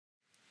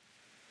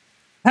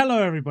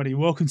Hello, everybody.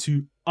 Welcome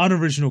to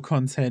unoriginal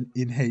content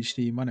in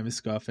HD. My name is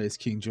Scarface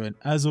King, joined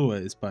as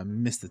always by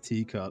Mr.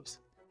 Teacups.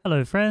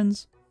 Hello,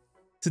 friends.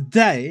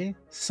 Today,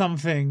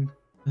 something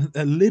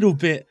a little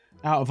bit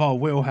out of our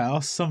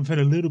wheelhouse, something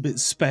a little bit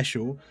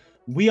special.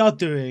 We are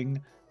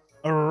doing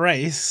a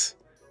race.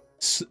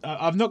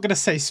 I'm not going to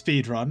say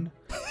speed run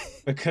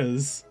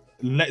because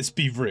let's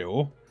be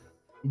real,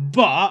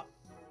 but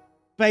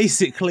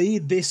basically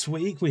this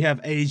week we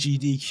have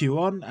AGDQ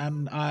on,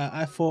 and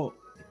I thought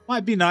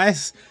might be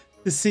nice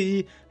to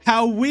see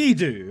how we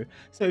do,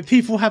 so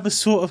people have a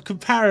sort of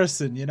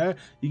comparison. You know,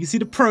 you can see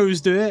the pros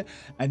do it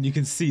and you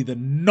can see the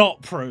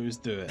not pros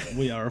do it.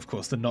 We are of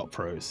course the not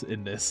pros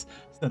in this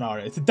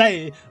scenario.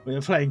 Today we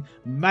are playing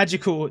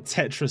Magical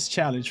Tetris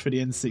Challenge for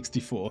the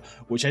N64,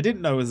 which I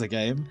didn't know was a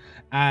game,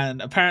 and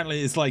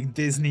apparently it's like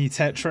Disney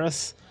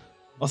Tetris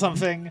or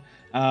something.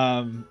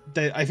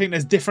 I think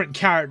there's different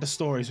character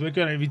stories. We're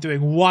going to be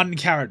doing one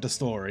character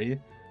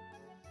story,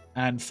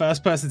 and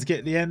first person to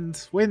get the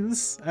end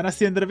wins, and that's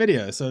the end of the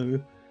video.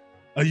 So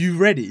are you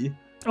ready?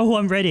 Oh,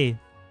 I'm ready.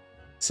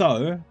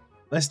 So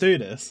let's do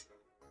this.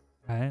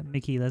 All right,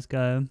 Mickey, let's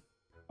go.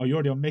 Oh, you're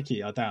already on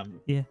Mickey. Oh, damn.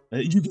 Yeah.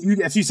 You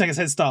get a few seconds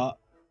head start.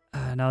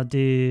 And I'll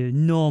do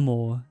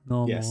normal.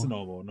 Yes,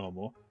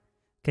 normal.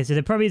 Okay, so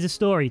there probably is a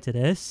story to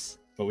this.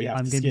 But we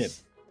have to skip.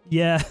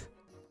 Yeah.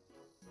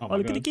 Oh,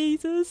 look at the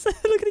geezers.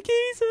 Look at the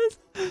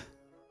geezers.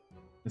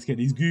 Let's get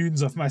these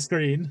goons off my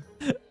screen.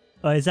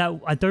 Oh, is that?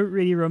 I don't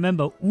really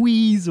remember.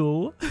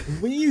 Weasel.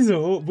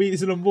 Weasel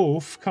and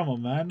Wolf. Come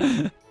on,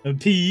 man.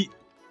 And Pete.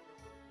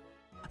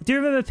 I do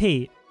remember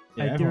Pete.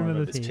 Yeah, I do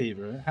remember Pete,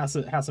 bro. House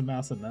of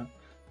Mouse and that.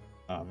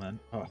 Oh man.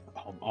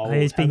 Oh,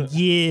 it's been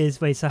years.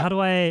 Wait, so how do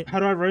I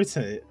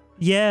rotate?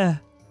 Yeah.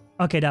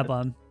 Okay, that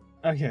one.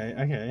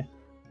 Okay.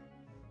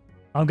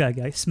 I'm gonna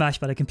get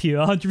smashed by the computer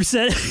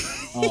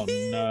 100%. Oh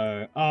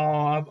no. Oh,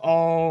 I'm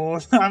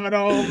old. I'm an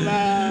old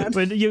man.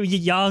 But you're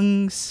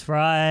young,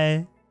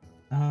 spry.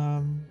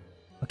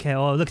 Okay,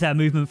 oh, look at that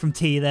movement from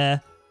T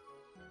there.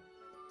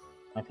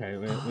 Okay,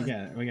 we're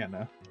getting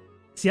there.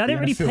 See, I didn't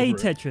really play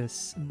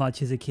Tetris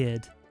much as a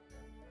kid.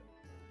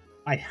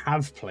 I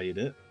have played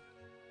it,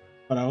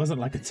 but I wasn't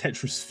like a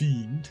Tetris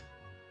fiend.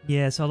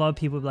 Yeah, so a lot of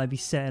people would like be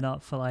setting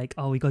up for like,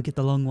 oh, we gotta get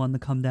the long one to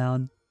come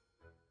down.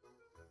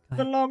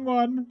 The long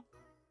one.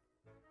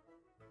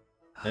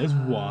 There's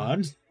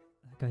one.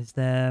 That goes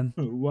there.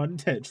 One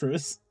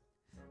Tetris.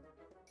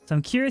 So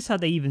I'm curious how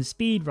they even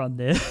speed run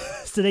this.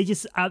 So they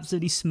just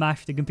absolutely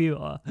smash the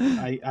computer.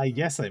 I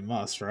guess they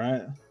must,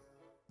 right?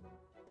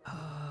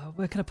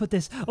 Where can I put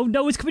this? Oh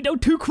no, it's coming down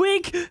too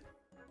quick.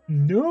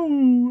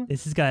 No.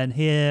 This is going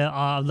here.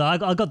 I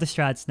got the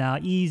strats now.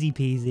 Easy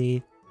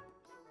peasy.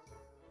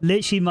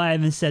 Literally might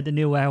even set the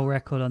new world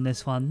record on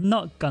this one.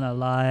 Not gonna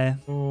lie.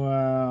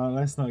 Wow,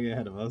 let's not get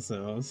ahead of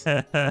ourselves.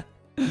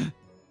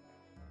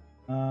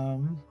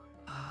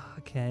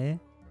 Okay.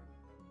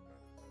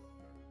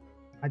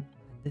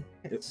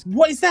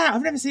 What is that?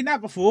 I've never seen that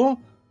before.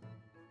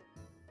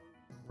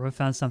 Bro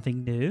found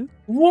something new.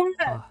 What?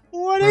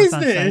 What is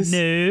this?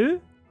 New?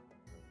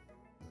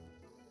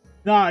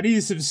 Nah,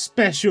 these are some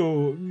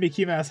special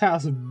Mickey Mouse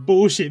House of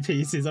bullshit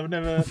pieces. I've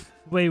never.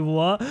 Wait,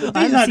 what?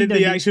 I haven't seen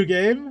the actual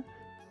game.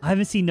 I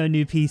haven't seen no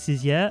new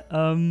pieces yet.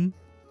 Oh,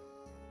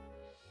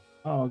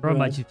 Bro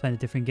might just playing a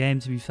different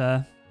game, to be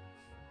fair.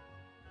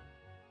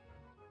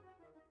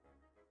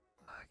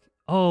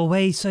 Oh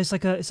wait, so it's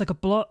like a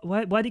block.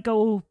 Why'd it go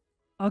all?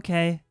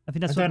 Okay, I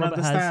think that's what Robert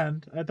has.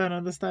 I don't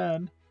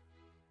understand.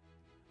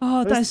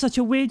 Oh, that is such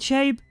a weird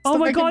shape. Stop oh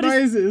my god!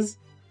 Noises.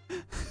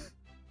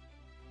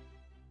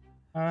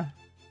 I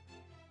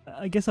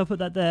guess I'll put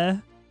that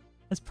there.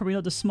 That's probably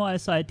not the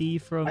smartest idea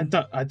from. I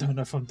don't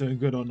know if I'm doing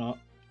good or not.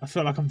 I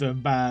feel like I'm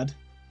doing bad.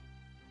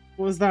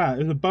 What was that?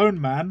 It was a bone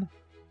man.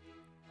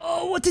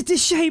 Oh, what is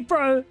this shape,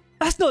 bro?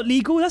 That's not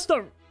legal. That's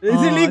not. Is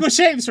it legal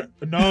shapes?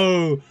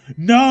 No,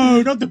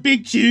 not the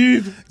big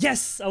cube.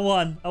 Yes, I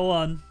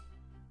won.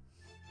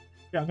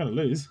 Yeah, I'm gonna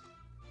lose.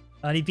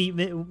 And he beat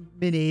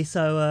Minnie,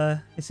 so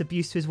it's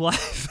abuse to his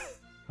wife.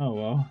 Oh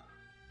well.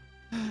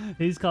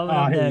 Who's coming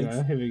up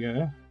next? Here we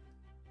go.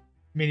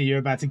 Minnie, you're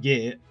about to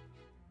get it.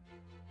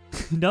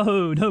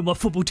 No, my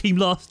football team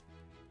lost.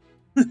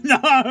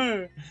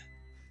 No.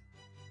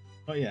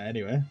 Oh yeah.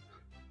 Anyway.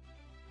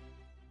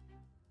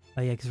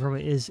 Oh yeah, because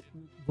Robert is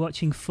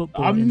watching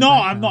football. I'm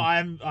not.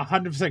 I'm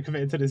 100%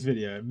 committed to this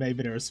video.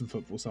 Maybe there is some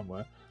football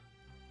somewhere.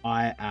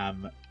 I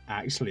am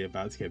actually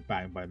about to get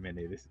banged by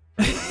Minnie. This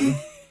is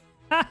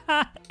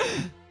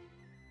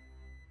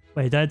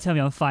Wait, don't tell me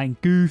I'm fighting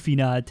Goofy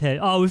now.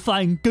 Oh, we're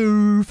fighting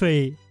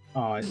Goofy.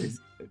 Oh, it's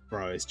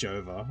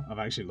Jova. I've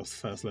actually lost the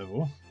first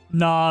level.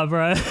 Nah,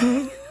 bro.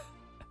 Oh,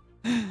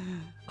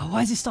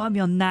 why is it starting me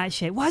on that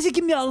shit? Why is it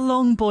giving me a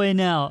long boy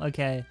now?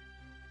 Okay.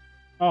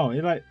 Oh,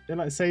 it like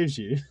saves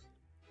you.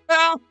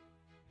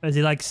 Is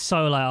he like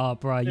so like, oh,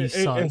 bro, you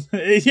suck?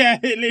 Yeah,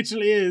 it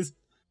literally is.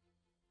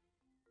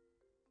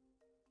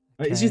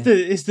 Okay.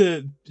 It's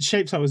the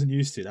shapes I wasn't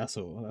used to. That's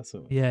all.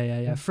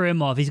 Yeah. Throw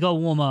him off. He's got to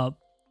warm up.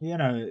 You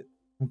know,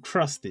 I'm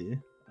crusty.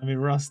 I mean,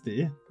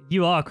 rusty.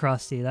 You are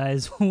crusty. That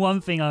is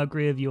one thing I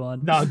agree with you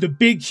on. No, the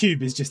big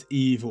cube is just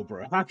evil,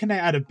 bro. How can they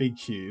add a big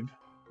cube?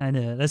 I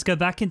know. Let's go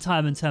back in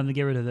time and tell them to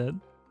get rid of it.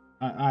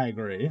 I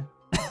agree.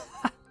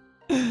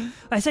 It's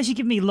actually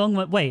giving me long...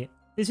 Wait,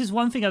 this is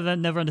one thing I've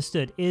never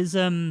understood. Is,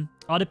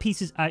 are the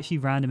pieces actually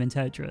random in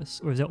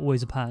Tetris? Or is it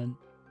always a pattern?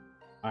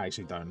 I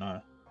actually don't know.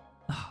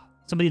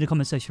 Somebody in the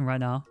comment section right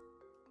now.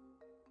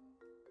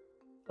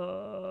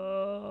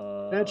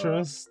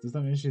 Tetris? Does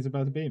that mean she's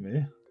about to beat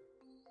me?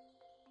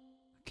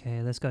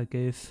 Okay, let's go,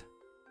 Goof.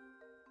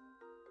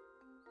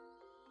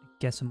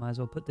 Guess I might as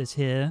well put this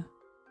here.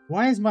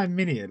 Why is my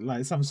minion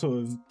like some sort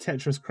of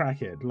Tetris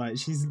crackhead? Like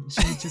she's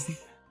just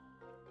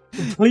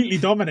completely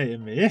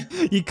dominating me.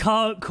 You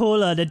can't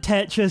call her the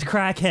Tetris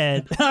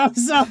crackhead. I'm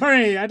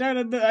sorry. I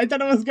don't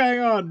know what's going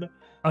on.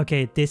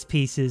 Okay, this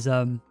piece is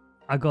I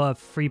got a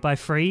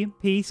 3x3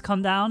 piece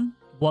come down.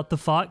 What the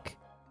fuck?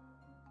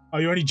 Oh,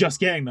 you're only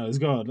just getting those.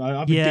 God,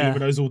 I've been dealing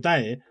with those all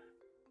day.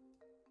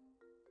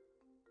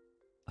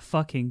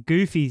 Fucking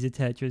Goofy's a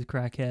Tetris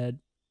crackhead.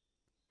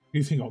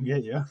 You think I'll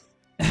get you?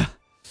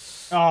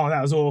 Oh,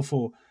 that was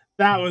awful.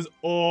 That was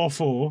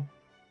awful.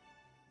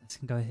 Let's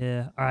go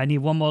here. All right, I need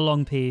one more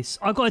long piece.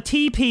 I got a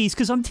T piece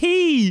because I'm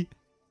T.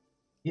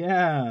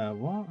 Yeah,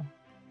 what?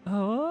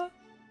 Oh,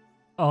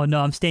 oh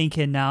no, I'm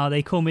stinking now.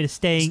 They call me the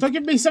stink. Stop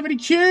giving me so many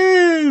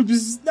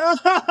cubes. No, no.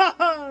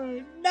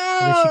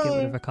 I should get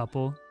rid of a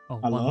couple. Oh,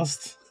 I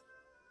lost.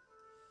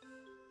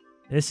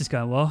 This is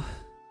going well.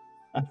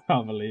 I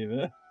can't believe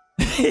it.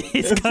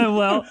 It's going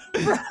well.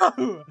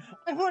 Bro,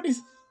 I want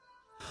his...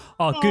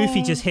 Oh,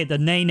 Goofy just hit the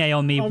nay-nay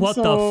on me. What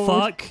the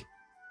fuck?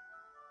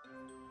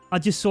 I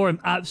just saw him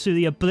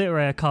absolutely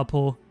obliterate a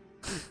couple.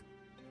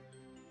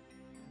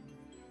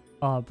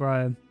 Oh,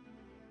 bro.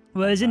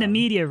 Well, it was in the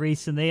media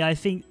recently. I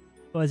think,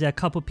 was there a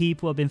couple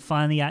people have been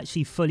finally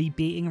actually fully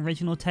beating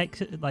original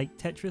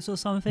Tetris or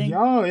something?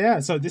 Oh, yeah.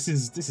 So this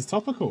is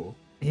topical.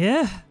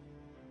 Yeah.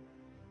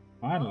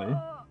 Finally.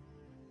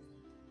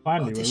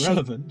 Finally, we're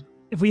relevant.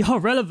 We are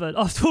relevant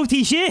after all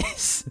these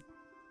years.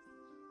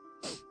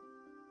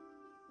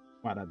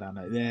 Write that down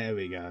there. There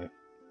we go.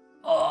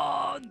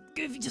 Oh,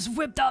 Goofy just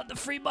whipped out the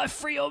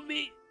 3x3 on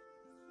me.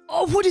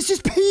 Oh, what is this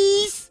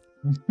piece?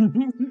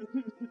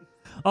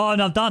 Oh,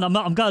 no, I'm done.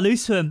 I'm gonna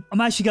lose to him.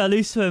 I'm actually gonna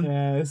lose to him.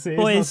 Yeah, see,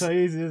 Boys. it's not so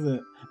easy, is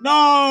it?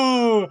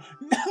 No!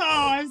 No,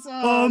 I'm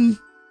sorry.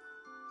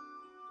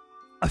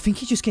 I think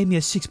he just gave me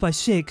a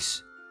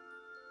 6x6.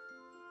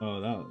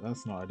 Oh,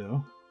 that's not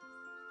ideal.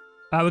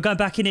 Alright, we're going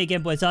back in it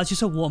again, boys. That was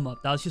just a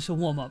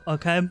warm-up.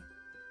 Okay?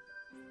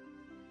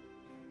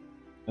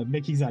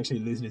 Mickey's actually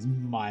losing his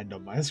mind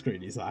on my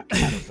screen. He's like, I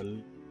cannot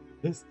believe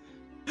this.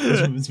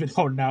 This woman's been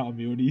holding out on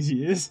me all these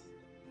years.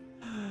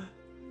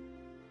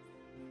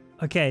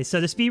 Okay, so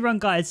the speedrun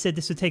guide said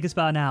this would take us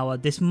about an hour.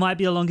 This might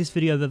be the longest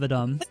video I've ever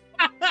done.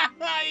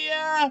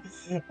 Yeah!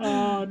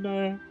 Oh,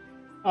 no.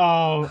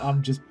 Oh,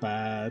 I'm just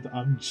bad.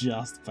 I'm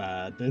just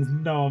bad. There's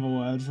no other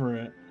word for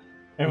it.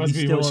 Everyone's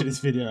been watching this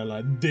video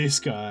like, this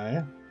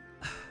guy.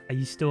 Are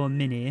you still on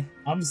Mini?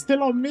 I'm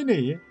still on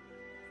Mini.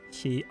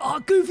 Oh,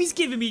 Goofy's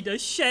giving me the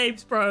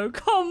shapes, bro.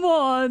 Come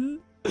on.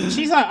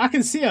 She's like, I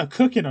can see her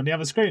cooking on the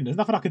other screen. There's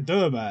nothing I can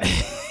do about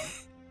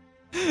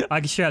it. I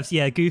can straight up see,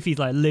 yeah, Goofy's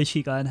like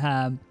literally going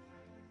ham.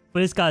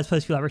 But this guy's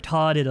supposed to be like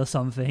retarded or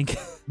something.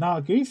 Nah,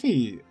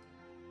 Goofy.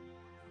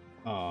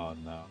 Oh,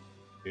 no.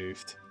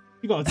 Goofed.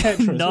 You got a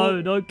Tetris.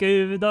 No, not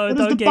Goofy. No, what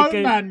don't does the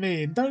Bone Man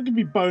mean? Don't give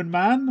me Bone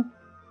Man.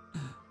 I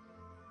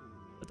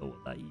don't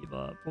want that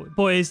either.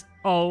 Boys,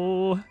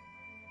 oh.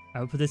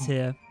 I'll put this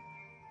here.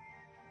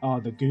 Oh,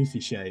 the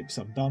Goofy shapes.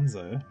 I'm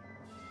donezo.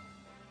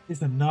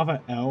 It's another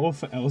L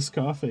for El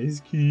Scarface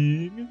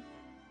King.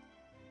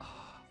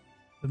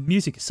 The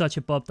music is such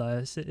a bob,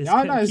 though. Yeah,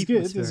 I know, it's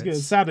good. It's good.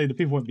 Sadly, the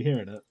people won't be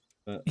hearing it.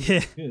 But yeah.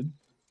 It's good.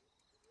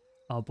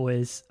 Oh,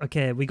 boys.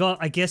 Okay,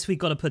 I guess we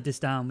got to put this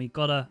down. We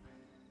got to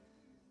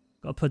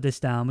put this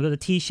down. We got the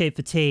T shape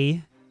for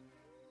T.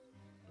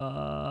 Oh,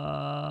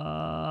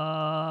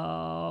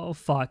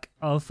 fuck.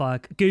 Oh,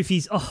 fuck.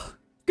 Goofy,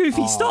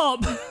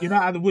 stop! You're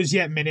not out of the woods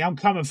yet, Minnie. I'm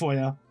coming for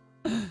you.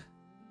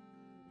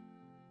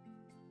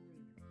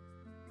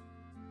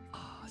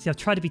 See, I've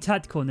tried to be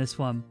tactical in this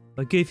one,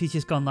 but Goofy's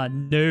just gone like,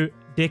 no,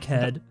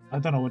 dickhead. I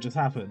don't know what just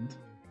happened.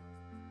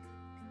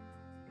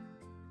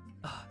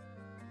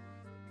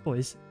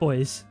 Boys,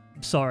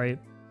 I'm sorry.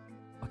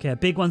 Okay, a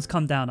big one's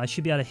come down. I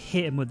should be able to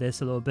hit him with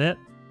this a little bit.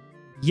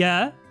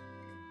 Yeah?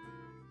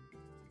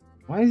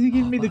 Why is he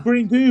giving me the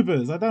green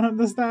goobers? I don't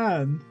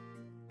understand.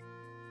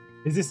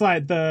 Is this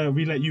like the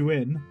we let you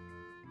in?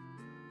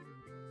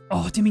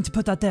 Oh, I didn't mean to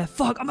put that there.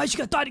 Fuck, I'm actually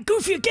gonna die to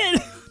Goofy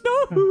again.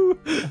 No.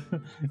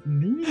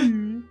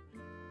 No.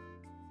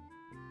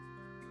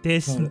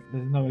 This. There's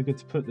nowhere good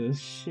to put this.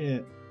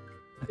 Shit.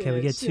 Okay,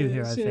 we get two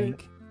here, I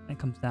think. It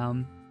comes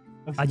down.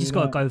 I just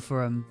gotta go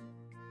for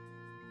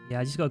yeah,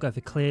 I just gotta go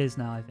for clears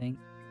now, I think.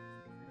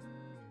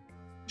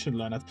 Should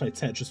learn how to play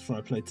Tetris before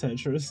I play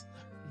Tetris.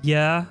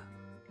 Yeah.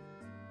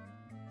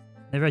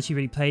 Never actually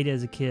really played it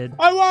as a kid.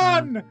 I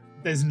won!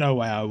 There's no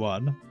way I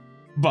won.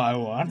 But I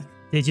won.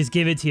 They just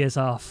give it to you. It's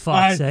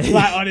fuck's sake.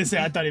 Like, honestly,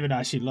 I don't even know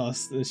how she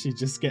lost. She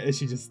just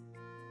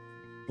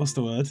what's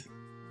the word?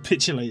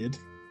 Capitulated.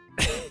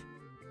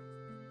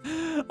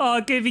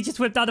 Oh, Goofy just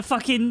whipped out a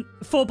fucking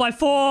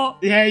 4x4.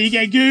 Yeah, you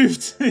get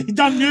goofed. You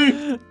done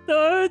goofed.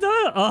 No.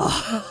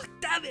 Oh,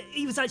 damn it.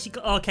 He was actually...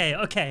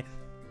 Okay.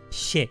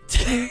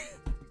 Shit.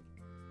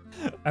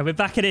 Alright, we're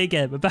back at it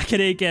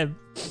again.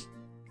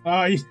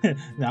 Oh, yeah.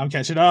 Now I'm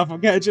catching up.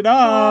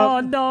 Oh,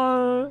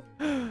 no.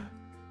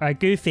 Alright,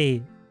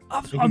 Goofy.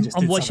 I'm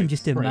watching him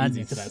just do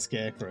madness. To that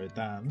scarecrow,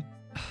 damn.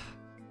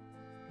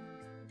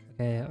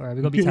 Okay, alright,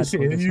 we gotta be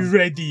tactical. Are you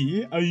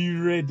ready? Are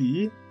you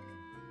ready?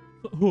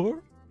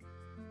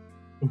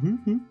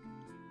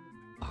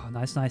 Oh,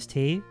 nice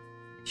T.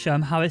 Show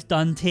him how it's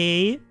done,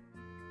 T.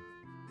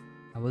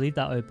 I will leave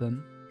that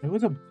open. There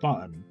was a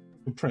button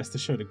to press to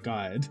show the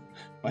guide,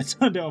 but I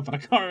turned it off and I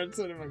can't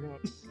turn it back on.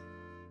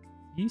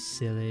 You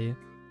silly.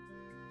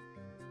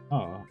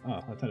 Oh,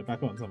 I turned it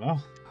back on somehow.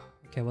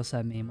 Okay, what's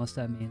that mean? Is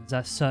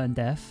that certain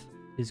death?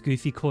 Is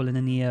Goofy calling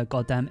in the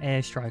goddamn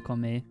airstrike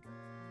on me?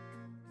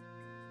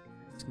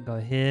 This can go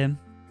here.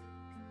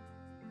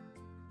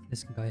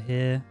 This can go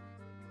here.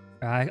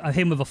 Alright, I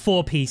hit him with a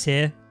 4-piece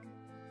here.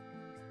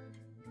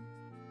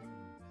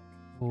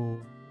 Oh,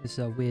 this is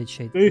a weird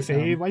shape.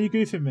 Goofy, why are you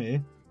goofing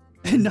me?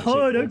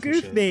 No, don't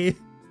goof me.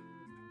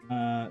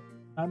 No,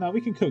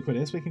 we can cook with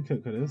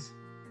this.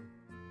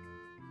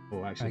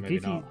 Oh, actually, maybe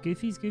not.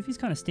 Goofy's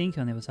kind of stinky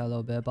on the other side a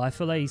little bit, but I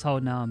feel like he's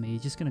holding out on me.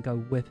 He's just gonna go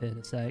whip it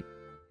a sec.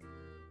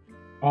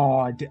 Oh,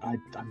 I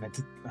meant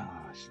to.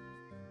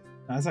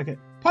 That's like a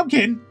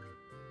pumpkin.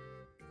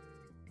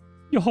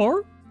 You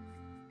whore.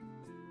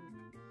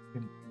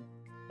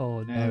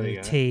 Oh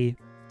no, T.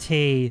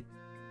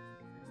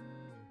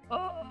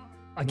 Oh,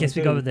 I guess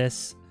we go with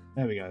this.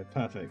 There we go,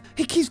 perfect.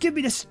 He keeps giving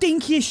me the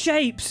stinkiest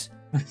shapes.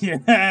 Yeah,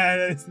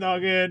 it's not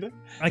good.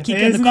 I keep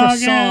getting the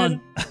croissant.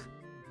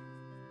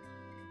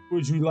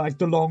 Would you like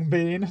the long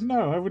bean?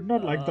 No, I would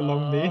not like the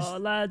long bean. Oh,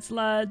 lads.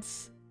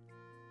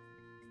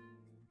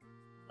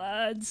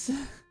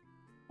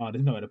 Oh, I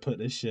didn't know where to put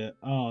this shit.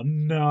 Oh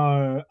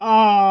no.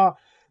 Oh,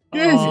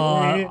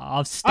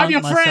 I've stunned I'm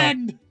your myself.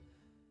 friend.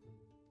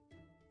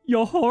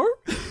 Your whore?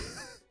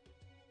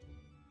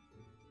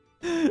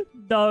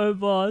 No,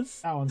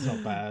 boss. That one's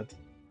not bad.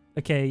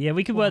 Okay, yeah,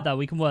 we can work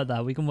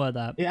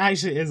that. It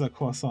actually is a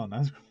croissant.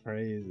 That's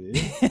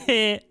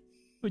crazy.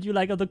 Would you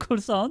like other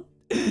croissant?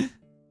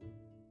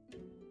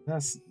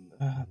 That's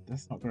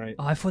not great.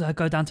 Oh, I thought I'd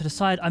go down to the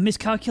side. I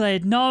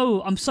miscalculated.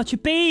 No, I'm such a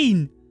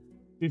bean.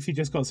 If you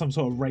just got some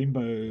sort of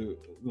rainbow,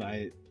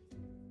 like,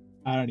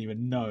 I don't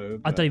even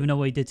know. I don't even know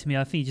what he did to me.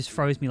 I think he just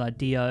froze me like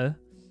Dio.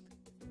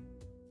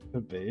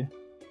 Could be.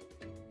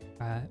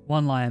 Alright,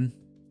 one lion.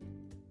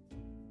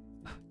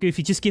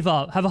 Goofy, just give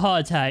up. Have a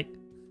heart attack.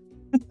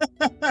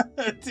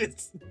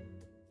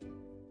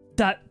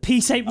 That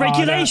piece ain't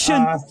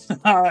regulation.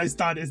 It's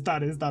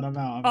done. I'm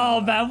out.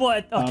 Oh man,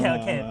 what?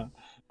 Okay.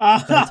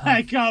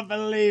 I can't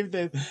believe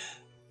this.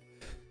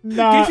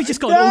 No. Goofy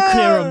just got all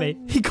clear on me.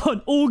 He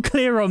got all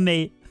clear on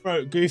me.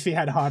 Bro, Goofy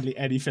had hardly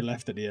anything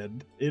left at the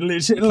end. It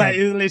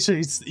literally,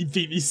 he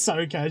beat me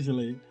so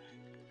casually.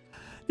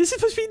 This is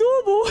supposed to be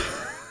normal.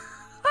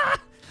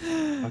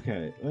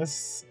 Okay,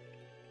 let's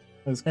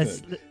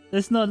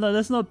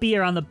not beat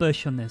around the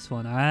bush on this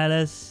one. All right,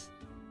 let's.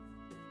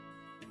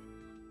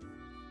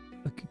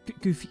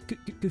 Goofy,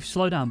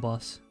 slow down,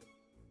 boss.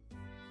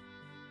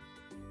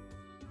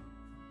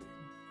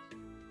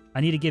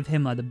 I need to give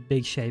him like the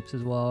big shapes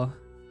as well.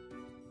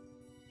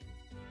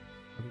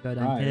 We go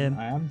down here.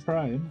 I am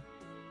trying.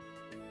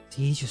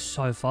 He's just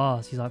so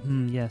fast. He's like,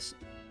 yes,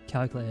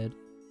 calculated.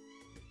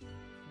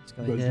 Let's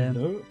go here.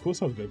 No, of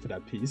course I'll go for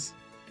that piece.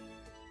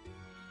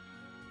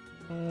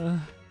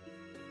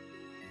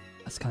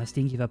 That's kind of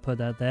stinky if I put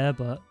that there,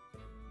 but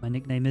my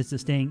nickname is the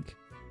Stink.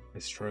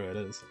 It's true, it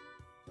is.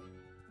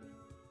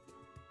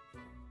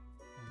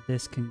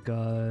 This can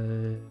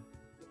go.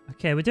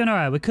 Okay, we're doing all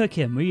right. We're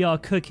cooking. We are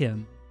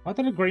cooking. Why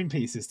do the green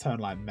pieces turn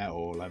like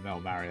Metal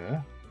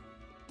Mario?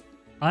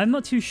 I'm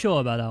not too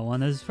sure about that one.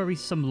 There's probably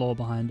some lore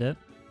behind it.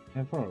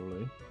 Yeah,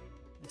 probably.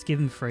 Let's give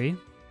him free.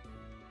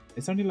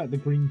 It's only like the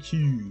green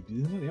cube,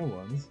 isn't it? The other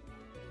ones.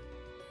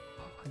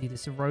 I need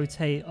this to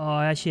rotate. Oh,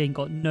 I actually ain't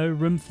got no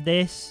room for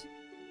this.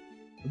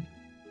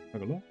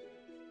 Have a look.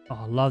 Oh,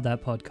 I love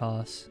that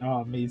podcast.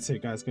 Oh, me too,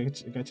 guys. Go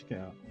check it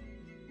out.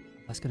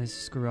 That's gonna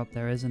screw up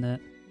there, isn't it?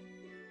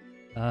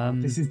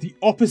 This is the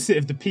opposite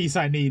of the piece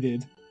I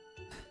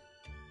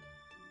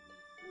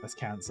That's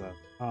cancer.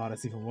 Oh,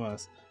 that's even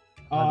worse.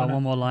 I've got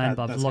one more line,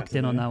 but I've locked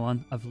in on that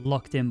one. I've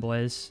locked in,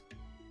 boys.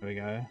 There we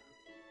go.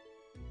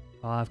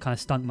 Oh, I've kind of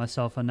stunk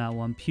myself on that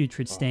one.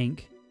 Putrid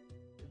stink.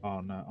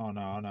 Oh no.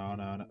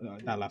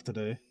 That'll have to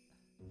do.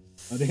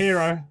 Oh, the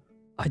hero.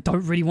 I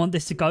don't really want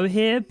this to go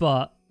here,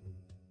 but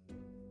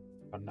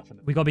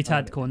we gotta be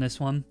tactical on this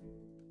one.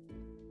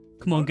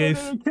 Come on,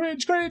 Goof. No,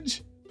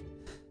 cringe.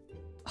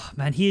 Oh,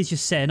 man, he is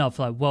just setting up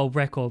for like world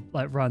record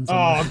runs.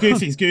 Oh,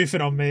 Goofy's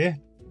goofing on me.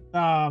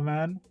 Oh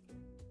man.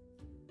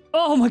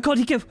 Oh my god,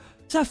 he gave.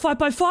 Is that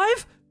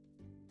 5x5?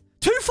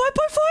 2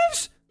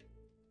 5.5s?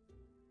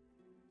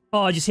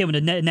 Oh, I just hit him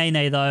with a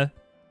nay though.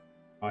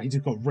 Oh, he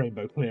just got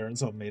rainbow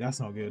clearance on me. That's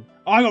not good.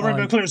 Oh, I got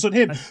rainbow clearance on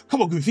him.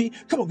 Come on, Goofy.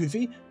 Come on,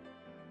 Goofy.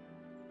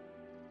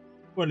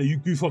 Well, you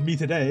goof on me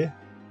today.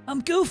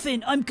 I'm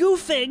goofing. I'm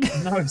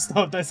goofing. No,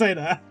 stop. Don't say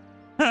that.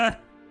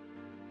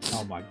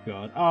 Oh my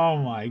god. Oh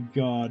my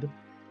god.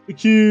 The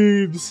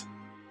cubes.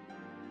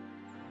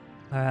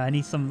 I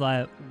need some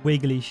like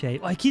wiggly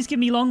shape. Oh, he keeps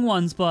giving me long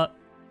ones, but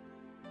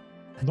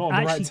not at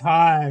the right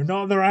time.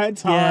 Not at the right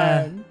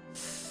time. Yeah.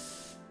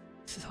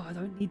 So I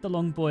don't need the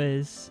long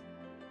boys.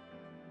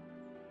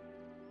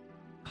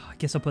 Oh, I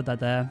guess I'll put that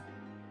there.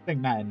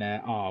 Think that in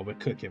there. Oh, we're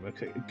cooking. We're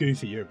cooking.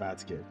 Goofy, you're about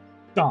to get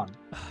done.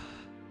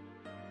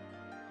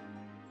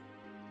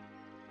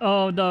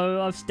 Oh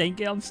no, I'm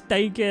stinking. I'm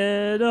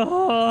stinking.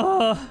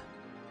 Oh.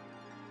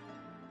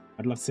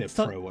 I'd love to see a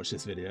pro watch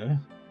this video.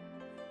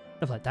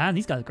 I'm like, damn,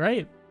 these guys are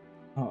great.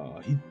 Oh,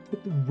 he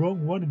put the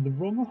wrong one in the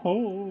wrong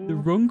hole. The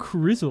wrong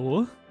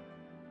crizzle.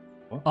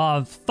 What? Oh,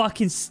 I'm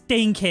fucking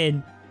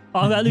stinking. Oh,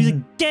 I'm gonna lose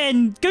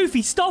again.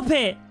 Goofy, stop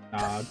it.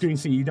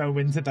 Goofy, you don't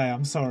win today.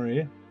 I'm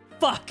sorry.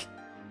 Fuck.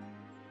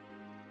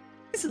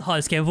 This is the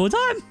hardest game of all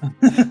time.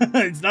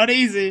 It's not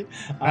easy.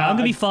 Right, I'm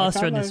gonna be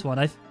faster on this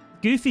one.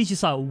 Goofy's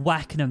just like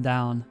whacking him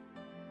down.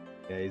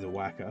 Yeah, he's a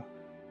whacker.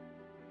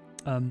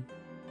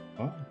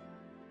 What?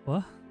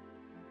 What?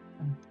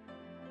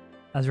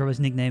 As Robert's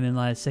nickname in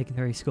like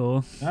secondary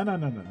school. No.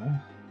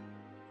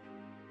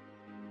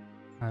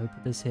 Alright, we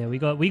put this here. We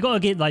gotta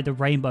get like the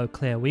rainbow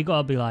clear. We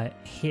gotta be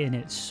like hitting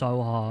it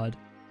so hard.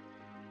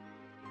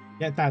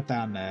 Get that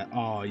down there.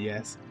 Oh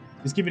yes.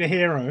 Just give me the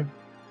hero.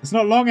 It's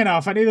not long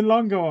enough. I need a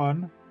longer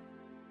one.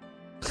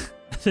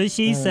 So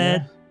she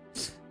said.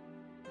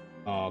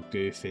 Oh,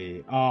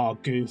 Goofy. Oh,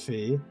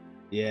 Goofy.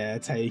 Yeah,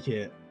 take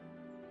it.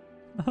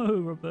 No,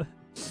 Robert.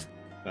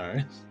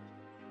 Sorry.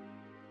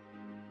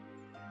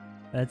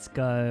 Let's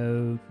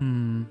go.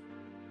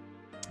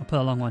 I'll put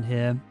a long one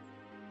here.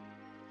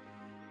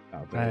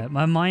 Right,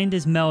 my mind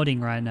is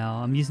melding right now.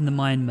 I'm using the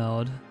mind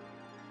meld.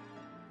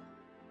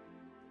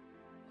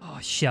 Oh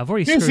shit, I've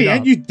already screwed up. Goofy,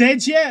 ain't you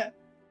dead yet?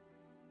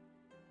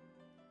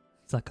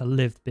 It's like a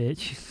lived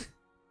bitch.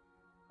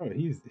 Oh,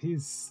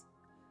 he's...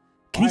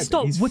 Can you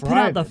stop whipping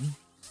out the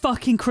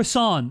fucking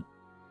croissant?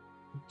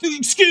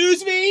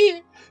 Excuse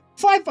me?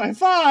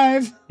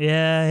 5x5?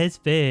 Yeah, it's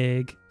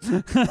big.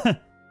 I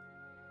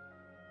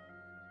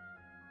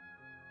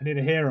need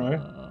a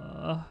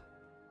hero.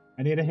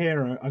 I need a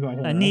hero. I got a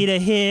hero. I need a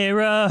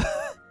hero.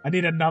 I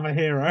need another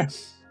hero.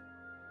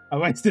 I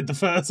wasted the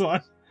first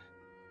one.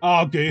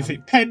 Oh, Goofy.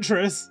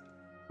 Tetris.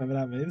 Whatever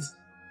that means.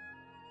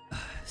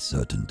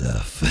 Certain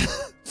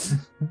death.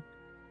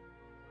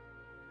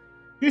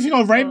 Goofy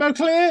got rainbow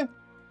clear?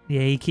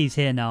 Yeah, he keeps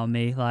hitting now on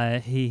me.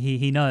 Like,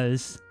 he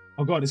knows.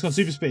 Oh god, it's got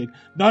super speed.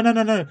 No.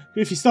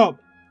 Goofy, stop.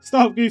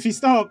 Stop, Goofy,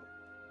 stop.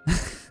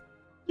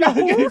 No,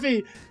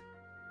 Goofy.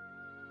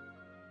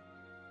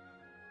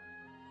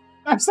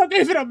 No, stop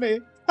goofing on me.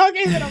 Stop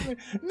goofing on me.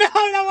 No,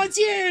 that one's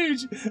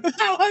huge.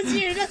 That one's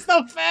huge. That's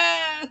not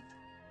fair.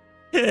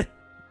 Don't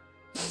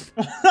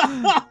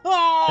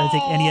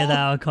take any of that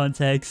out of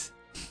context.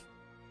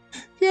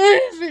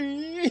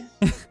 Goofy.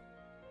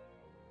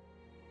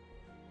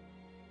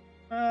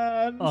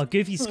 Man. Oh,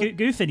 Goofy's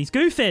goofing. He's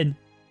goofing.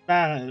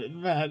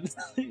 Man.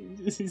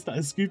 He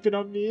started scooping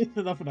on me.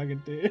 There's nothing I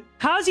can do.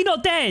 How's he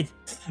not dead?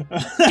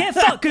 Get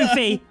fucked,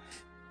 Goofy.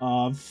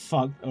 Oh, I'm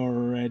fucked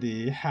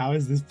already. How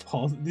is this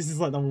possible? This is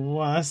like the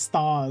worst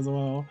start as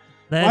well.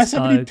 Why so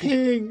many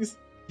pings?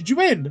 Did you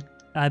win?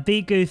 I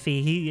beat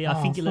Goofy. I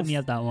think you let me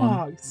have that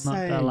one. Not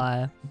gonna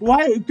lie.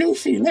 Why,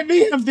 Goofy? Let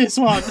me have this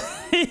one.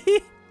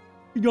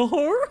 Your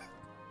horror?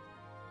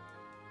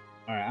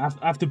 Alright,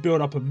 I have to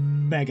build up a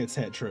mega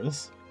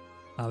Tetris.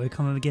 Oh, we're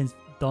coming against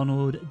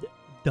Donald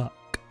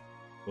Duck.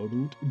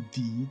 Donald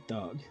D.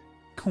 Duck.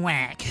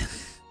 Quack.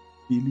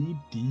 Billy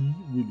D.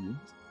 Williams.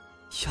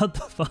 Shut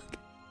the fuck.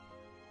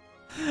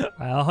 Right,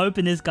 I'm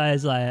hoping this guy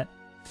is like...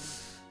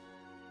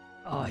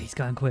 Oh, he's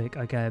going quick.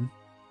 Okay.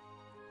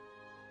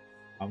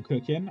 I'm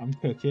cooking.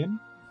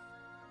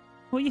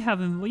 What are you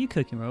having? What are you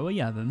cooking, bro? What are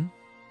you having?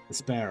 The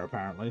spare,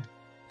 apparently.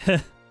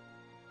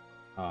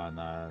 Oh,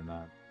 no.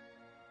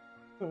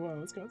 Oh, well,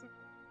 let's go.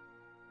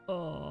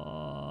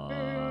 Oh.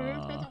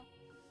 I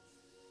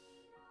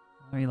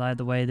really like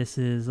the way this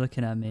is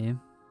looking at me.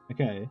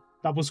 Okay.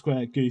 Double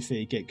square,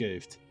 Goofy, get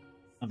goofed.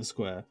 Another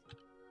square.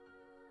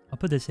 I'll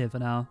put this here for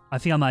now. I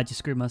think I might just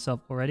screw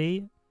myself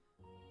already.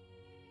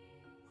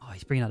 Oh,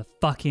 he's bringing out a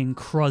fucking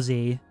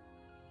Crozzy.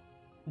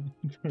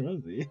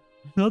 Crozzy?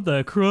 Not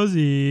the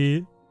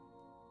Crozzy.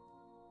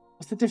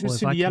 What's the difference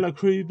between the yellow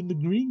cube and the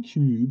green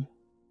cube?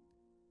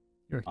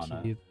 You're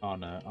a cube. Oh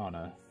no.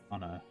 No.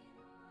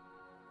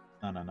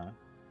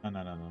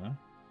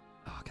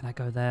 Oh, can I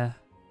go there?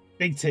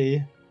 Big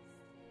T.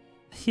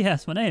 Yeah,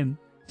 that's my name.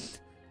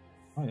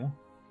 Oh yeah.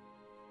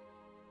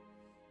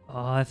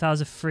 Oh, if that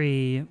was a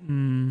free,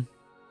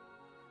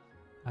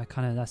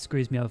 that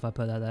screws me up if I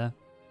put that there.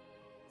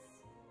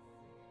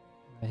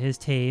 Right, here's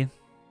T.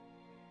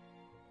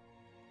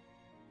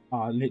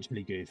 Oh,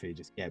 literally Goofy,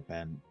 just get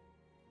bent.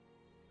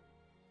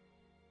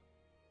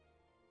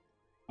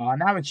 Oh,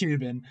 now we're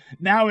cubing.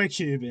 Now we're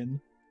cubing.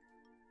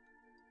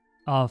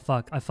 Oh,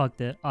 fuck. I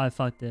fucked it. I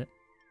fucked it.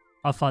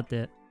 I fucked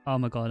it. Oh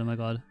my god, oh my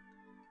god.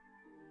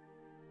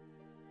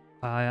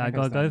 I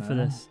gotta go for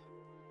this.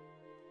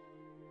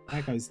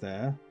 That goes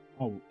there.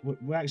 Oh,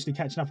 we're actually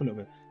catching up a little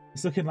bit.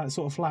 It's looking like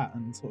sort of flat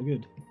and sort of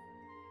good.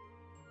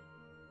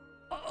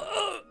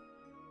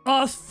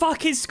 Oh,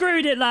 fucking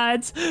screwed it,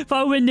 lads. If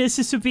I win this,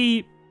 this would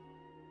be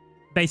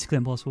basically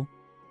impossible.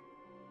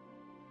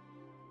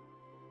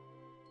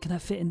 Can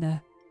that fit in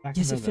there?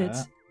 Yes, it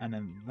fits. And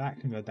then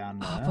that can go down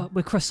there. Oh, but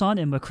we're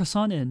croissanting. We're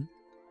croissanting.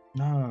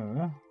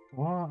 No.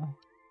 What?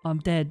 I'm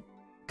dead.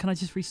 Can I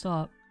just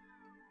restart?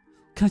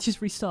 Can I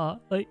just restart?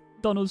 Like,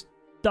 Donald's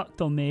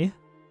ducked on me.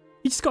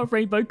 He just got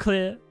rainbow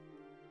clear.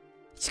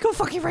 He just got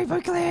fucking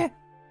rainbow clear.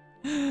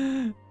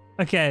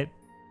 Okay.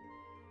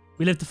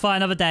 We live to fight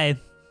another day.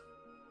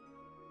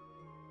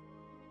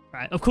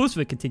 Right, of course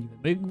we're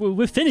continuing.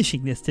 We're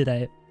finishing this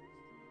today.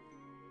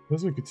 Of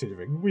course we're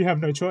continuing. We have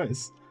no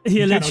choice.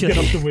 Yeah, literally.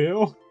 Get off the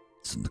wheel.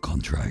 It's in the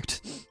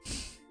contract.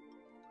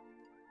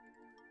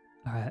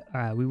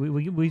 Alright.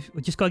 We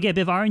just gotta get a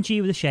bit of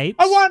RNG with the shapes.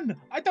 I won!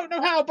 I don't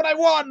know how, but I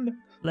won!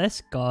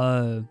 Let's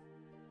go.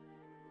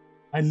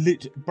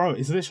 Bro,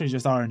 it's literally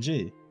just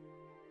RNG.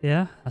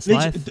 Yeah, that's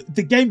life.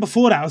 The game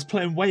before that I was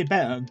playing way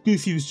better.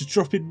 Goofy was just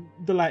dropping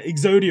the like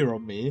Exodia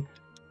on me.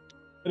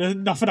 And there's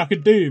nothing I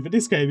could do. But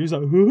this game, he was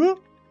like, huh?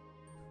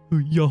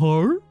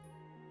 Yar?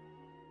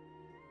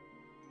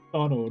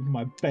 Donald,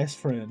 my best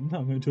friend,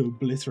 I'm going to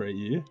obliterate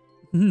you.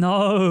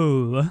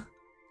 No.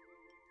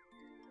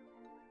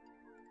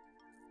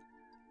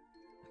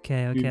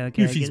 Okay.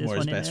 Goofy's more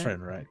his best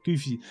friend, right?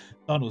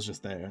 Donald's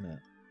just there, isn't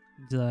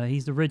it?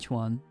 He's the rich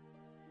one.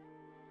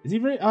 Is he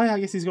rich? Oh yeah, I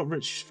guess he's got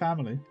rich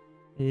family.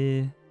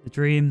 Yeah, the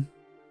dream.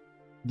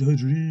 The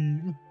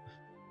dream.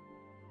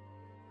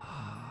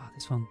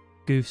 This one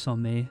goofs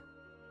on me.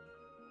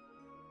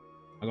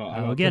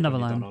 I'll get another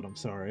line. Donald, I'm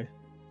sorry.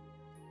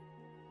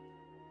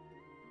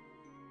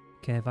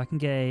 Okay, if I can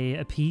get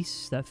a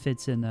piece that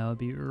fits in there, it would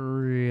be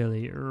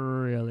really,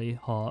 really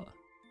hot.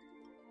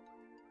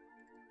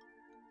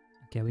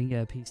 Okay, we can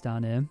get a piece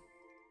down here.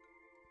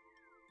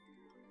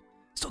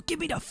 So give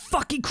me the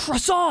fucking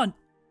croissant!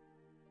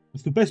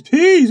 It's the best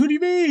piece! What do you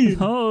mean?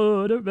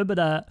 Oh, I don't remember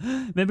that.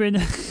 Remember in...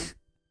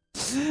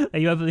 Are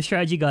you over the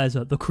strategy guys?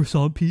 The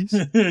croissant piece?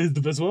 It's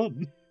the best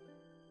one.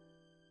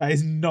 That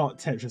is not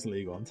Tetris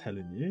legal, I'm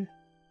telling you.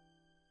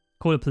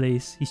 Call the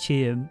police. He's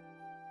cheating.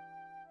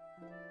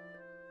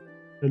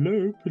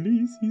 Hello,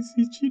 police.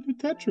 He's cheating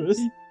Tetris.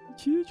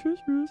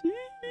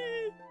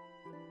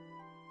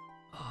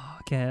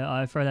 Okay,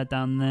 I throw that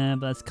down there,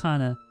 but that's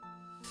kind of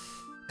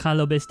a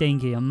little bit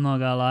stinky. I'm not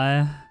gonna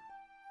lie.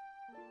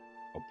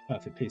 Oh,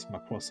 perfect piece for my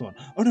croissant.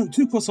 Oh no,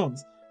 2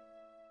 croissants.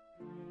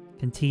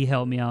 Can T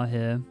help me out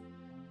here?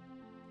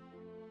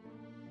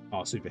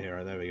 Oh,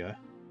 superhero. There we go.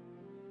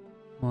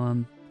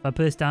 If I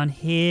put this down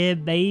here,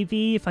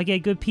 maybe if I get a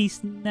good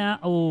piece now.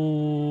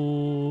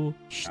 Oh,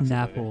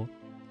 Schnapple.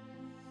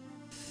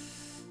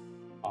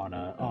 Oh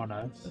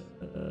no.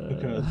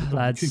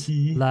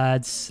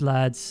 Lads.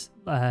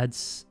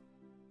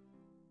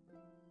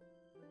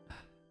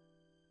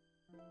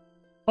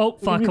 Oh,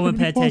 fuck, I won't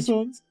pay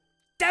attention.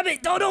 Damn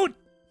it, Donald!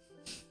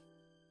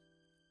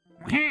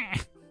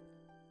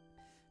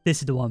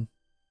 This is the one.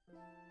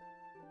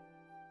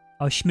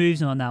 I was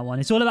schmoozing on that one.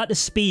 It's all about the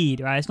speed,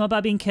 right? It's not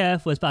about being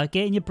careful. It's about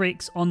getting your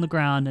bricks on the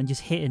ground and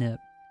just hitting it.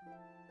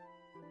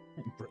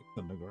 Bricks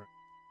on the ground.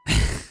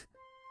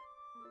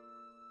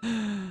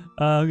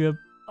 Good.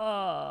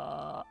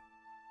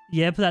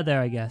 Yeah, put that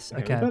there, I guess.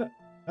 Okay.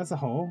 That's a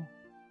hole.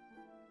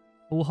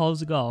 All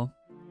holes a goal.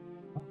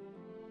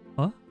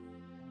 What?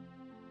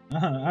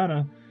 I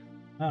don't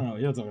know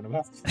what you're talking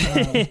about.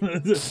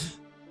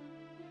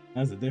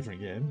 That's a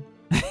different game.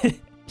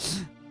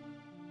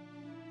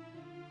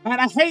 Man,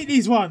 I hate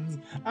these ones.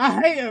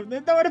 I hate them.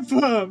 There's nowhere to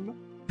put them.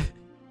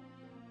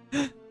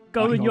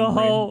 Go in your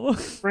hole.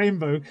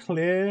 Rainbow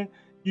clear.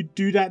 You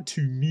do that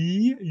to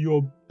me,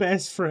 your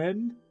best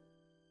friend.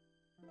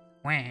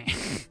 Okay,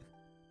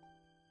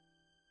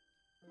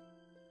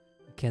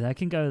 that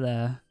can go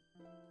there.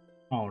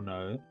 Oh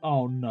no.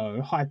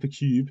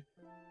 Hypercube.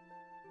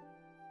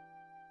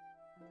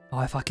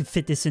 Oh, if I could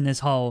fit this in this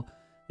hole,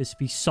 this would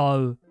be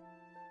so...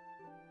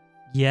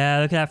 Yeah,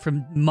 look at that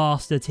from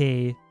Master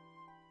T.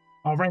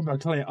 Oh, Rainbow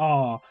clear.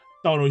 Oh,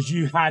 Donald,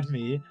 you had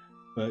me,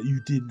 but you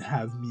didn't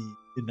have me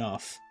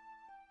enough.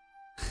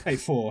 Hey,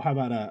 4. How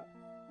about that?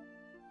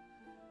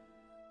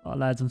 Oh,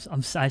 lads,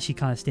 I'm actually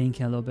kind of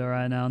stinking a little bit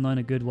right now. Not in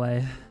a good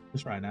way.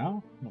 Just right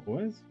now? Not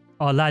always?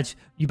 Oh, lads,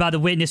 you about to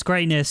witness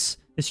greatness.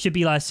 This should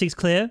be like 6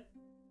 clear.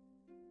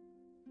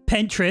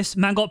 Pentris.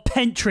 Man got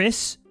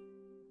Pentris.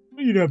 What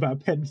do you know about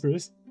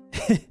Pentris?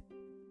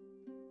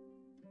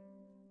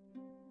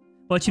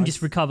 Watch him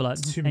just recover like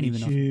too many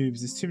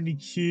cubes. There's too many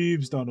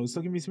cubes, Donald.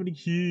 Stop giving me so many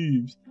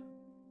cubes.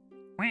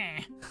 No,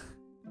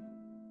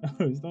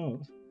 it's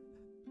not.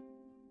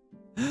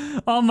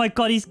 Oh my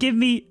god, he's giving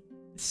me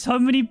So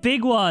many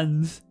big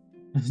ones.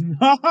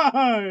 No,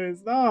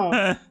 it's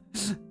not.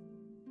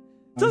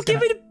 Don't give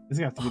me the... It's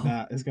gonna have to be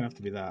that. It's gonna have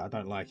to be that. I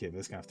don't like it, but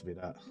it's gonna have to be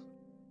that.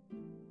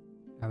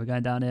 Are we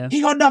going down here? He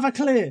got another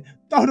clear.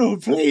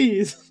 Donald,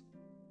 please.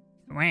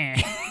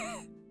 I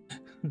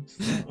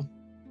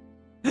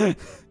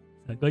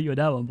got you on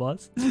that one,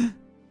 boss.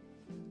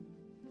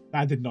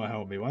 That did not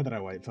help me. Why did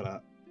I wait for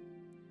that?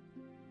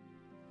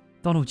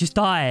 Donald, just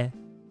die.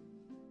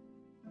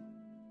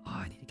 Oh,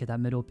 I need to get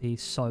that middle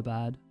piece so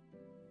bad.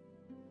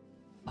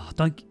 Oh,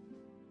 don't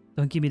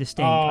give me the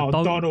stink. Oh,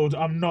 Donald,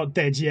 I'm not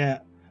dead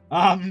yet.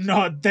 I'm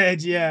not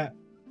dead yet.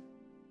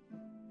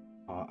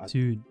 Oh,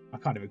 dude, I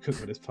can't even cook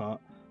with this part.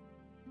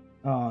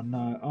 Oh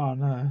no! Oh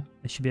no!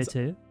 It should be a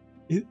 2.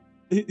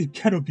 It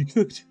cannot be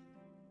cooked.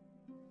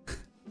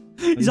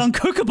 He's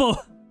uncookable.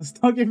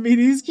 Stop giving me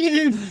these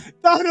cubes,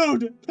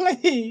 Donald,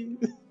 please.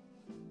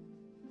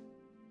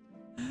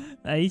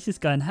 He's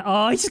just going.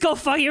 Oh, he's just got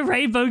fucking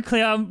rainbow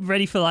clear. I'm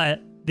ready for like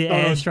the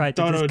airstrike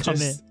to Donald just come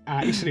just in.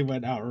 actually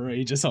went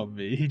outrageous on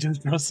me. He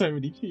just got so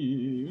many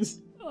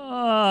cubes.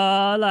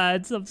 Oh,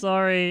 lads, I'm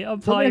sorry. I'm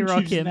party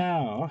rocking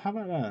now. How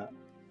about that?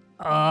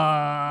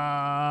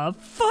 Ah,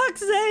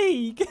 fuck's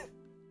sake!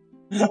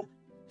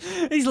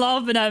 He's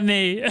laughing at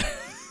me.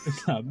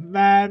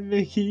 Man,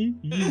 Mickey,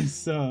 you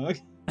suck.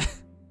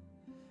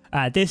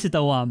 Alright, this is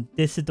the one.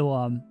 This is the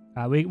one.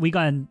 Alright, we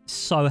going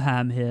so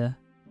ham here.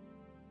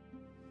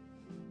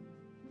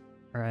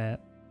 Alright.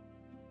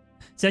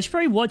 So I should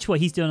probably watch what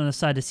he's doing on the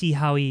side to see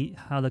how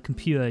the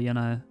computer, you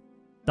know,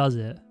 does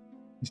it.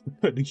 He's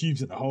putting the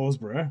cubes in the holes,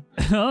 bro.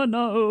 Oh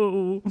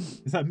no!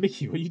 Is that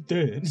Mickey? What are you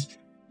doing?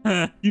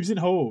 Cubes in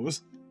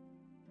holes.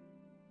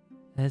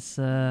 It's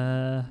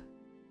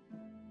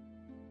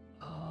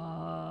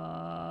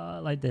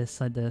like this,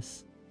 like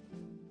this.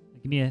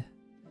 Give me a.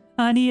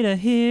 I need a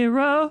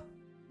hero.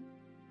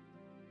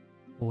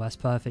 Oh, that's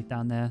perfect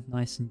down there,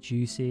 nice and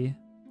juicy.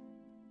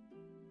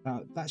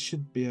 That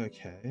should be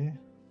okay.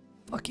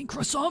 Fucking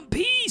croissant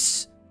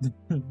piece.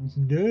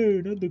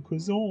 No, not the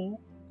croissant.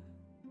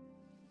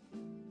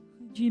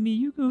 Jimmy,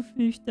 you go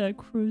fish that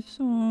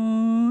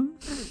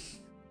croissant.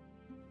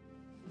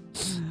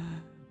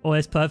 Oh,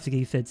 it's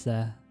perfectly fits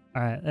there.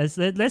 All right, let's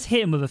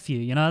hit him with a few.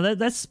 You know,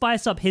 let's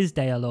spice up his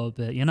day a little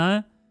bit. You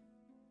know.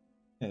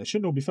 Yeah, it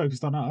shouldn't all be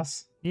focused on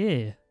us.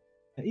 Yeah.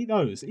 Eat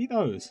those. Eat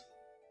those.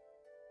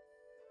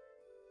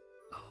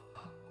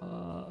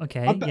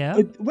 Okay.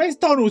 Yeah. Where's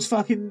Donald's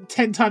fucking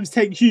 10 times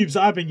 10 cubes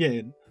that I've been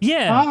getting?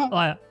 Yeah. Huh?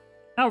 Like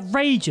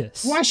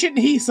outrageous. Why shouldn't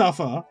he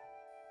suffer?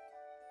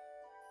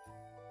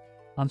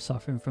 I'm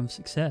suffering from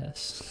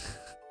success.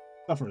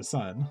 Suffer a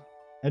son.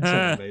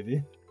 Headshot,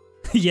 baby.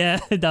 Yeah.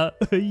 That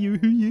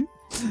you.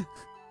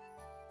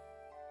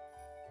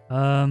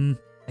 I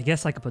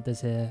guess I could put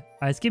this here.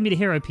 Alright, it's giving me the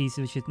hero pieces,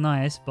 which is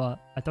nice, but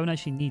I don't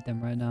actually need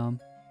them right now.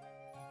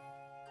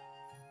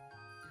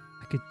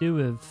 I could do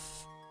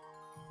with...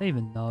 I don't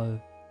even know.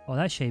 Oh,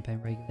 that shape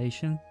ain't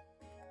regulation.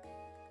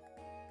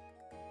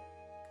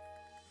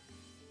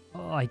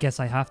 Oh, I guess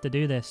I have to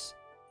do this.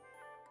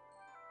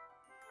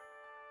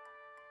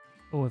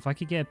 Oh, if I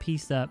could get a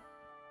piece that...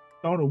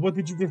 Donald, what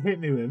did you just hit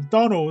me with?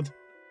 Donald!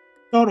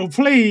 Donald,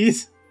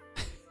 please!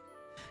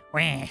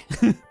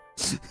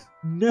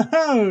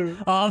 No!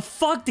 Oh, I'm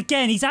fucked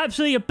again. He's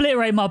absolutely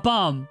obliterated my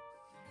bum.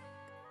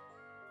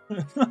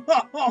 I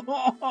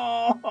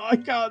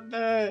can't do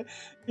it.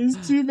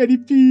 There's too many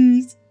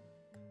peas.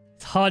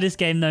 It's the hardest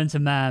game known to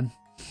man.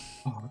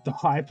 Oh, the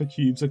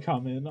hypercubes are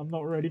coming. I'm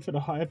not ready for the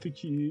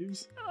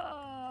hypercubes.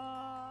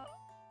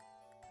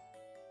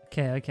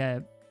 Okay.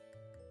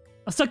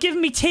 Oh, stop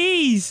giving me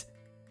teas!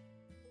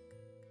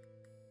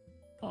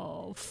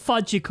 Oh,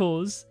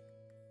 fudgicles.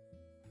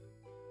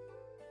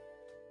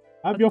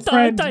 I'm your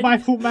friend,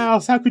 Michael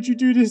Mouse. How could you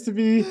do this to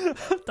me?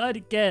 I've died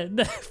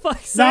again.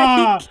 Fuck's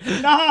sake.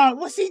 sake. Nah.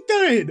 What's he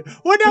doing?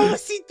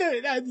 What's he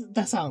doing?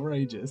 That's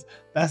outrageous.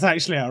 That's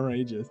actually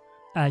outrageous.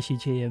 Actually,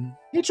 cheating.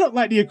 He dropped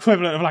like the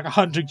equivalent of like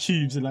 100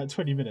 cubes in like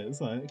 20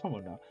 minutes. Like, come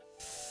on now.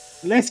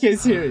 Let's get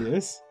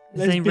serious.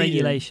 Let's Same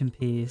regulation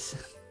piece.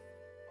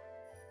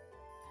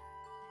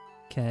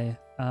 Okay.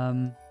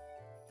 How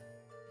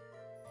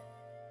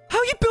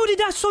are you building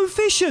that so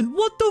efficient?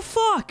 What the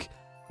fuck?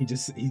 He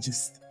just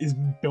is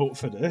built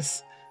for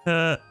this.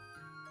 Okay.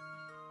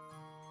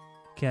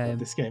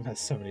 This game has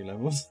so many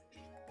levels.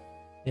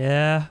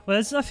 Yeah. Well,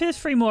 I think there's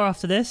 3 more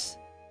after this.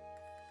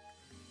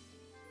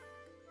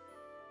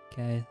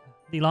 Okay.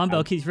 The alarm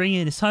bell keeps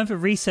ringing. It's time for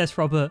recess,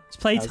 Robert. It's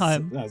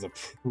playtime. That was a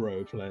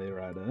pro play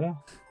right there.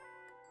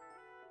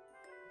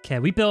 Okay,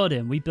 we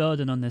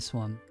building on this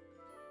one.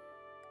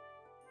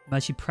 I'm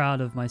actually proud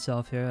of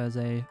myself here as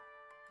a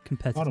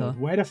competitor. Donald,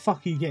 where the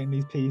fuck are you getting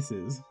these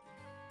pieces?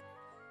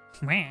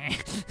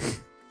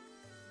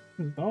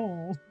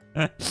 Oh.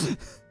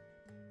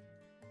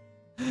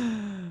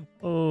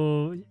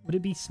 Oh, would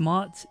it be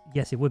smart?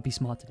 Yes, it would be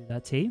smart to do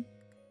that, T.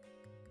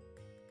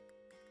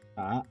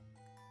 And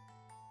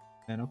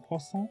a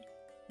croissant?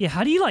 Yeah,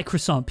 how do you like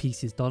croissant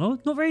pieces,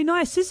 Donald? Not very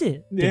nice, is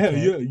it? Yeah,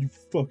 you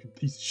fucking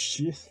piece of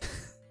shit.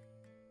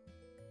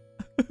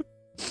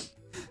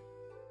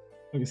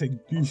 Like I said,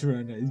 goose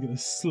around there. He's gonna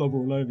slobber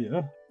all over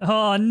you.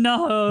 Oh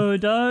no!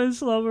 Don't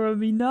slobber on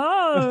me,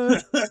 no!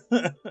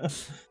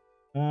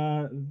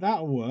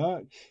 That'll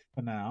work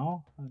for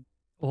now.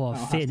 Oh, That'll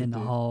have fitting to in the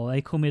do. hole.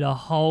 They call me the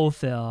hole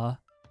fitter.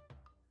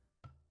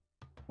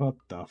 What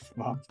the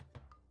fuck?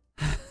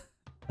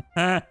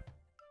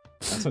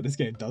 That's what this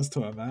game does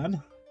to her,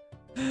 man.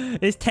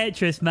 It's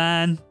Tetris,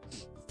 man.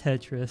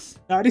 Tetris.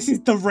 No, this is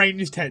the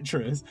range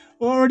Tetris.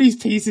 What are these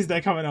pieces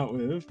they're coming up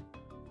with?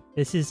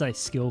 This is like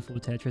skillful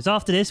Tetris.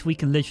 After this, we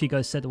can literally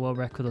go set the world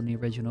record on the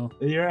original.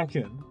 You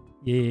reckon?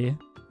 Yeah.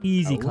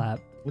 Easy Oh, clap.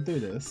 We'll do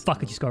this. Fuck,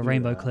 I just got a Do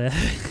rainbow that. clear.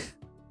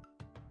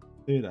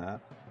 Do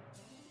that.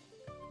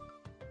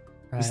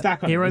 Right.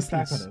 Stack on Hero him.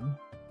 Stack piece. on him.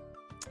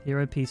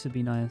 Hero piece would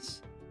be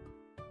nice.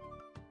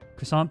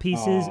 Croissant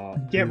pieces. Oh,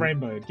 get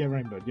rainbowed. Get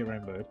rainbowed. Get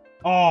rainbowed.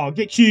 Oh,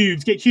 get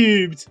cubed. Get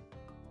cubed.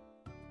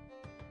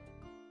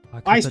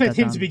 I expect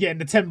him to be getting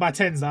the 10 by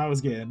 10s that I was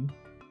getting.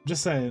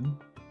 Just saying.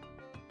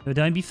 No,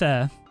 don't be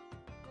fair.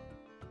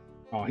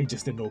 Oh, he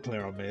just didn't all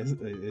clear on me.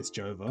 It's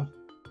Jova.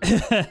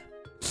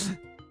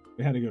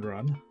 We had a good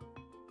run.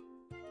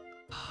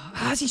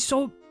 How's he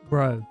so...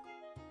 Bro.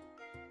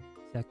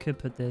 See, I could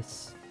put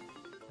this...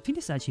 I think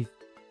this actually...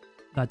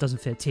 No, it doesn't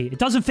fit T. It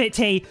doesn't fit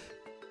T!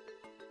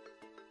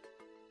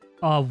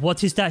 Oh,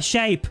 what is that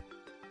shape?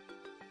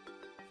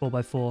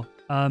 4x4.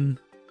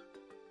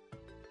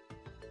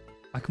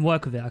 I can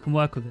work with it. I can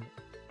work with it.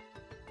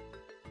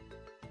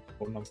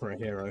 Holding on for a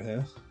hero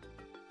here.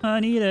 I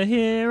need a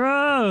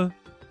hero!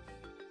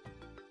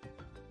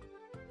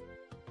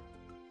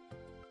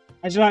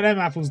 How'd you like them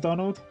apples,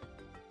 Donald?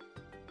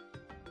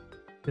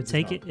 Could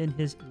take it in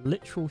his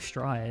literal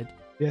stride.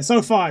 Yeah,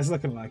 so far it's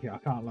looking like it. I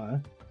can't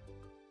lie.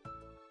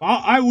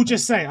 I will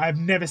just say I've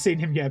never seen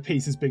him get a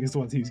piece as big as the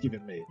ones he was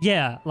giving me.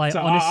 Yeah, like,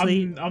 So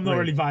honestly... I'm not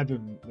really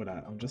vibing with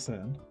that. I'm just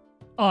saying.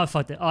 Oh, I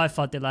fucked it. I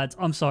fucked it, lads.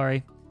 I'm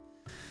sorry.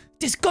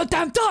 This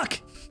goddamn duck!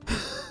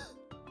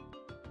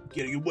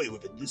 Getting away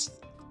with it, this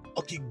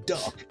fucking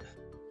duck.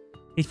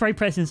 He's probably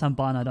pressing some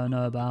button I don't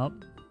know about.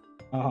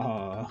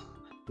 Ah,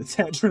 the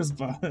Tetris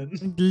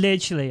button.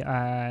 Literally.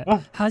 Alright.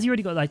 Ah. How's he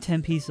already got like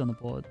 10 pieces on the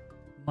board?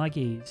 My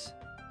geez.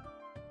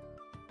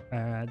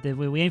 Alright,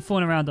 we ain't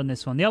fooling around on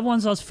this one. The other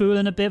ones I was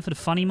fooling a bit for the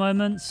funny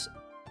moments.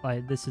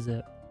 Like, this is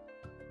it.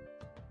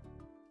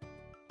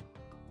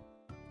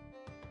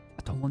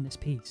 I don't want this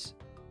piece.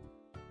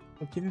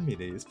 Stop giving me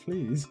these,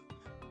 please.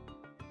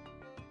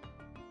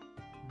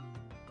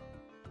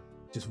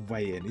 Just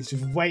waiting. He's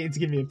just waiting to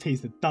give me a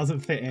piece that doesn't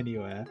fit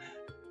anywhere.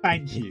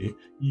 Thank you,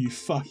 you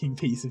fucking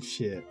piece of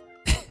shit.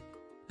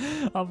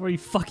 I've already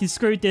fucking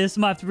screwed this.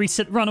 Might have to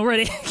reset the run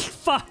already.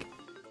 Fuck.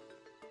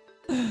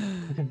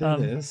 I can do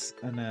this,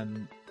 and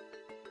then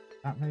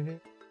that maybe.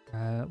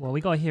 Well,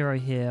 we got a hero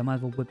here. I might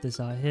as well whip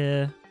this out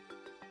here.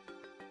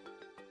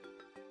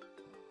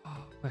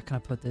 Oh, where can I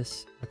put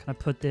this? Where can I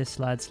put this,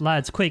 lads?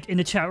 Lads, quick, in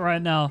the chat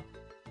right now.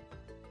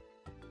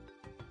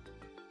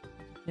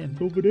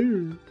 Over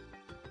there.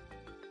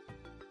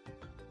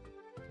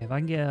 If I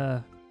can get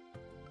a...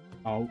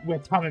 Oh, we're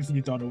coming for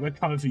you, Donald. We're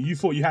coming for you. You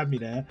thought you had me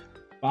there,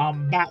 but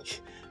I'm back.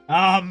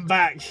 I'm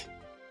back.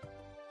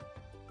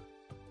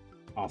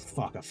 Oh,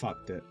 fuck. I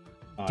fucked it.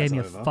 Oh, Gave me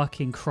over. a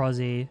fucking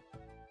crozzy.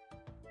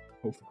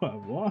 Oh,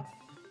 what?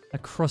 A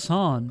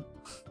croissant.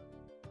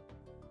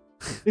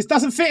 This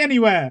doesn't fit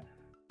anywhere.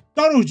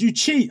 Donald, you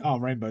cheat. Oh,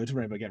 rainbowed.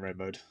 Rainbow. Get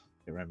rainbowed.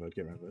 Get rainbowed.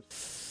 Get rainbowed.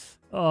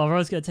 Oh,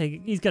 Ro's gonna take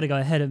it. He's gonna go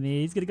ahead of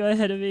me. He's gonna go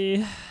ahead of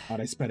me. Oh,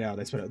 they spread out.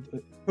 They spread out.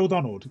 Kill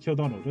Donald. Kill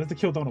Donald. Where's the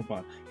kill Donald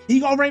button? He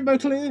got a rainbow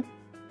clear.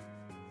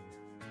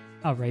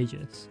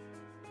 Outrageous.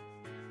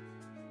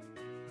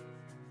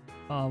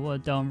 Oh, what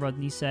did Don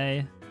Rodney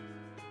say?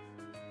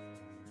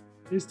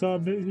 This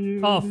time, he.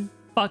 Oh,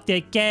 fucked it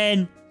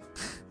again.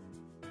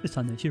 This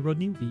time next year,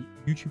 Rodney will be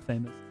YouTube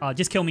famous. Oh,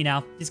 just kill me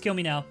now. Just kill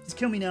me now. Just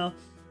kill me now.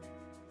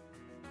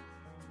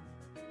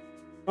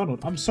 Donald,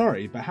 I'm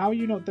sorry, but how are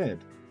you not dead?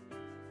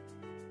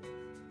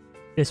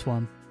 This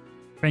one.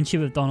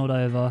 Friendship with Donald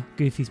over.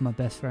 Goofy's my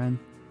best friend.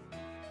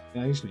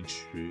 Yeah, actually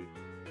true.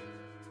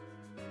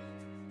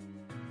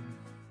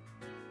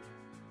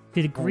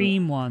 See, the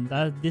green one.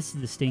 This is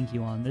the stinky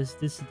one. This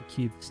is the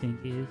cube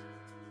stinky is.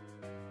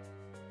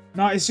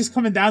 No, it's just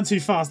coming down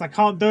too fast. I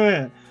can't do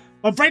it.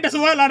 My brain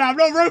doesn't work like that. I'm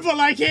not a robot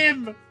like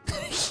him.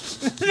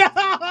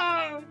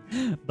 No!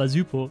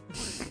 Bazoopo.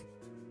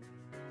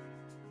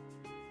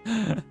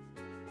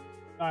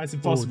 No, it's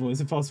impossible.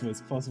 It's impossible. It's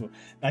impossible.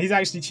 No, he's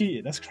actually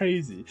cheated. That's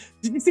crazy.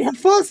 Did you see how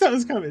fast that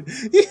was coming?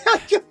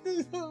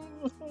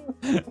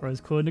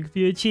 Bro's calling the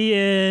computer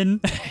cheating.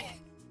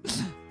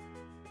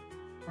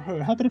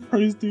 Bro, how do the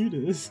pros do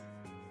this?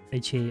 They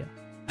cheat.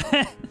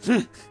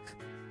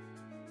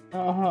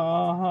 Oh,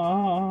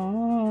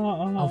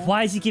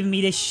 why is he giving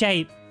me this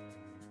shape?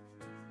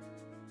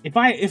 If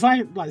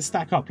I like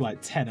stack up like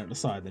 10 at the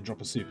side, then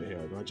drop a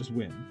superhero, do I just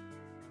win?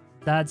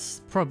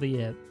 That's probably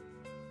it.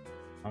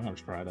 I'm gonna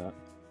try that.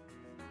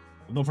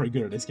 I'm not very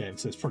good at this game,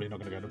 so it's probably not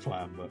gonna go to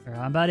plan. But Right,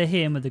 I'm about to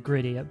hit him with the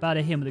gritty. About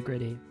to hit him with the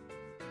gritty.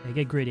 They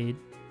get grittied.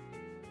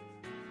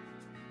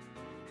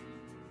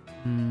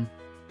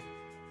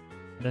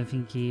 don't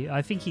think he...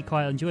 I think he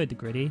quite enjoyed the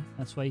gritty.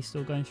 That's why he's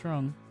still going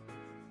strong.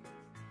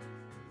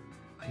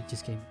 Oh, he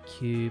just gave me a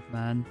cube,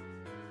 man.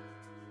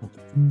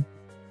 Okay,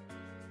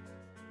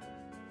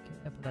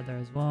 I'll put that there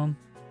as well.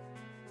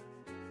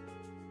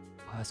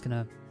 Oh, that's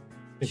gonna...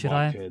 Should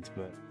I? Could,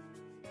 but...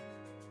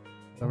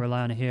 I'll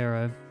rely on a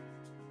hero.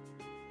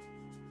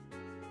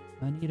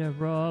 I need a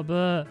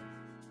Robert.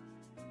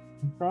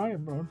 I'm trying,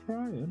 bro. I'm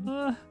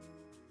trying.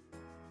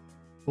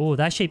 Oh,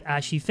 that shape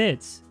actually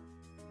fits.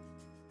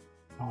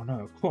 Oh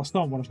no,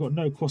 croissant one. I've got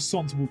no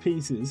croissantable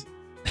pieces.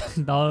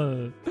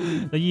 No.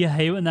 Don't you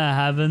hate when that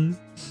happens?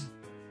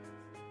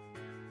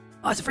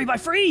 Oh, it's a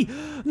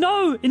 3x3!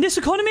 No! In this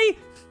economy?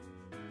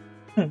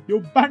 You'll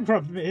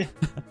bankrupt me.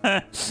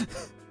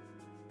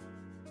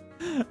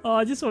 Oh,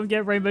 I just want to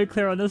get rainbow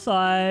clear on the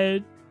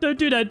side. Don't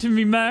do that to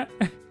me, Matt.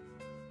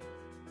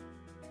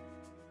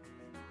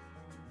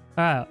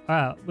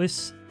 Alright. We're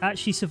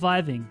actually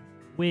surviving.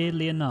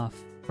 Weirdly enough.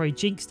 Probably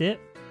jinxed it.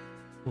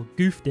 Or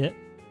goofed it.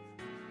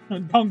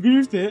 Don't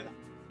goofed it.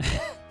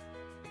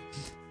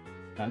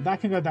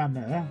 That can go down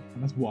there.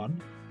 And that's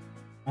one.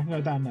 That can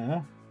go down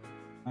there.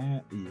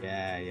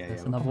 Yeah.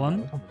 That's another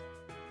one.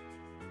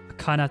 I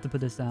kind of have to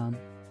put this down.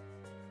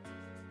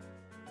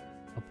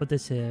 I'll put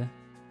this here.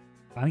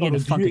 I'm getting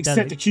do you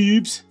accept the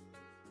cubes?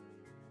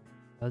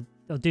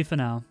 I'll do for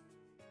now.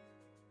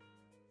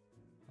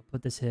 I'll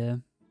put this here.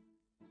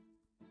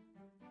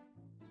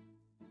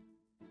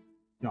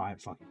 No, I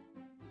ain't fucking.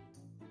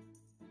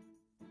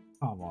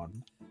 Come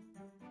on.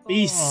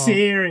 Be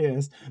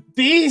serious.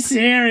 Be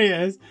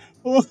serious.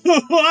 What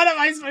am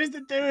I supposed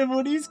to do with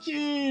all these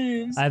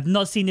cubes? I have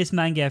not seen this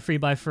man get a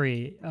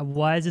 3x3.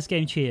 Why is this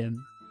game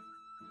cheating?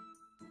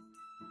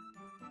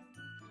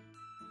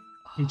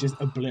 He just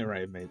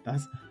obliterated me.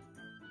 That's...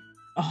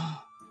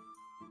 Oh.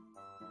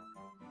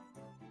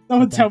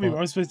 Someone tell me where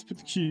I'm supposed to put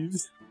the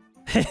cubes.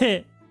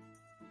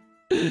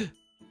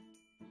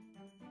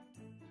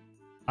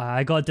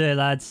 I gotta do it,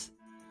 lads.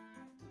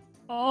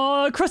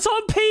 Oh,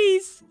 croissant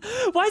piece!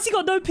 Why has he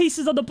got no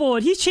pieces on the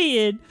board? He's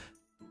cheating.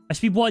 I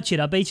should be watching.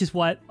 I bet he just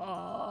wiped.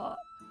 Oh.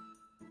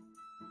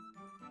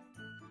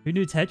 Who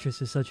knew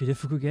Tetris was such a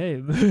difficult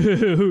game?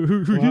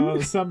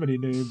 Well, somebody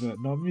knew, but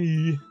not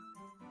me.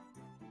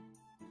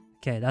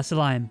 Okay, that's the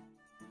line.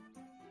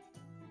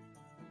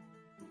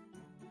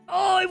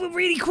 Oh, it went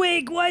really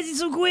quick. Why is it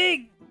so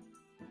quick?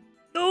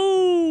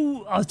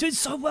 No, I was doing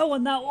so well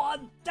on that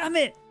one. Damn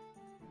it.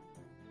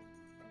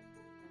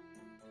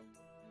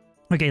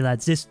 Okay,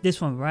 lads, this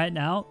one right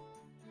now.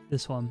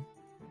 This one.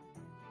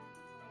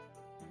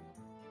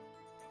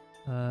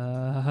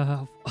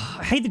 I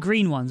hate the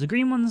green ones. The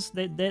green ones,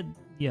 they're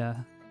yeah.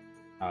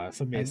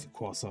 For me, it's the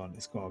croissant.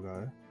 It's gotta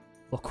go.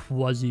 Or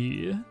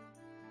quasi.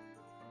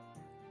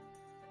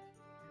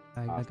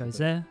 Alright, that goes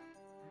there.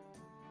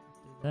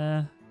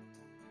 There.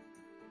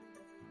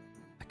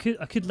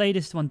 I could lay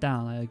this one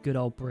down like a good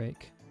old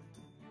brick.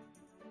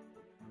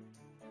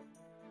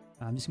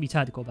 I'm just gonna be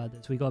tactical about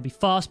this. We gotta be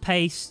fast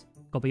paced.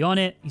 Gotta be on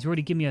it. He's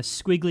already given me a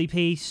squiggly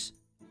piece.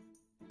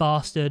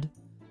 Bastard.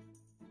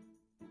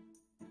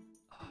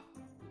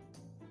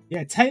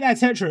 Yeah, take that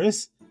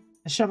Tetris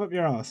and shove up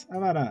your ass. How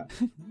about that?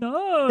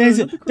 No.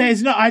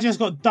 There's no. I just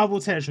got double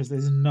Tetris.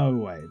 There's no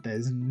way.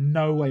 There's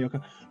no way you're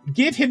going.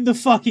 Give him the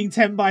fucking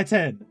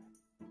 10x10.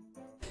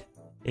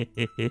 Give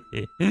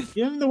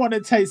him the one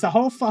that takes the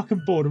whole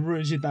fucking board and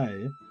ruins your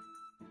day.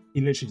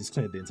 He literally just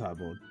cleared the entire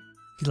board.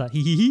 He's like,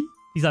 hee.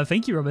 He's like,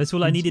 thank you, Robert. That's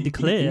all I needed to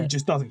clear. He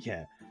just doesn't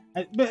care.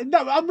 But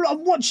no,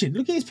 I'm watching.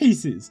 Look at his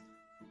pieces.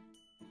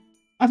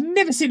 I've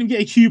never seen him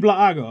get a cube like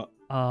I got.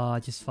 Oh, I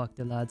just fucked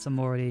it, lads. I'm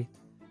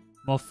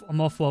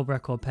off world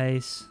record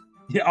pace.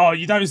 Yeah. Oh,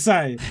 you don't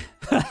say.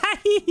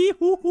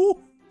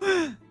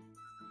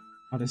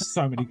 Oh, there's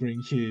so many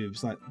green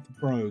cubes. Like,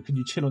 bro, can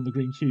you chill on the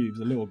green cubes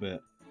a little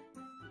bit?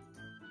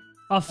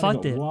 I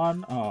fucked it.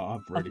 One. Oh,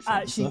 I've really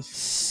fucked actually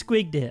stuff.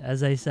 squigged it, as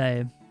they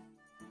say.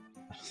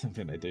 I don't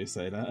think they do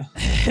say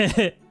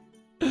that.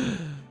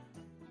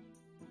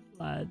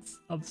 Lads,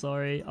 I'm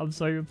sorry. I'm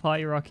sorry for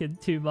party rocking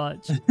too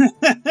much.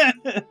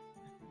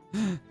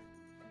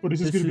 Well,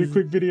 this is going to be a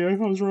quick video. I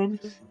was wrong.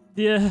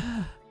 Yeah.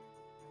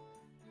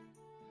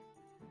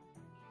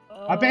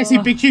 I bet see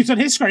big cubes on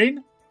his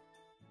screen.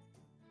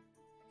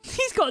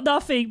 He's got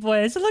nothing,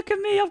 boys. Look at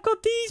me. I've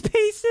got these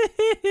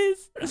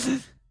pieces.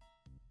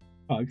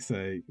 Fuck's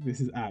sake. This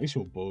is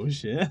actual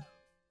bullshit.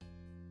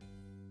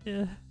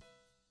 Yeah.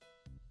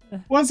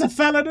 What's a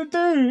fella to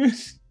do?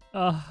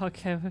 Oh,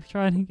 okay. We're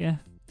trying again.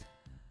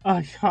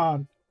 I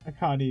can't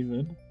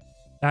even.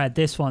 Alright,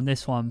 this one.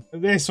 This time,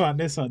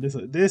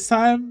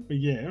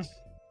 yeah.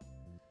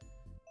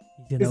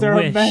 Is there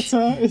a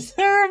meta? Is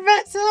there a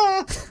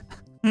meta?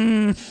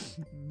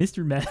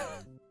 Mr. Meta.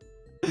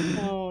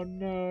 Oh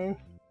no.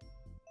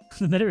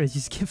 The meta is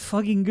just get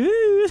fucking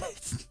good.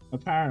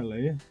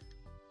 Apparently.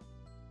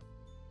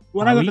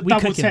 When I got the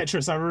double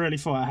Tetris, I really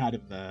thought I had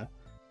him there.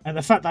 And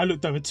the fact that I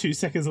looked over 2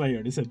 seconds later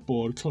and it said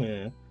board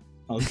clear,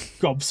 I was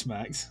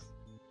gobsmacked.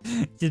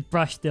 Just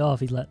brushed it off.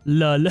 He's like,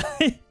 lol.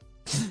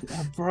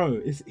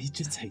 Bro, he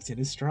just takes it in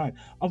his stride.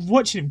 I'm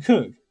watching him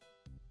cook.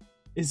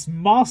 It's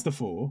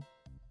masterful.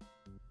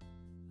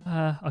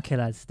 Okay,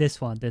 lads.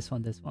 This one.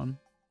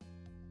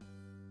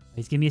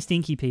 He's giving me a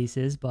stinky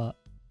pieces, but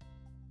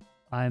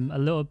I'm a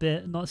little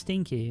bit not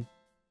stinky.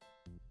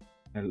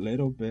 A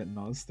little bit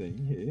not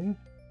stinky.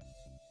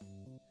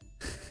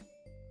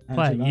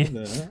 What, you?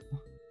 That?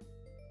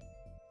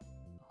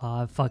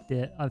 Oh, I fucked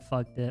it. I'll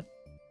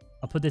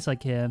put this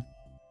like here.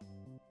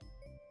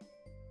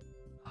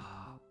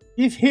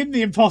 Give him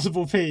the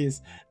impossible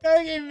piece.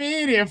 Don't give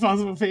me the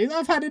impossible piece.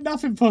 I've had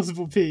enough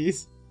impossible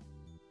piece.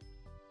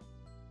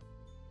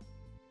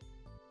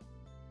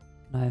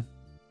 No.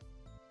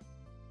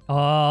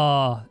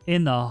 Oh,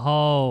 in the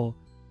hole.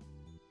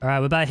 All right,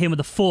 we're about to hit him with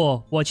a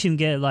 4. Watch him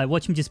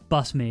just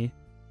bust me.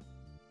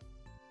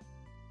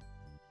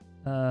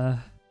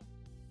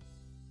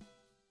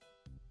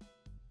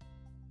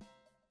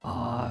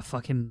 Oh,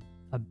 fucking,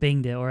 I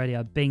binged it already.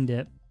 I binged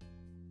it.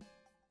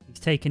 He's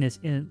taking this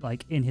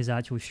in his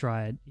actual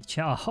stride.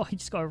 Oh, he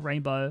just got a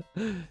rainbow.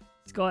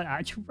 He's got an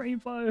actual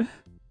rainbow.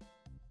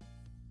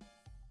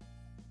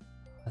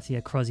 I see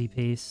a crozzy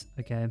piece.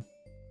 Okay. We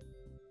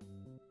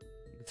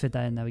can fit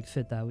that in there. We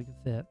can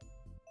fit.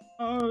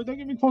 Oh, don't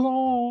give me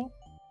croissant.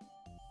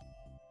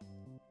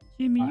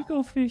 Jimmy, you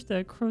go fish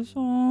that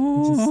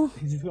croissant.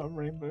 He just got a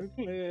rainbow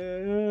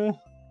clear.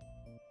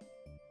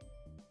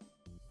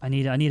 I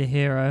need a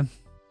hero.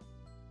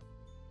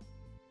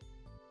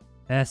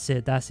 That's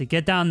it.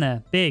 Get down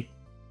there. Big.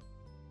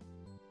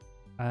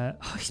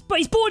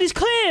 His board is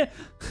clear!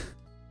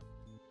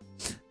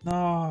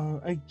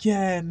 No,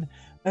 again.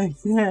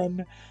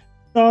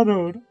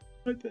 Donald.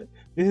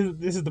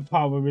 This is the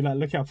part where we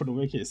look out for the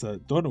wicket. So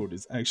Donald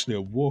is actually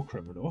a war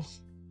criminal.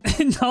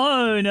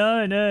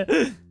 No.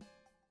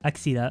 I can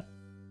see that.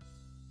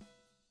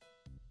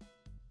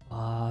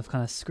 Oh, I've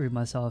kind of screwed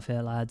myself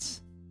here,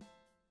 lads.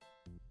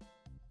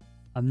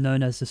 I'm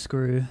known as the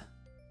screw.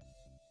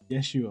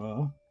 Yes, you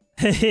are.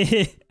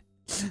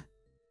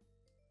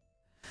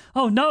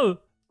 Oh no!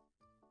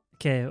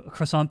 Okay,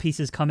 croissant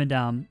pieces coming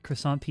down.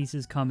 It's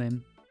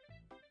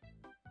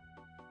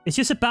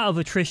just a battle of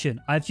attrition.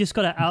 I've just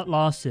got to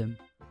outlast him.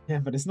 Yeah,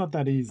 but it's not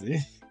that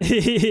easy.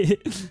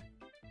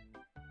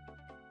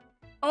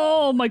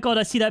 Oh my god,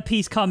 I see that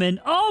piece coming.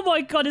 Oh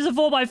my god, it's a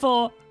 4x4.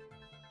 Oh,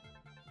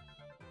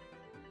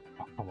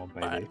 come on,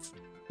 baby.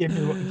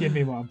 Give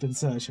me what I've been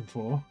searching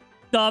for.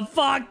 The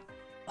fuck?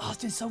 Oh, I was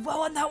doing so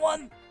well on that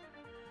one.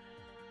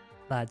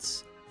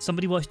 Lads,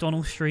 somebody watch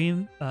Donald's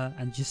stream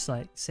and just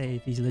say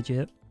if he's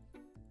legit.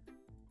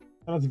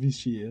 I don't know if he's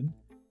cheating,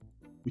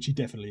 which he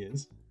definitely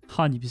is.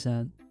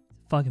 100%.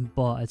 Fucking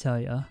bot, I tell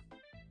ya.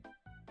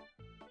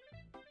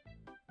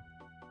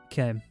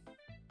 Okay.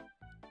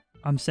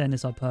 I'm setting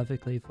this up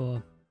perfectly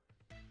for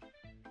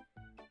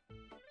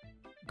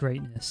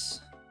greatness.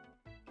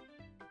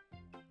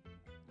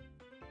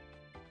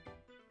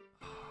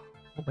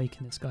 What way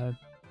can this go?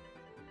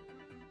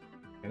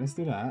 Okay, let's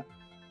do that.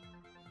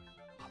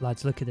 Oh,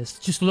 lads, look at this.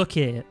 Just look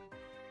at it.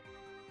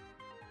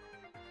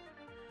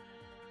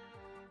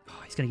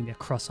 Oh, he's going to give me a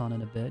cross on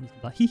in a bit.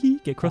 He's like, hee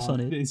hee, get cross on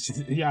it. It's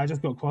just, yeah, I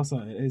just got cross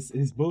on it.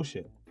 It's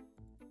bullshit.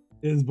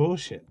 It's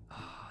bullshit.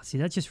 Oh, see,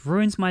 that just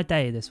ruins my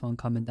day, this one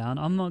coming down.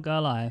 I'm not going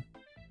to lie.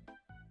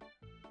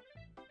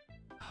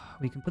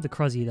 We can put the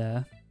crozzy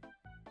there.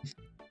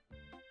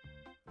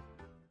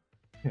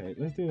 Okay,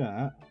 let's do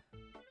that.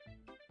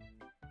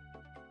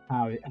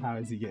 How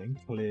is he getting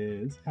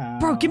cleared? How?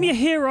 Bro, give me a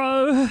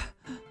hero!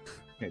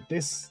 Okay,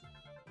 this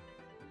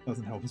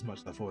doesn't help as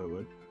much as I thought it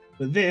would.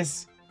 But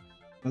this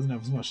doesn't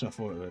help as much as I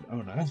thought it would.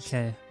 Oh no.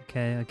 Okay.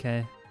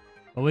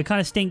 Well, we kind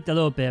of stinked a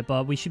little bit,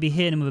 but we should be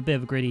hitting him with a bit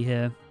of a gritty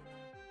here.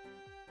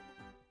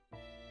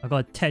 I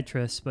got a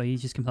Tetris, but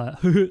he's just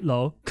completely like,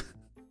 lol.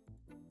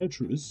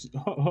 Tetris.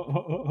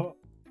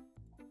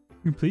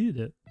 Completed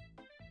it.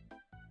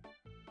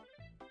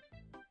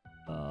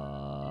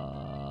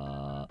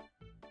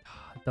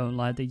 Don't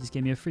lie, they just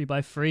gave me a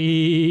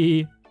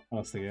 3x3.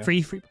 That's the game.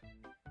 Free.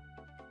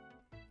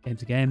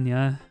 Game's a game,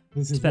 yeah.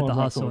 This is Bet the what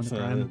hustle on record the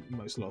for gram.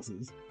 most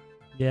losses.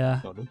 Yeah.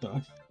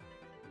 Duck.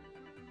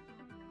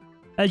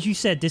 As you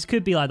said, this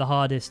could be like the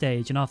hardest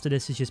stage, and after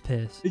this is just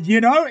piss. You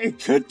know, it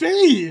could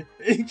be.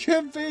 It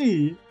could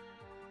be.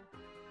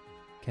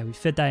 Okay, we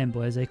fit that in,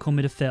 boys. They call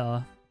me the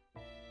fitter.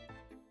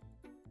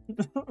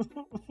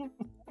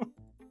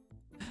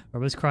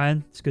 Robert's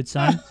crying. It's a good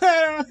sign.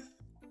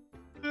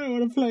 I don't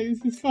want to play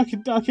this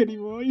fucking duck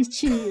anymore. He's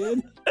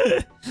cheating.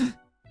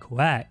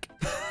 Quack.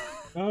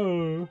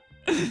 Oh.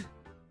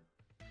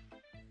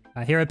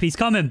 I hear a piece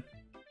coming.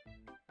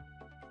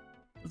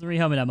 Doesn't really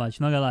help me that much,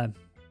 not gonna lie.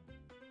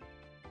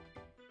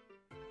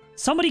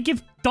 Somebody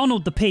give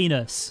Donald the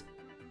penis.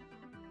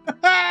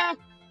 Alright,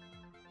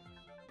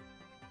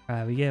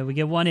 we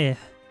get one here.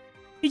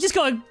 He just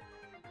got a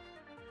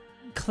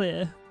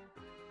clear.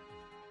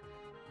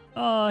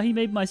 Oh, he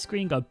made my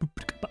screen go.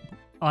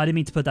 Oh, I didn't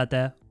mean to put that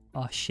there.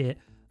 Oh shit.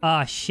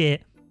 Ah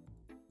shit.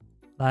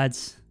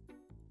 Lads.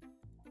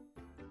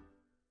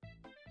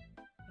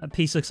 That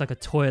piece looks like a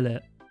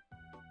toilet.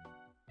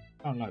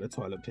 I don't like the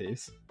toilet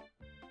piece.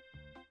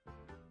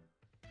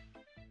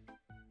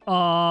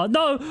 Oh,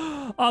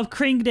 no. I've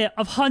cringed it.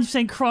 I've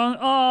 100% crung.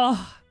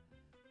 Oh.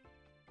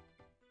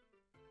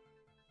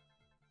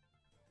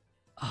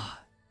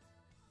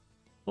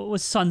 What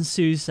was Sun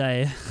Tzu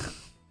say?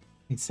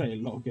 He'd say a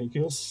lot of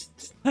Gokus.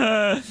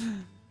 Ah.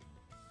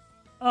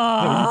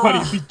 You can't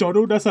even beat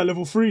Donald. That's at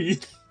level 3.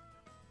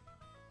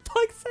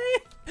 Fuck's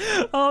sake.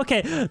 Oh,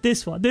 okay,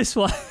 this one.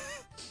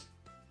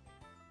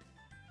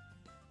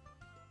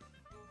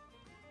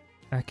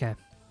 Okay.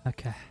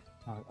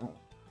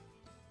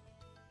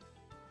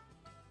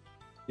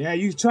 Yeah,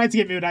 you tried to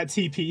get me with that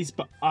T-piece,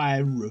 but I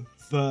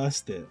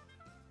reversed it.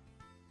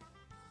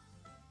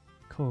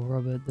 Cool,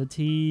 Robert. The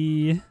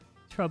T.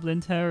 Trouble in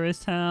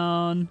Terrorist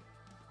Town.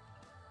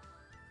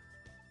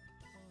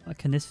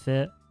 Can this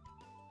fit?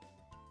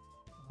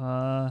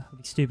 I'd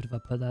be stupid if I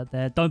put that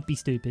there. Don't be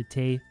stupid,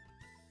 T.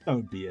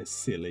 Don't be a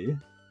silly.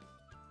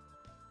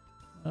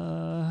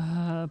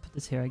 Put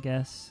this here, I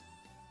guess.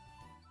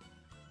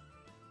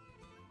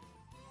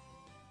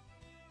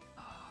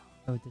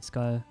 Where would this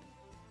go?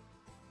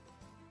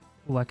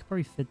 Oh, I could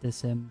probably fit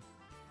this in.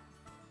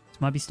 This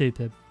might be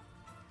stupid.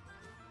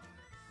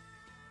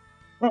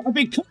 Bro, I've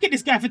been cooking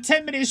this guy for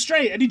 10 minutes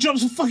straight and he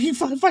drops a fucking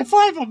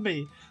 555 on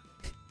me.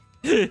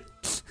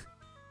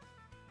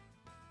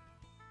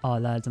 Oh,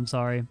 lads, I'm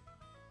sorry.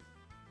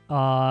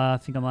 I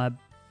think I might have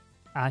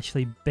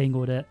actually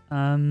bingled it.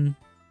 Hey,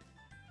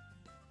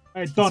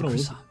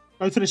 Donald,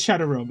 go to the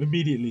Shadow Realm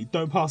immediately.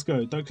 Don't pass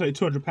go. Don't collect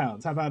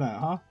 £200. How about that,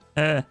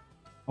 huh?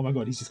 Oh my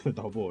god, he's just cleared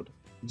the whole board.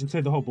 He just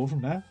cleared the whole board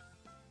from there.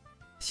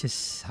 It's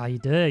just how you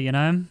do it, you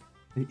know?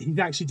 He's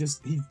actually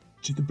just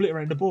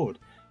obliterating the board.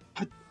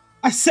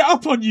 I set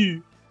up on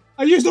you.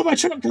 I used all my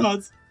trump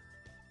cards.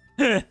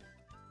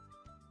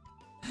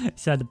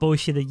 So the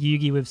bullshit that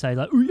Yugi would say,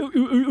 like,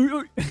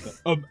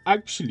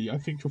 Actually, I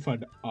think you'll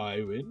find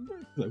I win.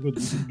 I've got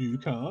this new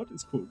card.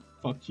 It's called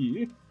Fuck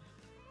You.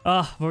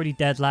 Oh, I'm already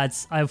dead,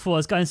 lads. I thought I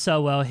was going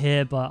so well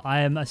here, but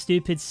I am a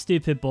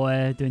stupid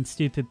boy doing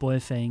stupid boy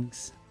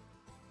things.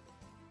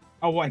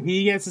 Oh, what?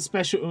 He gets a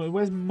special.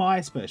 Where's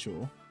my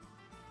special?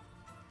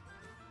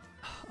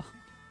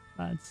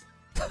 Lads.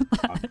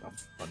 I've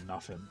got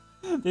nothing.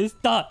 This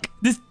duck.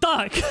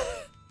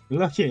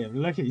 Look at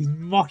him. He's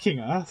mocking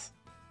us.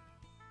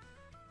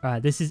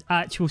 Right, this is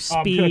actual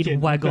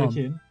speed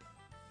wagon.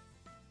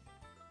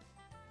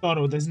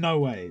 Donald, there's no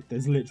way.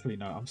 There's literally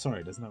no. I'm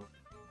sorry. There's no.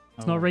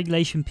 It's not a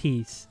regulation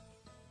piece.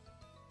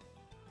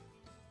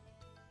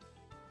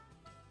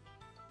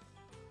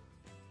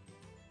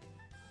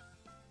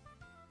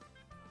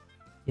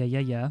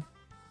 Yeah.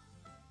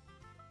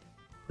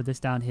 Put this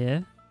down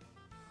here.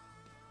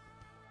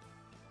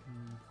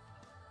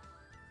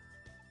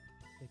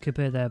 I could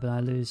put it there, but I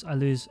lose a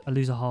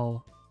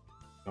hole.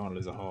 Don't want to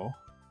lose a hole.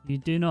 You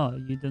do not.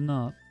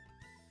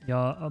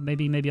 Yeah,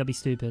 maybe I'll be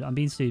stupid. I'm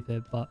being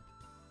stupid, but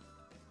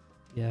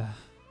yeah.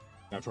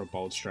 Go for a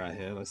bold strat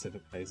here. Let's see if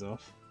it pays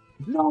off.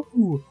 No!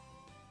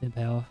 Didn't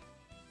pay off.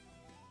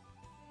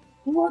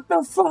 What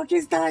the fuck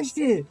is that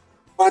shit?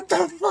 What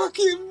the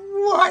fucking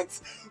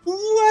what?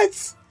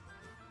 What?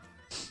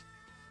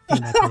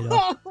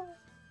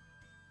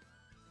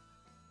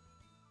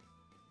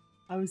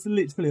 I was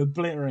literally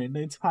obliterating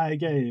the entire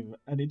game,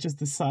 and it just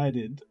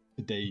decided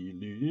today you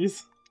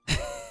lose.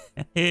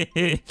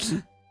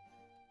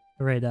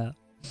 Right up.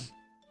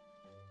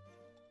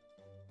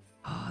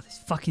 Oh, this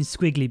fucking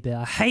squiggly bit.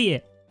 I hate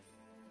it.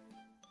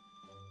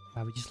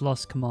 Right, we just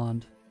lost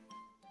command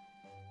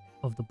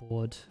of the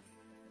board.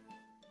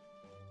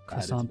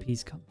 Croissant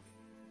piece come.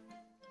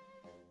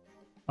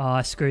 Oh,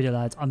 I screwed it,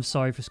 lads. I'm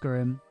sorry for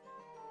screwing.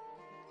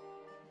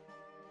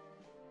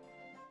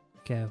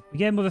 Okay, we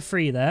get him with a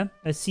 3 there.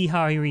 Let's see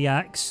how he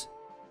reacts.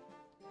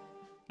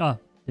 Oh,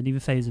 didn't even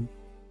phase him.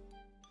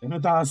 It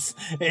never does.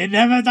 It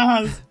never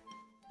does.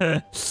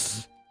 Oh,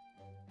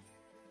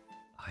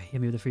 he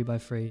hit me with a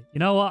 3x3. You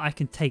know what? I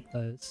can take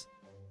those.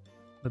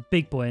 I'm a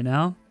big boy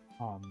now.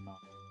 Oh, no.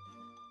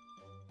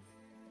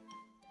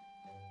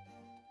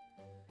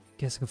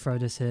 Guess I can throw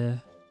this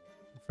here.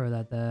 Throw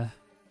that there.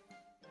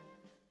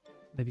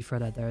 Maybe throw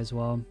that there as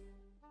well.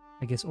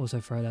 I guess also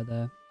throw that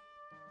there.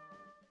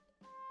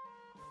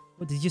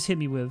 What did you just hit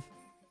me with?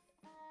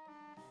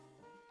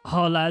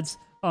 Oh, lads.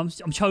 I'm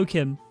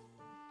choking.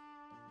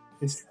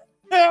 This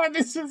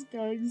is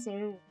going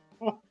so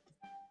well.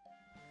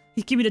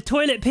 He's giving me the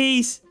toilet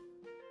piece.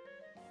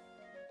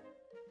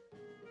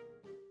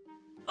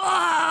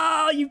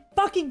 Oh, you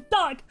fucking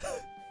duck.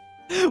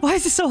 Why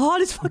is this so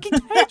hard? It's fucking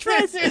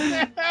Tetris.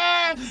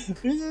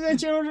 This is a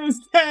children's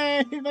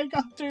day. They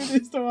can't do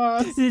this to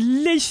us. This is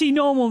literally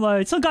normal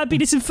mode. Some guy beat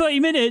this in 30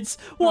 minutes.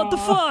 What the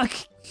fuck?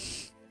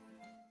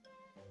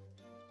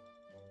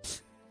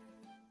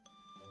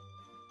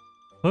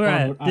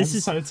 Alright, I'm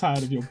so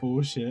tired of your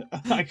bullshit.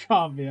 I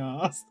can't be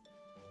arsed.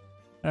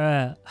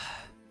 Alright.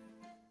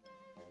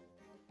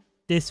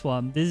 This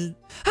one.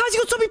 How's he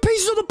got so many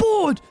pieces on the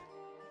board?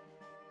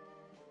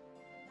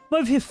 I'm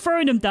over here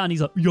throwing them down.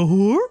 He's like,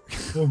 yo.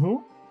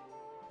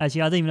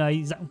 Actually, I don't even know.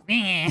 He's like,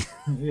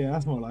 yeah,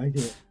 that's more like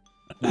it.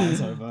 No, it's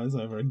over. It's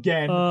over.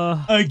 Again.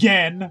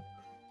 Again.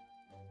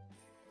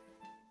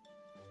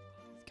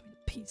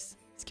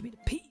 Give me the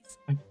piece.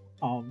 I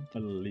can't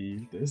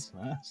believe this,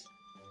 man.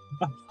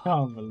 I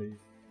can't believe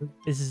it.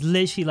 This is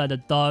literally like the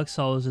Dark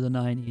Souls of the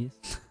 90s.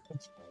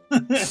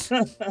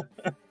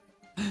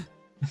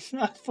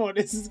 I thought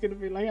this is gonna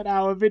be like an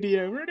hour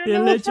video. Yeah,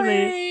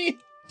 literally.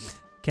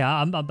 Okay,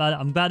 I'm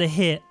about to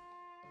hit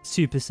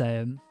Super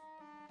Saiyan,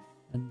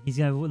 and he's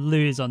gonna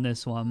lose on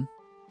this one.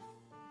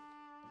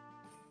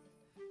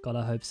 God,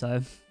 I hope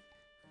so.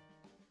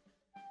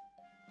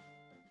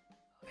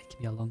 Okay, give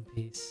me a long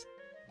piece.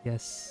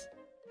 Yes,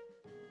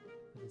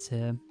 it's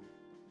here.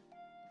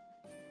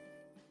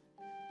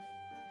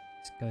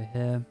 Let's go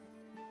here.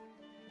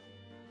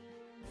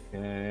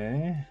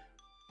 Okay.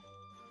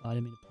 Oh, I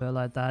didn't mean to put it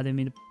like that. I didn't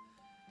mean to.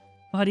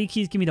 Why do you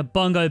keep giving me the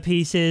bongo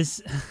pieces?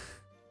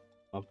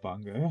 Love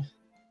bongo.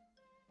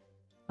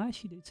 I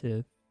actually do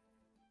too.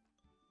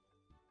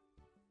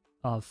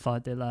 Oh,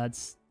 fuck it,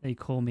 lads. They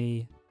call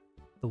me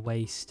the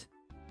waste.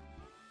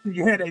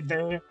 Yeah, they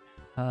do.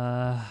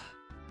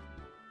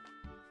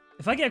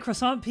 If I get a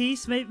croissant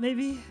piece,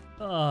 maybe.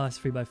 Oh, it's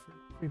 3x3.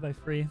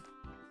 3x3.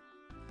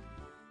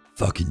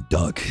 Fucking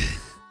duck.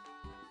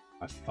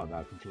 I fuck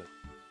that completely.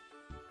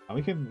 Oh,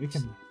 we can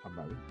come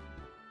back.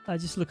 I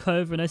just look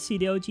over and I see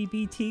the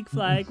LGBT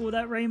flag, all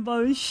that rainbow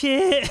and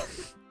shit.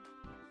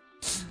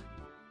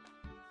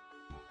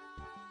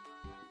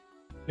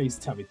 Please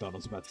tell me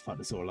Donald's about to fuck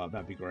this all up.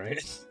 That'd be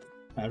great.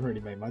 That really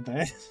made my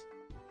day.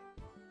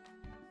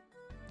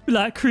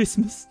 Like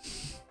Christmas.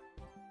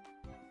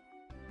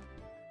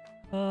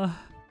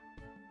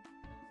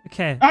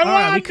 Okay.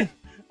 Alright,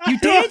 you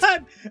did?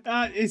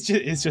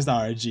 It's just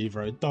RNG,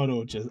 bro.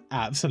 Donald just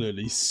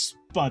absolutely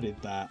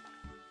spudded that.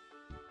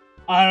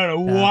 I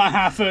don't know what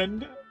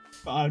happened,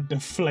 but I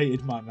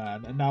deflated my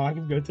man, and now I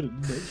can go to the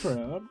next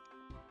round.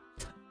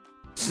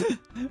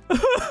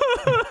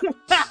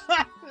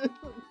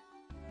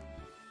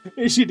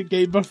 Issue the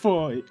game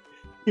before,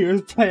 he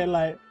was playing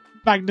like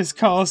Magnus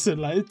Carlsen,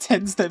 like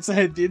 10 steps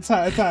ahead the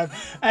entire time,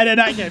 and then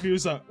that game he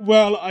was like,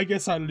 "Well, I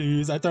guess I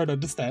lose. I don't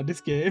understand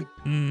this game."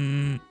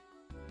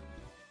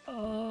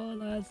 Oh,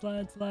 lads.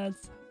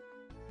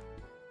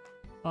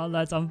 Oh,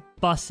 lads, I'm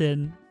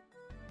bussing.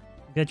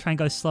 I'm gonna try and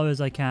go slow as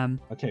I can.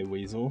 Okay,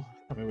 Weasel,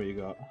 tell me what you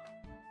got.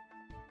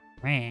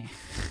 Meh.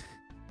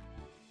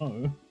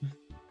 Oh.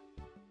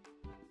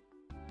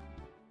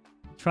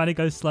 Trying to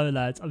go slow,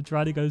 lads. I'm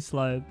trying to go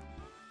slow.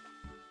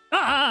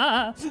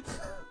 Ah!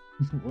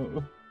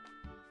 Whoa.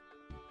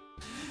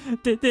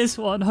 This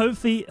one,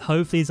 hopefully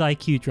his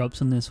IQ drops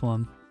on this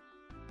one.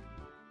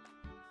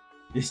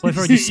 Or if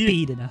I just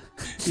speed in her.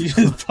 You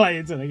just play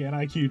until they get an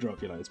IQ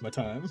drop, you know, it's my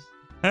time.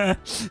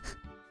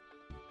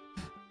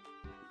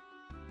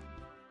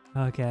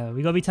 Okay,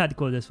 we gotta be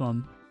tactical with this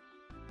one.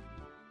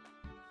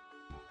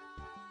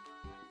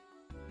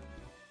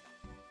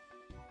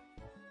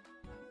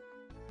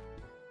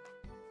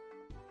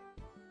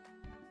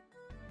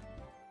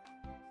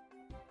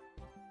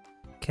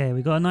 Okay,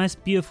 we got a nice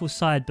beautiful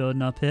side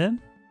building up here.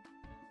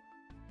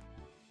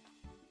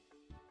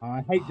 Oh,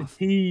 I hate the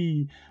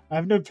tea. I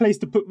have no place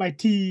to put my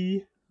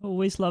tea.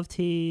 Always love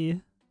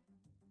tea.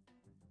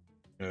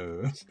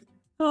 No.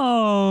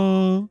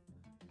 Oh.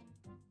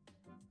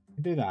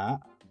 Do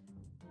that.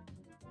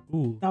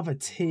 Ooh. Another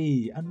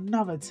tea.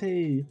 Another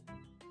tea.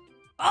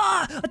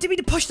 Ah! I didn't mean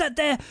to push that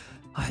there.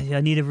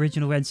 I need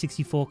original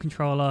N64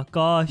 controller.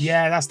 Gosh.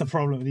 Yeah, that's the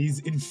problem with these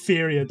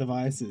inferior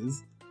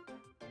devices.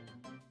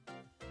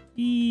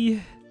 We'll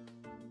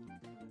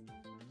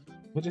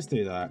just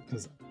do that,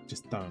 because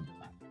just don't.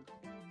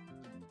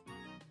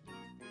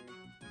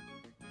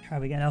 Try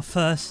we get our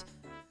first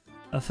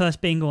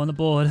bingo on the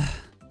board.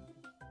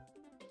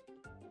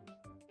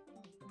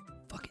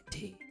 Fucking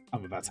tea.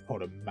 I'm about to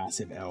hold a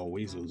massive L.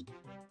 Weasel's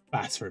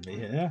battering me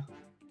here.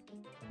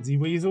 Is he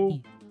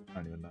Weasel? I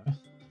don't even know.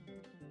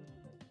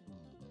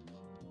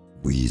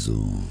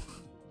 Weasel.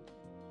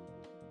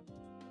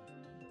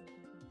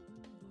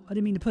 I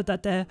didn't mean to put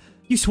that there.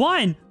 You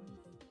swine!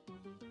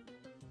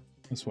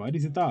 That's why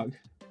he's a dog.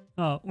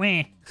 Oh,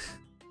 weh.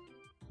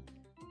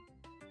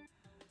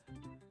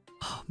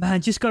 Oh,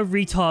 man, just go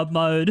retard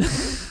mode.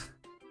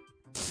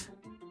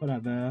 Put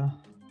that there.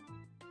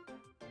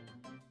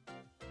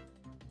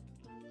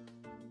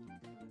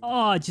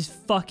 Oh, I just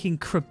fucking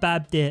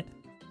kebabbed it.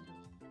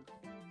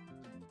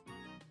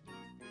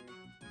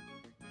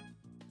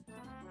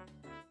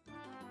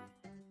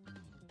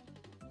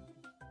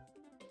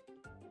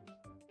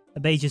 I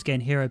bet he's just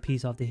getting hero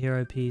piece after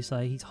hero piece.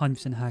 Like, he's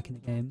 100% hacking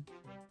the game.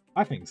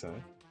 I think so.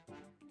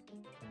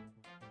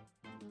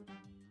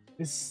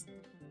 It's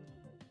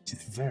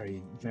just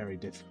very, very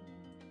difficult.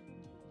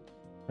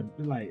 And,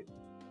 like,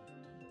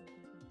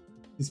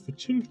 it's for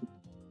children.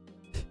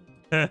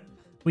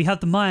 We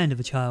have the mind of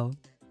a child.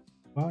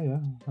 Oh,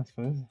 yeah, I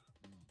suppose.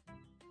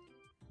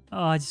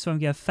 Oh, I just want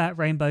to get a fat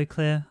rainbow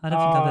clear. I don't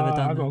think I've ever done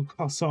I that. got a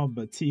croissant,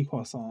 but tea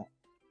croissant.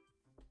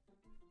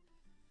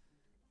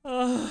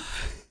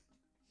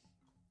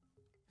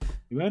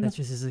 You win?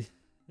 Tetris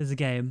is a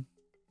game.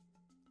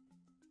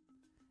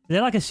 Is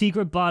there like a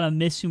secret bar I'm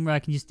missing where I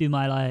can just do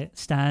my like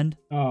stand?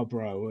 Oh,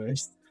 bro,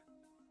 wish.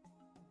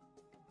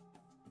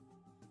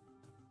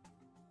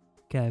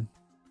 Okay.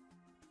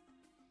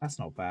 That's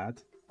not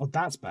bad. Oh,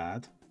 that's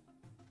bad.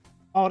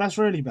 Oh, that's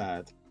really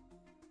bad.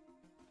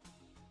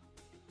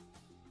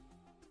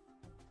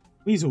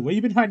 Weasel, where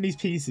you been hiding these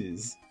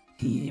pieces?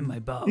 In my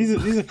bum.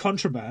 These are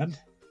contraband.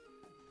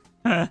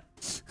 I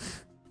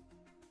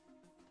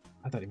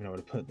don't even know where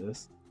to put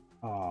this.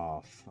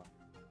 Oh, fuck.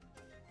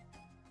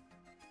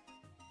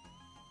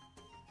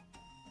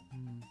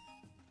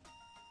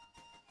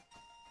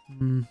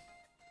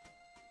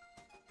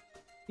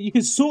 You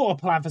can sort of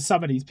plan for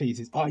some of these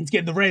pieces. Oh, he's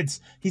getting the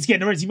reds. He's getting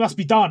the reds. He must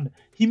be done.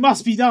 He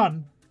must be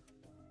done.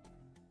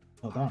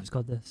 Well done. He's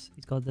got this.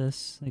 He's got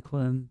this. They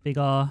call him Big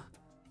R.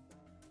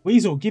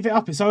 Weasel, give it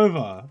up. It's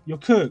over. You're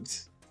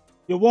cooked.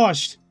 You're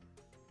washed.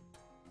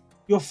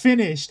 You're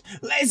finished.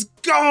 Let's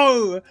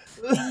go.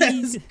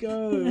 Let's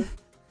go.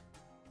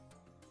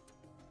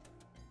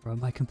 Bro, I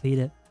might complete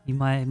it. You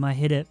might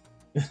hit it.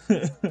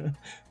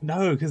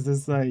 No, because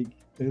there's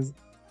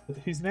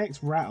who's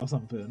next? Rat or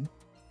something?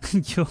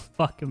 You're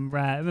fucking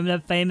Rat. Remember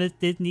that famous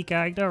Disney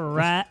character,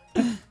 Rat?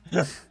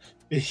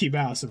 Mickey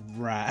Mouse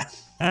and Rat.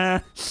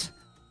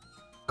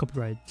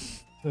 Copyright.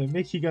 So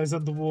Mickey goes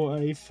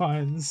underwater. He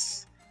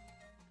finds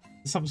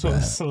some sort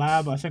of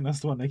slab. I think that's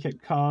the one they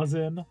kept cars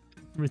in.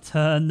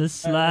 Return the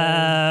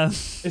slab.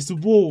 It's the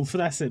wolf.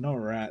 That's it, not a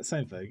rat.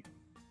 Same thing.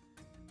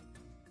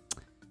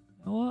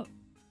 You know what?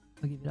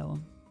 I'll give you that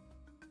one.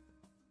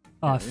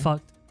 Oh, I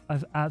fucked.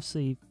 I've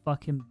absolutely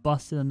fucking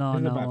busted a nut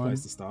on that It's a bad one.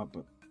 place to start,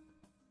 but...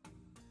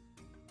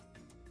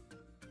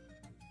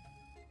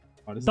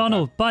 Oh,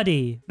 Donald,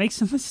 buddy, make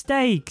some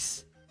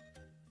mistakes.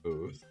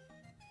 Ooh.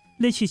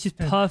 Literally, it's just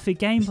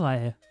perfect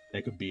gameplay.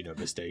 There could be no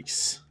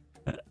mistakes.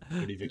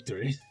 Only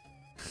victory.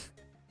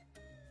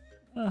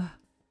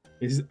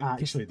 This is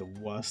actually the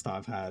worst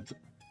I've had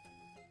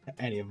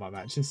any of my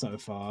matches so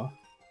far.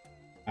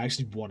 I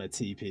actually won a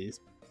TP.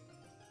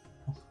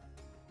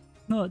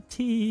 Not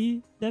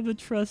T. Never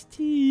trust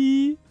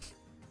T.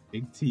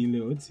 Big T,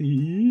 little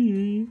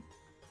T.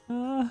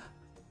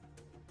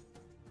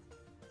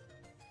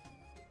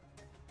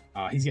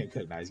 Oh, he's getting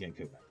cooked now. He's getting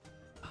cooked now.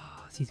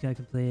 Oh, he's going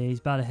to complete. He's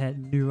about to hit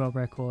new world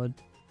record.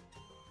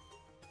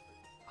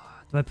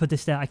 Do I put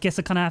this there? I guess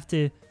I kind of have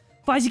to.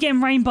 Why is he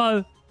getting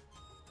rainbow?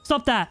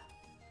 Stop that.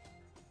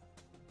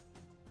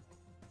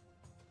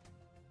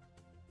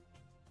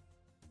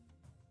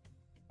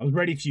 I was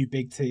ready for you,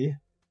 Big T.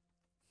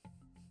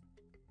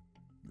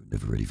 You're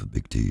never ready for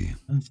Big T.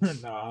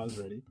 No, I was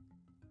ready.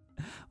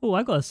 Oh,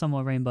 I got a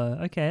somewhat rainbow.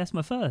 Okay, that's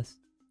my first.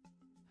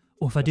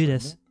 Oh, if I do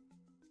this.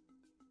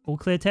 All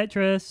clear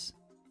Tetris.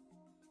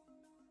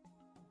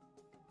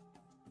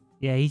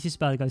 Yeah, he's just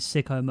about to go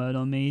sicko mode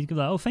on me. He's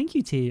gonna be like, oh, thank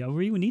you, T. I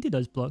really needed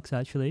those blocks,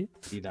 actually.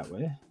 Be that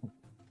way.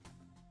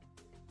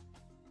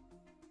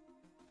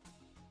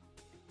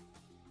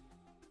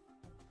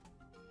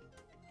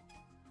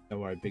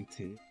 Don't worry, Big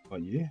T.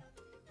 Got you.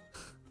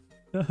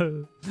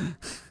 No.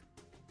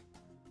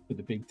 With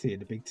the Big T in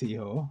the Big T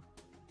hole.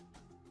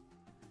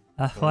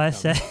 That's what I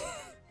say.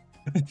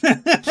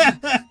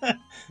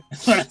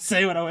 That's what I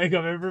say when I wake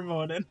up every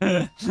morning.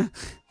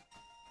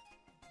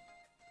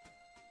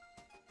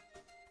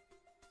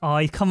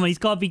 Oh, come on, he's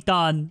got to be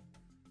done.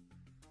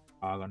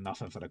 Oh, I got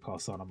nothing for the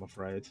croissant, I'm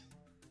afraid.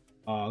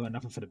 Oh, I got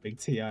nothing for the Big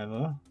T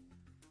either.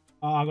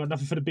 Oh, I got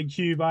nothing for the Big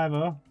Cube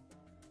either.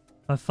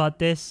 If I fuck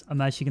this,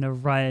 I'm actually going to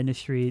riot in the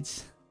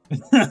streets.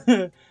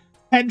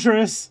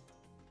 Tetris!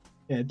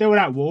 Yeah, deal with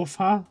that wolf,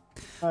 huh?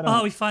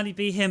 Oh, we finally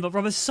beat him, but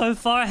Robert's so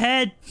far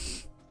ahead.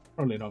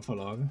 Probably not for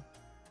long.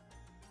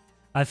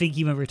 I think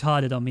he went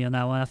retarded on me on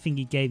that one. I think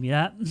he gave me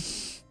that.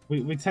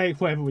 We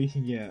take whatever we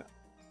can get.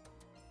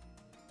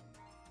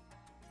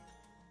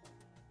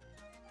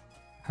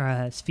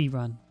 Alright, speed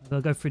run.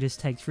 We'll go through this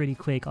text really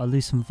quick. I'll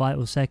lose some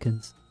vital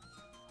seconds.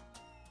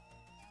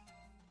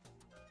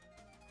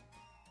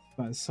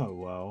 That's so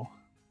well.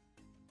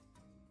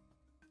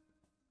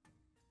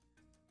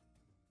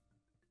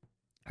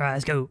 Alright,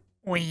 let's go.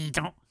 We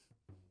don't.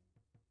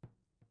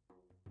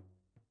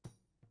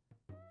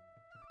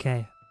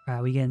 Okay,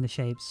 alright, we getting the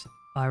shapes.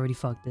 I already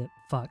fucked it.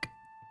 Fuck.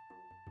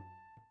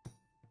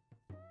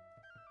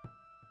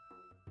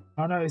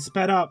 Oh no, it's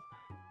sped up.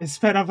 It's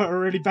sped up at a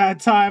really bad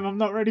time. I'm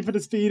not ready for the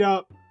speed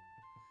up.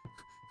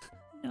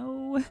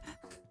 No.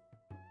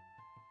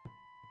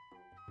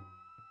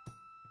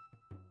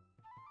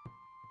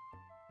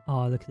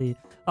 Oh, look at the.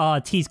 Oh,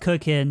 T's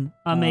cooking.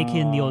 I'm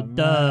making the hors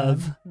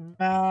d'oeuvre.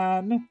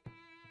 Man.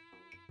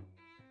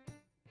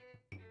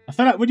 I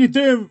feel like when you're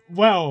doing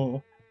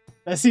well,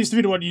 that seems to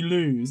be the one you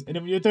lose. And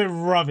then when you're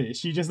doing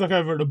rubbish, you just look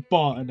over at the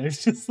bot and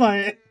it's just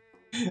like,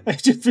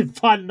 they've just been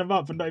piling them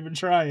up and not even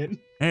trying.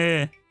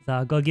 So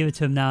I've got to give it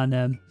to him now and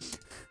then.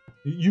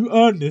 You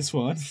earned this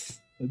one.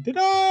 Did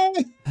I?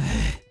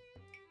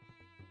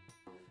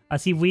 I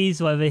see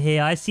Weasel over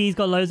here. I see he's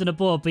got loads on the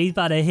board, but he's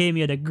about to hit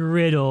me at a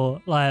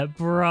griddle. Like,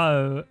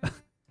 bro.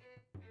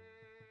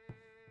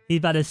 He's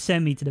about to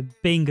send me to the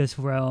Bingus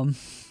realm.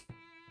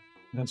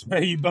 That's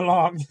where you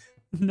belong.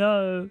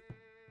 No.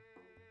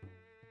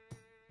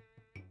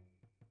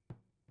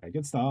 Okay,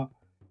 good start.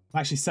 I'm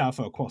actually set up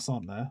for a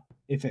croissant there,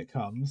 if it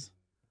comes.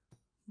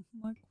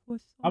 My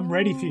croissant. I'm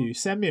ready for you.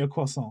 Send me a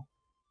croissant.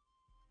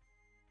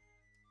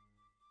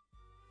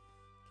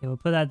 Okay, we'll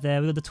put that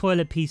there. We got the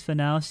toilet piece for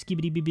now.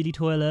 Skibbity bibbity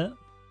toilet.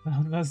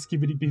 No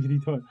skibbity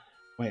bibbity toilet.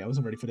 Wait, I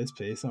wasn't ready for this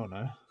piece. Oh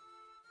no.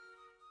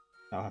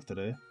 That'll have to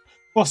do.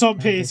 Croissant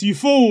piece, you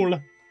fool!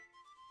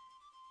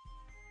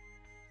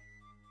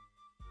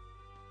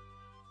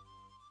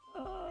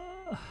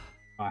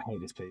 I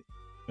hate this piece.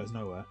 It goes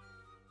nowhere.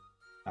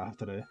 That'll have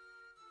to do.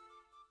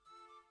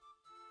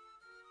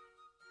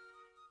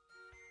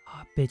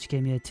 Oh, bitch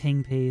gave me a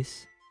ting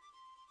piece.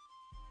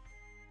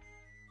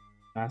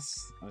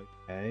 That's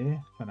okay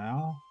for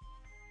now.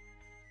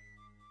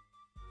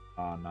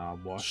 Oh no,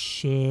 I'm washed.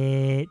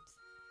 Shit.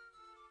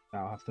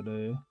 That'll have to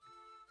do.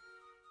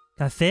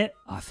 Can I fit?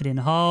 Oh, I fit in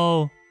the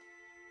hole.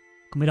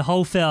 Got me the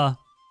hole fitter.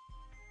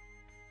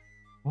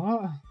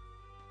 What?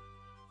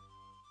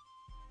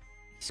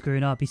 He's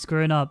screwing up. He's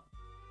screwing up.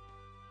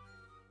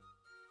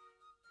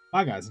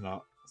 My guy's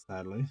not,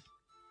 sadly.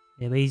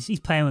 Yeah, but he's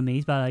playing with me.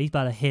 He's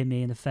about to hit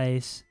me in the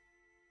face.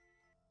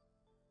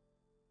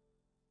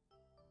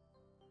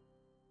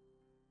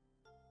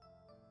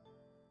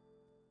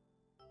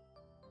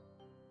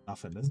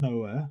 Nothing. There's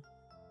nowhere.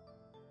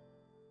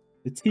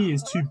 The T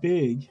is too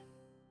big.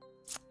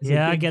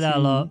 Yeah, I get that a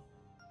lot.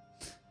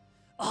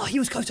 Oh, he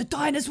was close to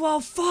dying as well.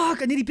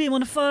 Fuck, I nearly beat him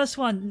on the first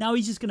one. Now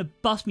he's just going to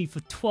bust me for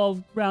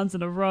 12 rounds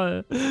in a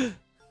row.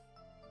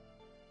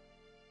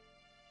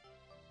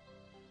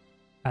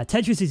 Alright,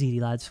 Tetris is easy,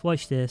 lads.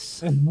 Watch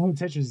this. No,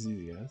 Tetris is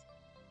easy, guys.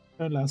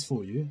 Don't last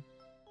for you.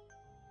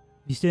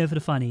 He's doing it for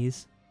the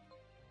funnies.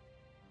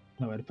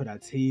 Nowhere to put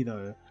that T,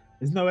 though.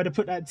 There's nowhere to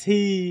put that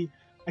T.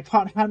 I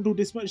can't handle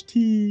this much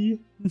T.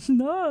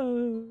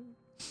 No.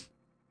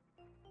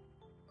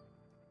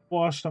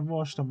 Washed, I'm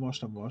washed, I'm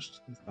washed, I'm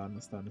washed. It's done,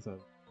 it's done, it's over.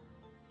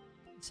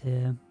 It's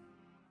here.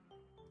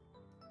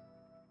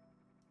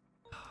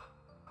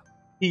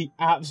 He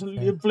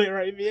absolutely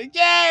obliterated me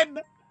again!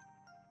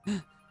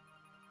 I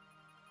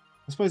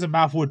suppose a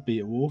mouse would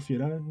beat a wolf, you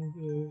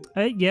know?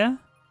 Yeah.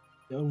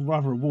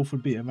 Rather a wolf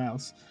would beat a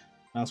mouse.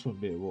 Mouse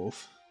wouldn't beat a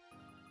wolf.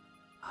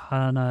 I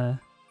don't know.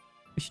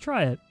 We should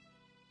try it.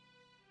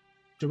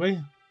 Should we?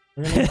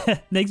 Really?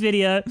 Next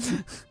video.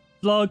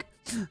 Vlog.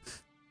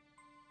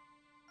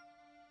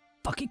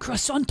 Fucking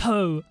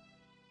croissanto.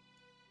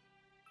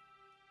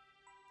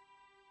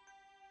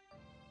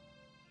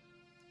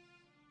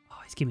 Oh,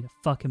 he's giving me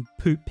the fucking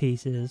poop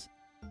pieces.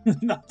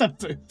 Not the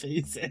poop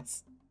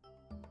pieces.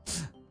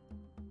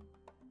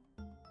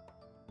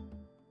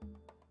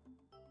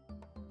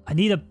 I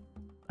need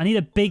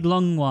a big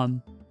long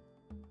one.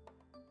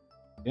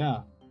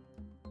 Yeah.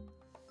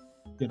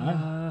 You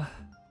know.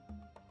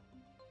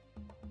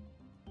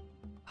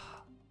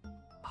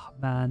 Oh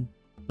man,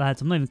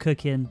 lads, I'm not even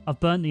cooking. I've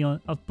burnt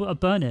I've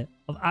burnt it.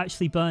 I've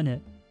actually burnt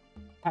it.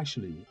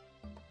 Actually,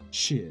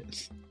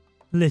 shit.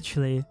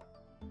 Literally.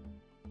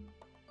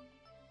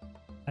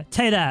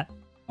 Take that.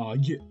 Oh,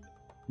 you,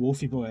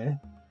 Wolfie boy.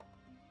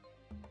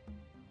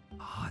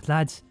 Oh,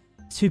 lads,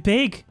 it's too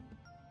big.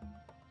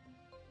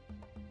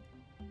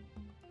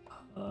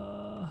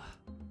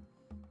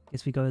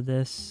 Guess we go with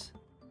this.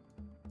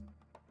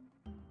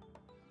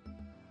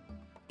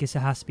 Guess it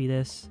has to be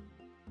this.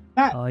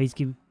 Oh, he's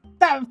giving.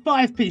 That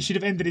 5p should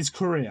have ended his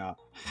career.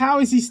 How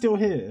is he still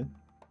here?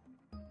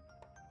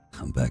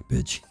 I'm back,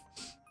 bitch.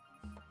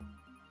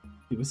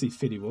 People see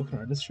Fiddy walking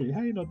around the street.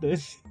 How you not doing?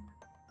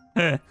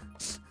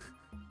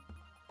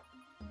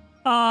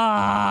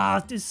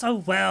 Did so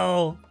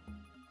well.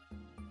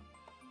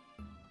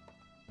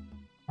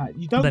 Right,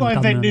 you don't gotta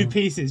invent new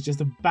pieces just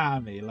to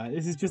batter me. Like,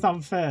 this is just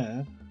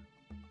unfair.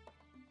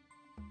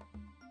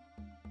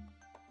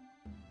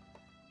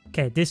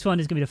 Okay, this one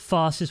is gonna be the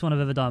fastest one I've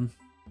ever done.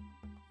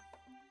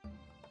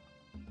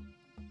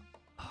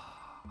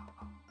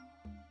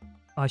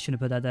 I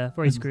shouldn't have put that there. I've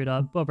already screwed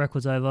up. World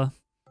record's over.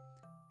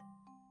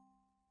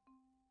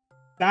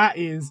 That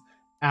is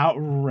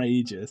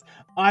outrageous.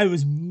 I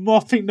was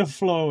mopping the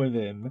floor with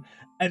him,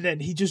 and then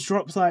he just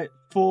drops like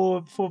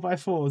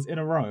 4x4s in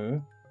a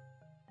row.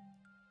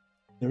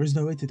 There is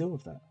no way to deal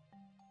with that.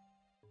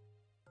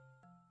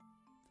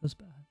 Feels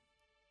bad.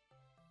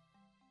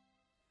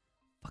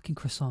 Fucking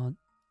croissant.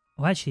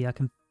 Oh, actually, I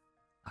can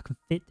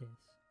fit this.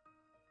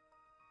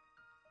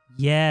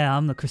 Yeah,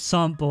 I'm the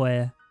croissant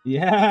boy.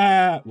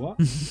 Yeah. What?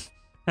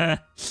 The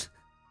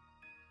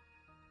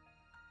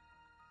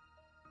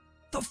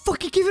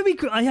fuck are you giving me?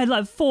 I had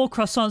like 4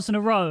 croissants in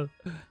a row.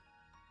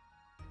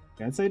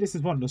 Yeah, I'd say this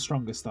is one of the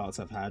strongest starts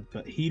I've had,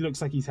 but he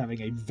looks like he's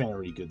having a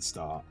very good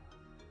start.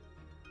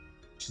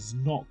 Which is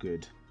not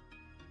good.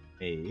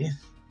 Eh?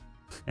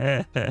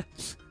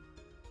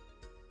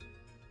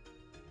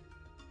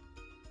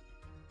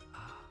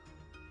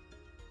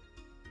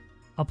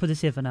 I'll put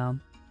this here for now.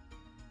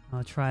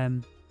 I'll try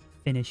and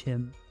finish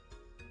him.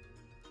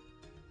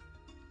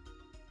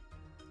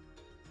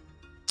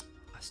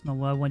 That's not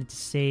what I wanted to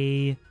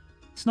see.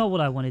 It's not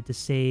what I wanted to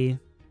see.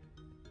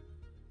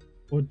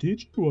 What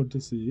did you want to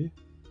see?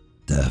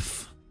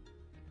 Death.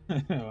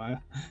 I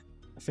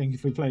think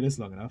if we play this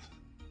long enough.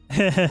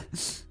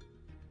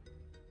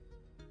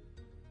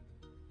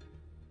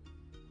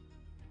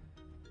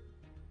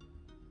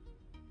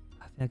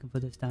 Okay, I can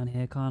put this down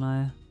here, can't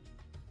I?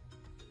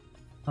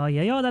 Oh,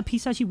 yeah, yeah, that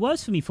piece actually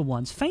works for me for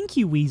once. Thank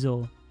you,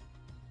 Weasel.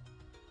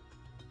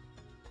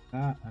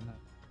 That and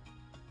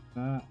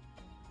that.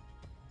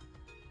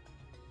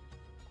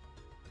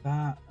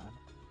 That and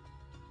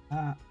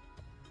that.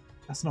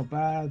 That's not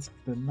bad.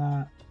 Then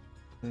that.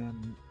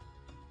 Then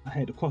I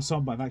hate the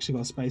croissant, but I've actually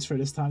got space for it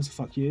this time, so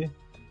fuck you.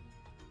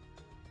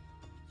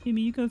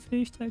 Jimmy, you go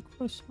finish that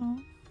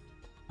croissant.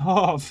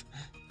 Off.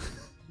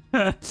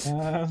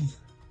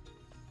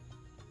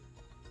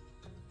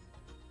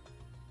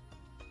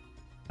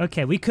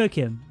 Okay, we cook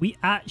him. We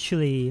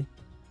actually...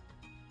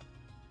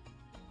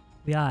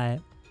 We are.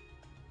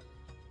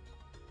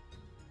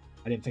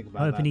 I didn't think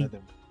about that.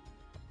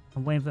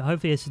 I'm waiting for...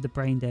 Hopefully this is the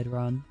brain dead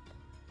run.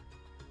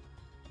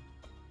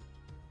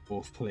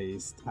 Wolf,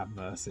 please, have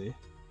mercy.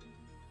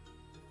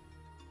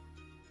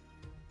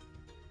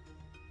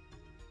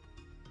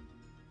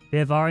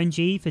 Bit of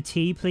RNG for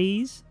tea,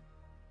 please.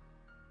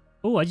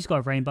 Oh, I just got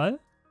a rainbow.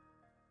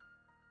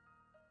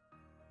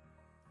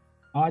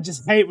 I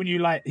just hate when you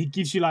like, he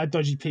gives you like a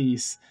dodgy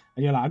piece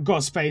and you're like, I've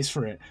got space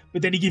for it.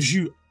 But then he gives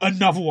you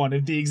another one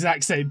of the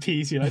exact same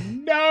piece. You're like,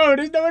 no,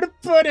 there's nowhere to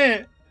put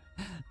it.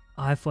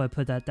 I thought I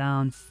put that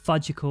down.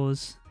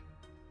 Fudgicles.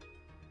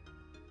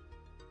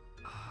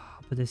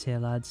 I'll put this here,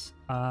 lads.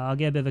 I'll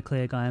get a bit of a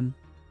clear game.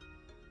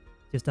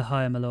 Just to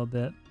hurt him a little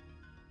bit.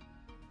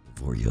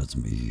 Before you, it's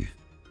me.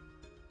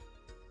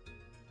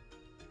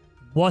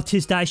 What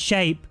is that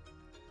shape?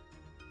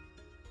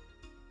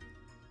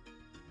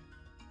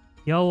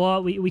 You know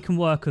what? We can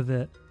work with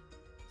it.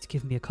 It's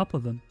giving me a couple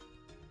of them.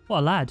 What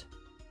a lad.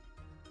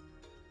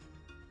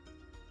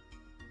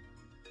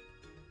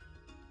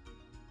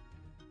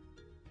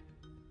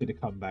 Did it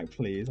come back,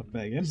 please? I'm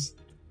begging.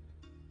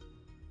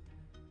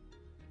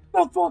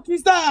 The fuck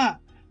is that?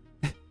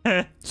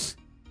 That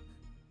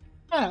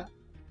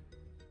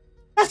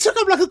took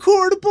up like a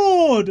quarter of the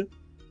board.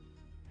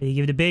 Did you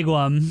give it a big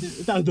one?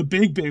 That was the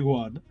big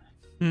one.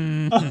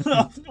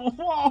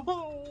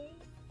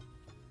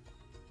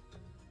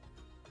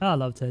 I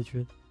love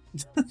Tetris.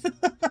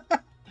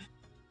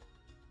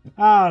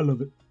 I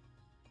love it.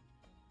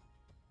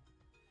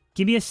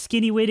 Give me a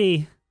skinny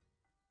witty.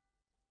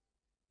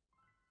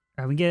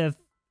 Alright, we get a...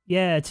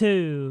 Yeah,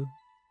 2.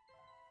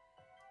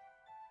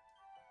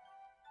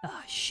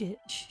 Ah, shit.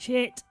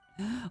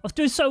 I was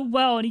doing so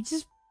well and he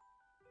just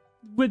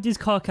whipped his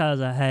cock out. I was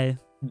like, hey.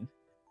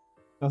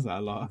 Does that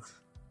a lot.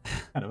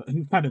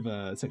 kind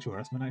of sexual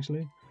harassment,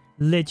 actually.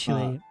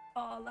 Literally.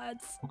 Oh,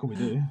 lads. What can we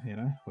do? You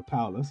know, we're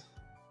powerless.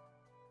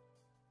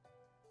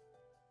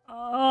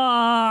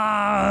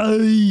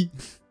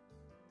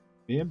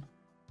 Him?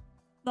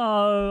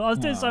 No, I was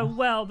doing so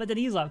well, but then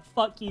he's like,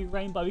 fuck you,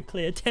 rainbow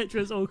clear,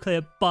 Tetris all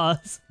clear,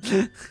 buzz.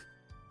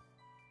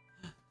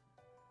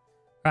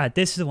 Right,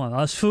 this is the one.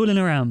 I was fooling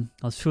around.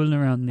 Oh,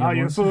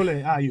 you're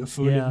fooling. You're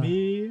fooling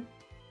me.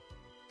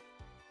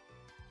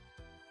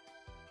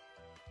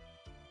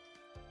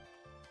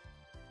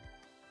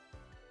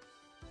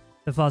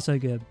 So far, so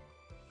good.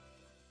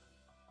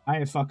 I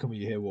ain't fucking with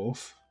you here,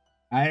 Wolf.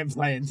 I ain't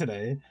playing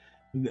today.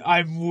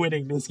 I'm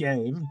winning this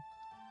game.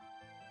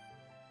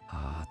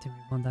 Ah, do we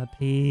want that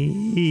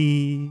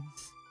piece?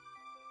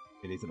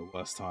 It is at the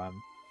worst time.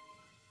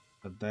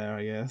 But there,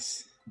 I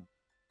guess.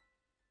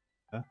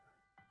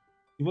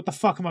 What the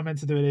fuck am I meant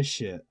to do with this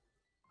shit?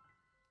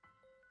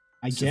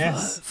 I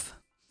guess.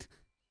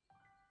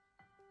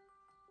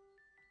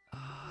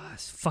 Ah,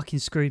 it's fucking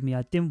screwed me.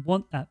 I didn't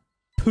want that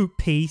poop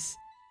piece.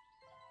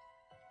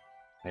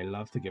 They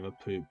love to give a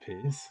poop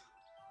piece.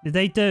 Did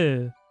they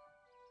do?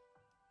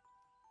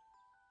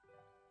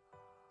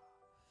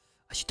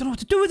 I just don't know what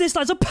to do with this,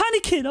 lads. I'm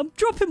panicking. I'm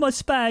dropping my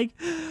spag.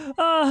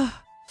 I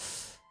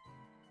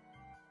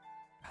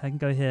can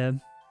go here.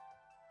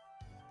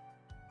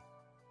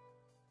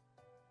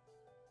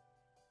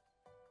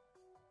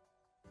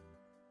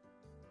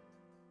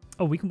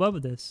 Oh, we can work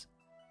with this.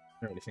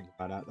 I don't really think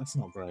about that. That's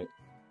not great.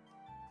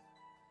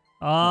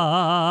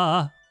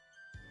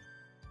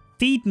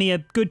 Feed me a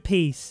good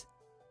piece.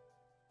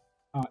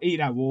 Eat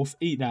that, Wolf.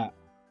 Eat that.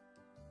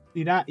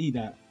 Eat that. Eat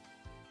that.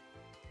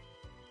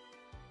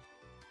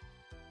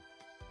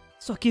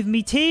 Stop giving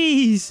me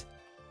teas.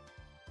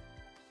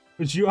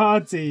 But you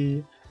are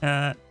tea.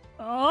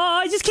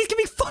 He just keeps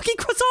giving me fucking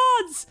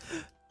croissants.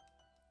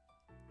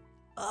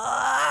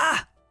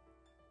 I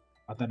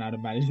don't know how to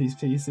manage these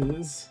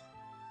pieces.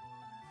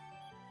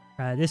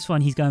 Right, this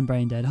one he's going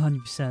brain dead,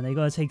 100%. They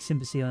gotta take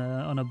sympathy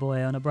on a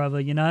boy, on a brother,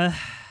 you know.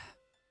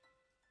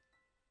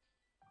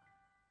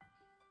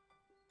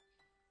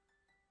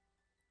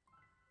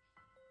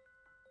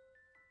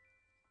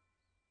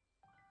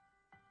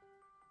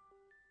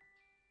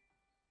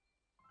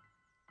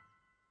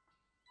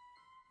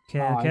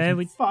 Okay,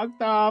 we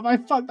fucked up. I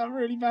fucked up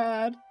really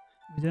bad.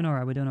 We're doing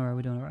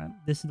alright.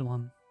 This is the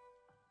one.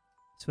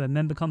 It's where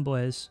men become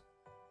boys.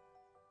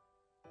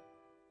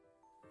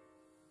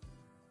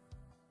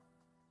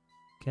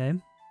 Okay.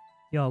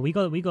 Yo, we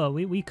cook.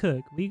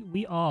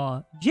 We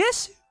are.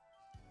 Yes!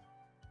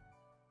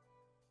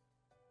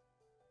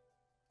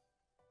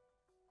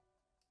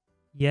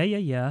 Yeah, yeah,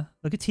 yeah.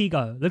 Look at T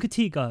go. Look at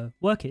T go.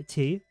 Work it,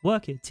 T.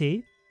 Work it,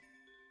 T.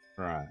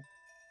 Right.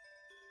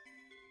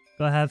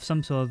 Gotta have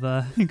some sort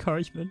of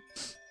encouragement.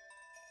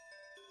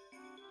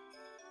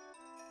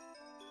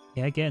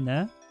 Yeah, get in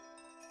there.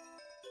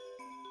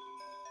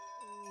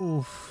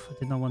 Oof, I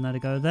did not want that to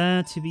go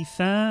there, to be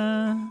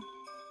fair.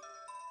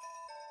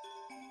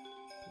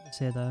 Put this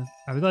here, though.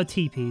 Alright, we got a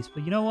T piece,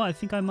 but you know what? I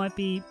think I might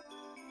be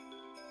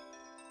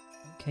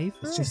okay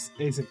for it.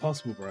 It's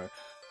impossible, bro.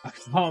 I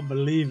can't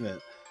believe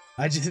it.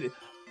 I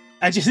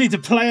just need to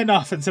play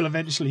enough until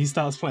eventually he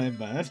starts playing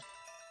bad.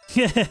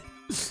 Yeah.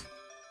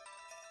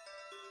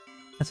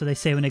 That's what they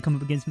say when they come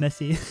up against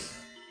Messi.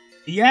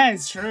 Yeah,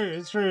 it's true.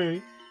 It's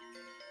true.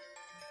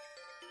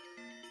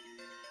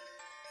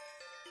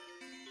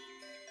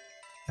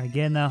 Alright,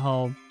 get in that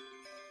hole.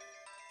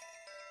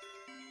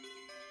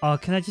 Oh,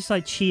 can I just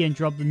like cheat and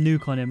drop the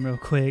nuke on him real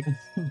quick?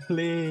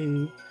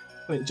 Please.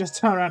 Wait, just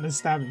turn around and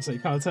stab him so you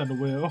can't turn the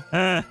wheel.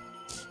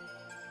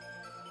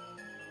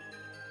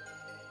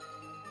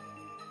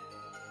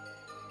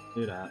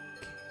 Do that.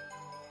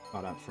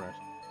 Oh, that fresh.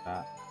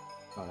 That.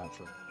 Oh, that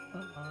fresh.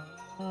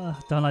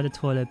 Don't like the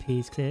toilet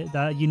piece. Clear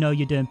that you know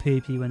you're doing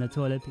pee-pee when the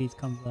toilet piece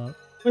comes up.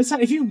 But it's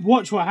like, if you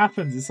watch what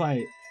happens, it's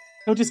like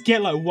he'll just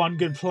get like one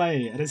good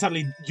play, and then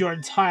suddenly your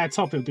entire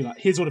top will be like,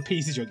 "Here's all the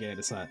pieces you're getting."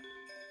 It's like,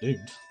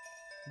 dude,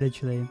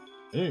 Literally.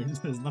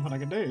 there's nothing I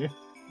can do.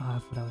 Oh, I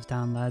thought I was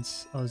down,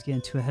 lads. I was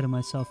getting too ahead of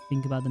myself.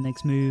 Think about the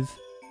next move.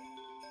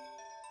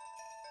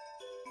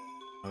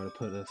 I'm gonna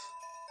put this.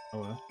 Oh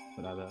well,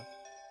 put that there.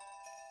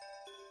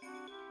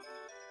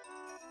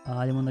 Oh,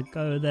 I didn't want to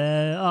go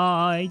there.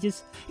 Oh,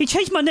 he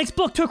changed my next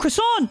block to a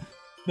croissant.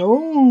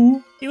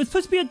 No. It was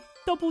supposed to be a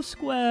double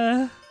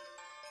square.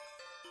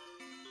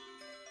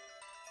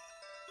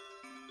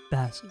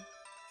 Bastard.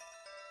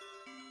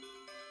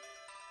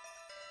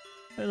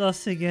 I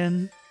lost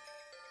again.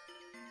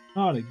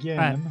 Not again.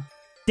 Right.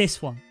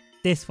 This one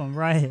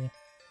right here.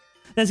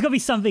 There's got to be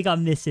something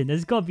I'm missing.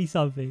 There's got to be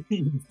something.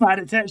 Bad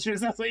at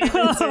Tetris, that's what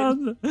you're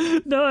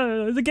missing.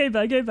 No, it's a game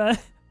back.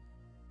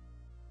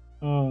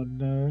 Oh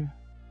no.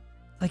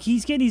 Like,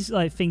 he's getting his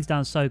like things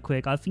down so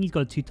quick. I think he's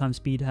got a 2x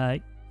speed hack.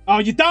 Oh,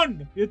 you're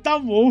done! You're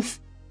done, Wolf!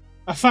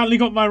 I finally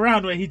got my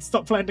round where he'd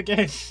stop playing the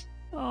game.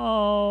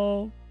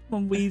 Oh,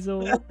 one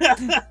Weasel.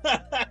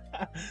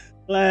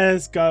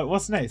 Let's go.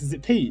 What's next? Is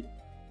it Pete?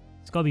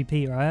 It's got to be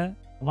Pete, right?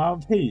 Am I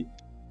on Pete?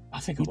 I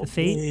think I'm Pete on the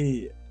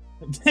feet?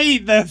 Pete.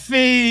 Pete the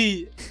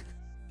feet!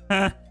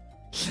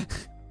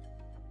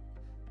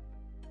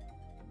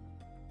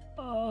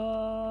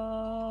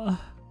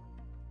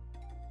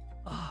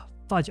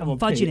 Fudge, I'm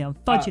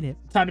fudging it.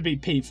 Time to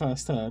beat Pete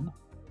first turn.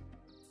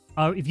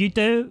 Oh, if you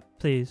do,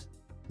 please.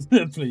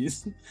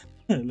 Please.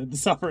 Let the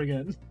suffer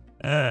again.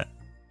 Okay,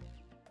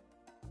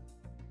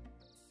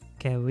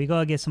 we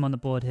gotta get some on the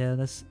board here.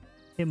 Let's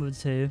hit him with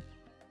 2.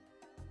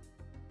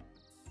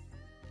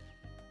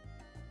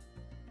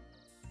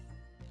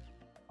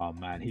 Oh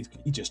man, he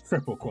just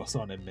triple cross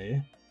on in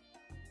me.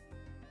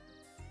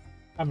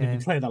 I haven't Okay.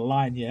 even played a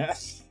line yet.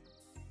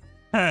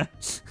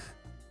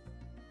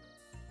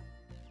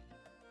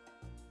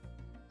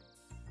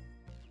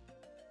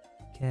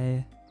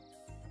 Okay.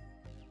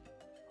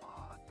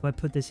 Do I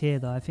put this here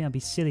though? I think that'd be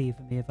silly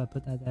for me if I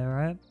put that there,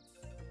 right?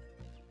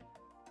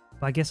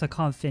 But I guess I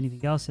can't fit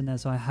anything else in there,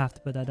 so I have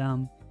to put that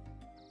down.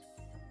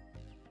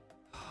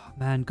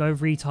 Man, go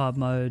retard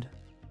mode.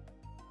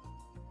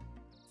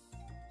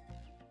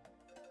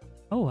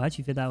 Oh, I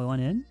actually fit that one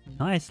in.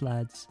 Nice,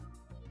 lads.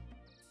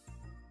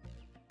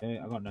 Okay,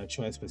 I got no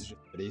choice but to just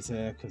put these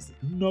here because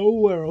there's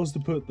nowhere else to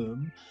put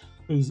them.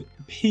 Because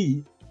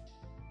Pete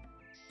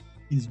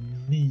is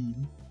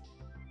mean.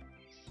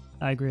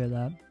 I agree with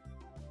that.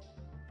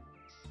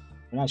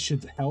 And that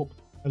should help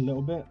a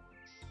little bit.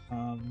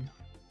 Oh,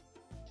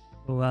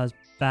 that was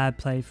bad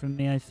play from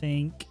me, I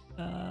think.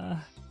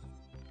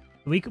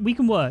 We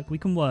can work. We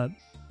can work.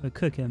 We're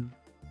cooking.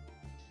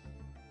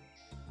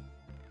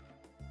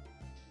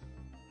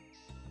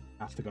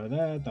 Have to go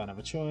there. Don't have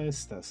a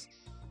choice. That's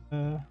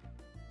do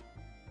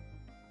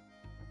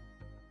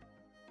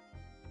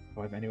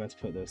I have anywhere to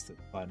put this to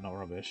like not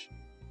rubbish?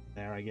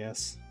 There, I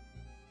guess.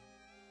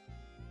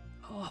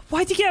 Oh,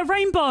 why'd he get a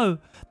rainbow?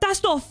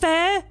 That's not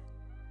fair.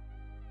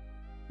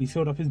 He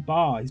filled up his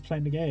bar. He's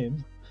playing the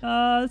game.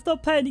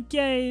 Stop playing the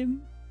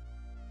game.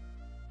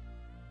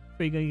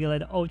 We're gonna get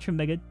like an ultra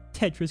mega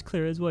Tetris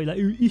clear as well. You're like,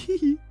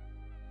 ooh,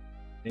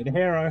 Need a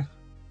hero.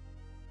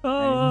 oh.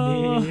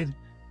 I need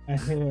a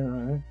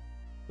hero.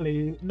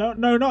 Please. No,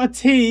 not a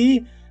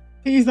T.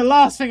 T's the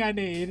last thing I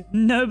need.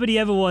 Nobody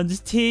ever wants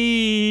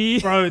tea.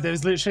 Bro,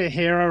 there's literally a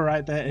hero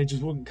right there. It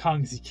just wouldn't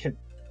come because he kept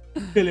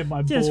filling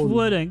my Just board.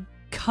 wouldn't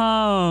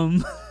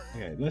come.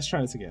 Okay, let's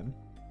try this again.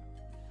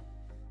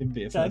 Didn't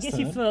be a So I first guess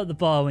turn. you fill up the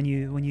bar when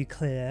you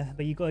clear,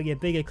 but you gotta get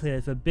bigger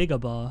clears for a bigger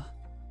bar.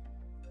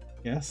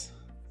 Yes.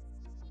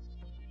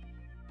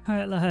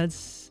 Alright,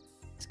 lads.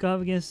 Let's go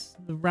up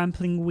against the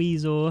rampling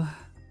weasel.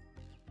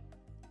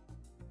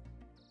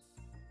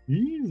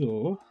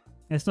 Weasel?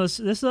 Let's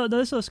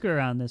not screw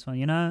around this one,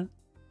 you know?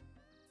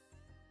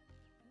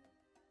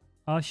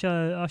 I'll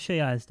show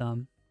you how it's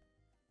done.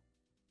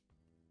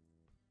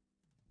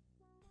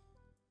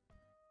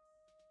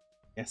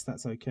 Yes,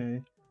 that's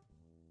okay.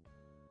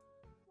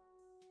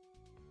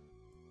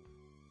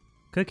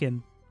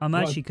 Cooking. I'm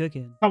What? actually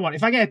cooking. Come on,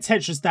 if I get a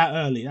Tetris that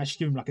early, I should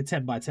give him like a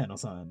 10 by 10 or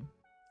something.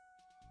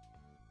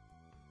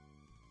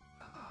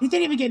 He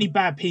didn't even get any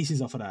bad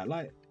pieces off of that.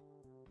 Like,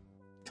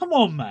 come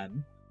on,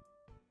 man.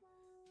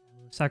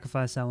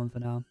 Sacrifice that one for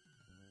now.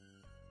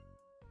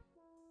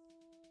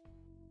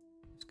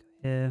 Let's go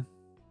here.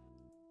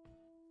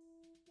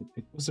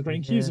 What's the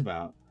green cubes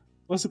about?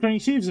 What's the green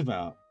cubes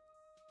about?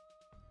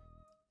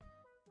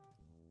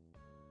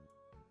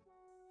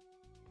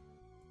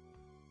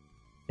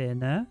 In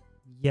there.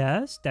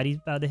 Yes, Daddy's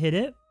about to hit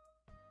it.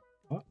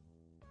 What?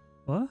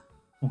 What?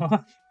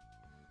 What?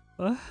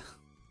 What?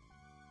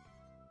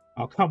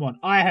 Oh, come on.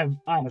 I have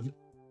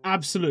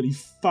absolutely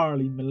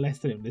thoroughly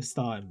molested him this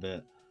time,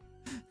 but...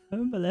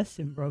 Don't molest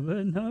him,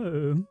 brother.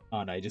 No.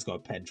 Oh, no, he just got a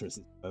Tetris.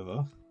 It's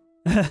over.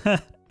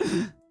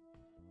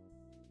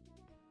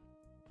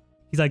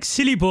 He's like,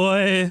 silly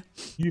boy.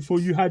 You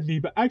thought you had me,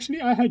 but actually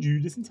I had you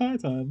this entire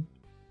time.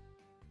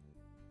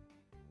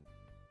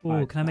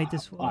 Oh, can I make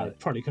this I work?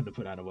 probably couldn't have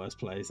put that in a worse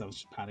place. I was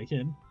just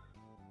panicking.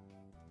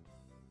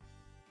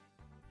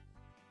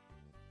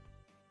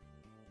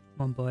 Come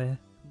on, boy.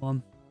 Come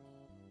on.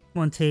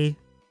 Come on, T.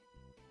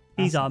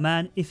 He's our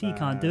man. If he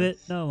can't do it,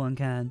 no one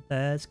can.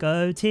 Let's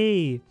go,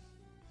 T.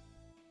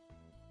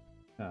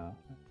 Oh.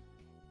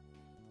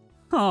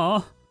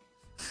 Aw.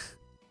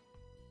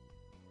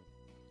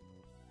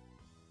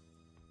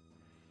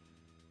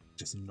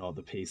 Just not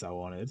the piece I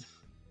wanted.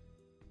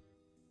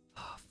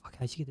 Oh, fuck.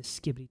 How'd you get the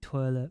skibbly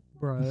toilet,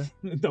 bro?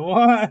 The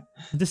what?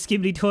 The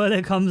skibbly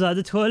toilet comes out of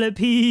the toilet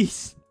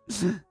piece.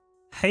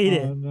 Hate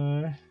it. Oh,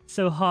 no.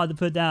 So hard to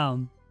put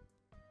down.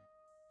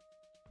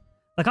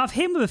 Like, I've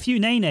hit him with a few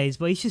nays,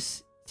 but he's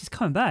just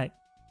coming back.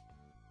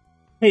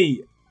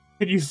 Hey,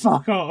 can you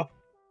fuck off?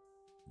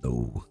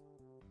 No.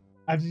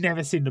 I've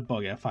never seen the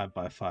bug at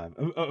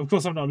 5x5. Of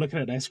course, I'm not looking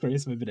at their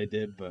screens. Maybe they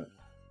did, but...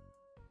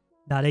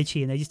 Nah, they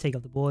cheat and they just take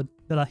off the board.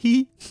 They're like,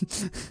 hee.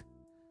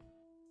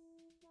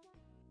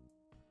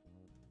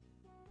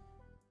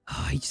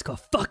 Oh, he just got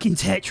fucking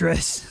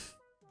Tetris.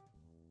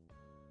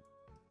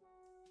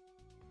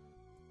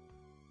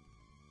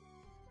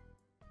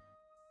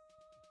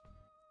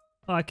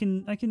 Oh, I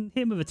can hit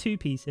him with a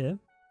 2-piece here.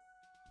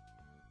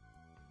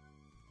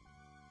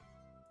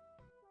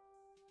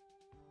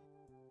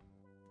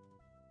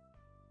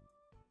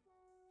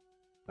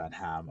 I'm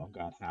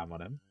going ham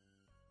on him.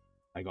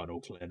 I got all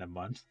clear, never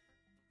mind.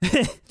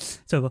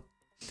 It's over.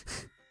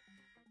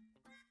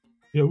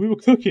 Yeah, we were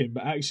cooking,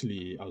 but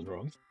actually, I was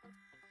wrong.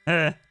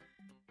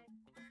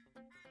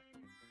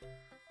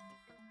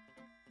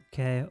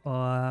 Okay,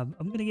 I'm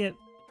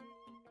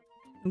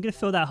gonna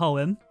fill that hole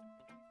in.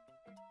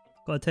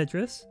 Got a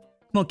Tetris.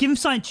 Come on, give him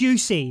something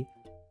juicy.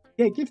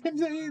 Yeah, give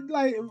him,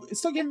 like,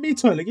 stop giving me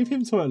toilet, give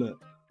him toilet.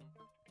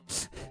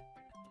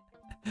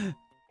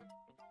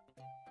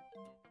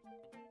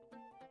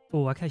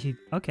 Oh, I can actually...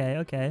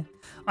 Okay.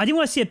 I didn't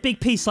want to see a big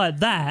piece like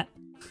that.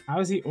 How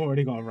has he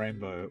already got a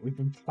rainbow? We've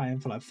been playing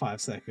for like 5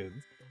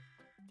 seconds.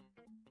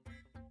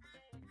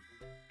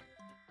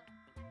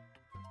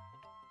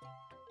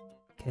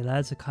 Okay,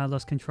 lads, I kind of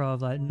lost control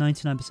of like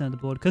 99% of the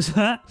board because of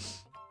that.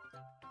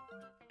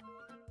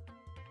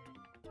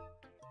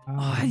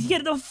 Oh, I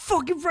get the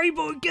fucking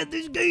rainbow and get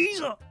this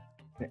geezer.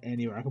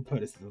 Anywhere I can put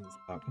this on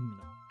stuck.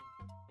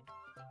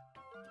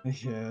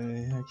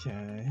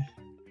 Okay.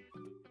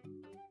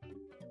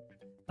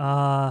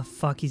 Ah,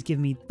 fuck, he's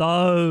giving me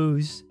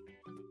those.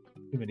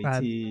 Too many Right.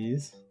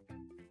 T's.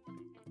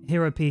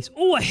 Hero piece.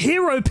 Oh, a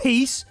hero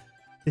piece!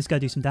 This guy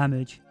do some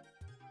damage.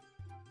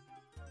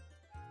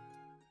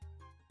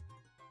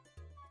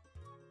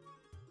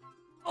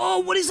 Oh,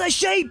 what is that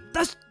shape?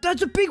 That's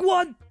a big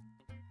one!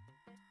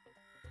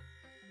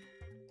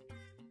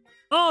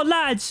 Oh,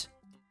 lads!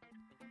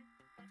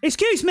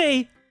 Excuse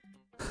me!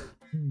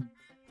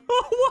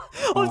 Oh,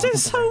 what? I'm doing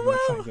so well!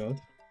 Thank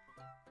God.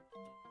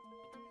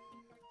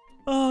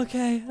 Oh,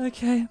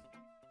 okay.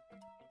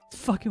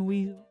 Fucking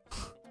weasel.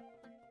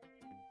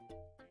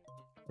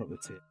 Drop the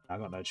T. I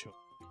got no choice.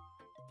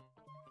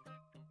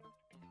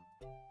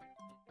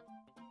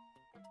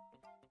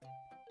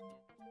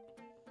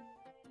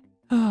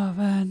 Oh,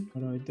 man.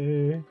 What do I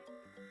do?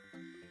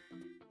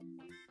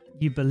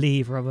 You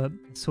believe, Robert.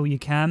 That's all you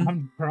can.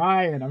 I'm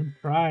trying.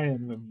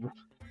 But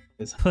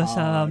it's Puss out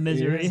our hard.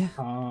 misery. It's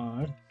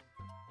hard.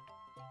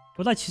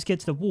 Would like to just get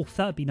to the wolf.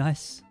 That would be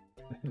nice.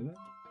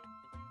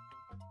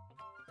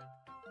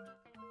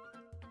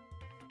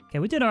 Okay,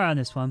 we did alright on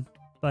this one.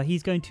 But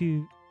he's going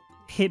to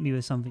hit me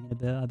with something in a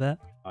bit, I bet.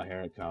 Oh,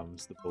 here it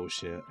comes. The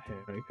bullshit.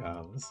 Here it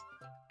comes.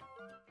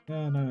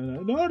 Yeah,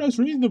 no, that's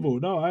reasonable.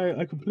 No,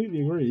 I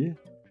completely agree.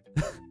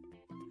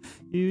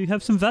 You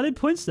have some valid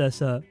points there,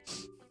 sir.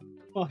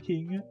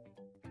 Fucking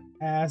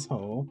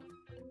asshole.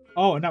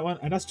 Oh, and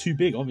that's too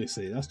big,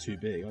 obviously. That's too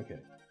big. Okay.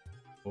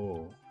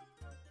 Oh.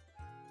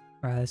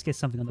 Alright, let's get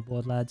something on the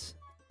board, lads.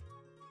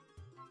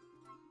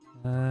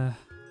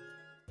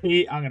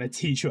 Pete, I'm gonna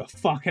teach you a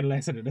fucking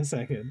lesson in a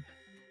second.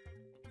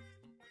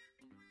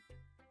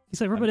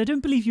 He's like, Robert, I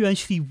don't believe you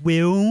actually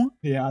will.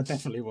 Yeah, I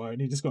definitely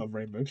won't. He just got a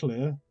rainbow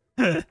clear.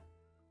 I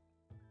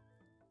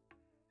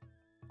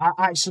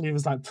actually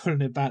was like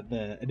pulling it back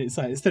there, and it's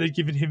like instead of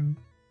giving him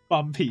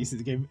bum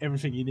pieces, it gave him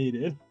everything he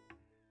needed.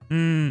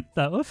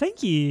 Oh,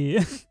 thank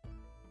you.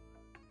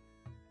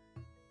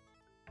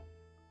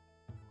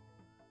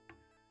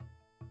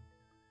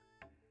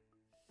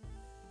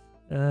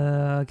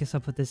 I guess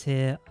I'll put this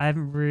here. I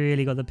haven't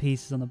really got the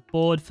pieces on the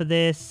board for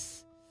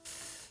this.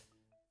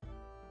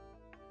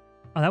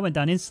 Oh, that went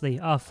down instantly.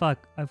 Oh,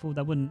 fuck. I thought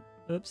that wouldn't.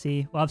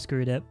 Oopsie. Well, I've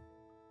screwed it.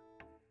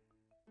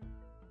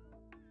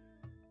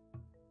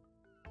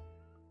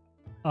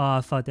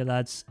 Oh, fuck it,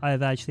 lads.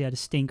 I've actually had a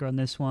stinker on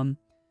this one.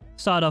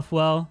 Start off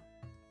well.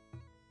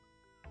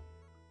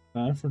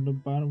 From the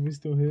bottom, we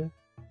still here.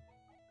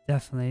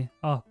 Definitely.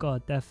 Oh,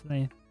 God,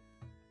 definitely.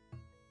 I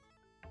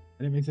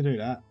didn't mean to do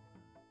that.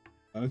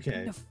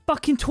 Okay. The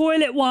fucking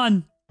toilet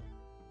one!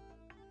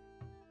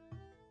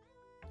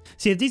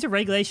 See, if these are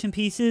regulation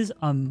pieces,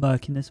 I'm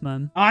murking this,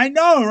 man. I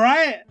know,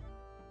 right?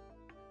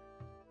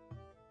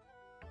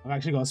 I've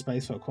actually got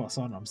space for a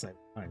croissant. I'm saying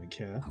I don't even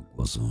care.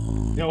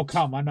 Croissant. It'll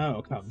come. I know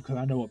it'll come because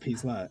I know what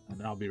Pete's like, and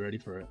then I'll be ready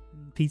for it.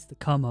 Pete's the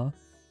comer.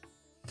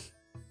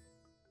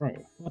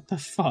 Bro, what the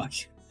fuck?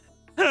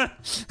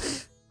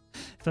 That's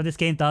what this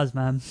game does,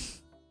 man.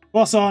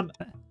 Croissant,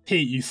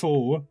 Pete, you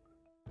fool.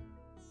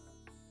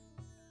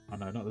 Oh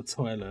no, not the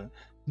toilet.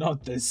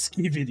 Not the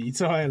skibidi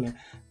toilet.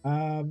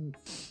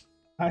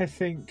 I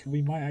think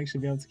we might actually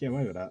be able to get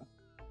away with that.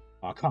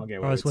 Oh, I can't get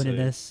away I was with winning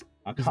two. this.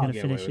 I He's can't gonna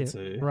get away finish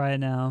with it two. right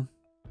now.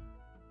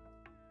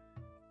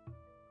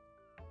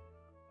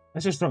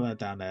 Let's just drop that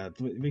down there.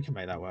 We can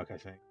make that work, I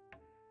think.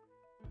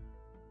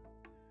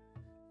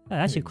 Hey,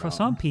 actually, a Maybe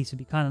croissant not. piece would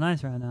be kind of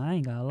nice right now. I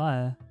ain't gonna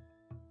lie.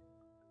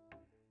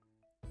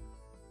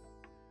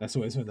 That's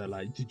always when they're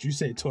like, did you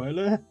say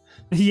toilet?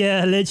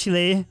 Yeah,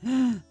 literally.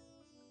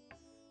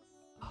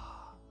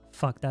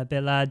 Fuck that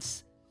bit,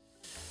 lads.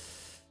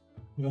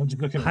 I'm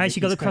just looking at I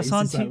actually got the Mickey's face,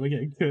 croissant it's like too. we're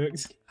getting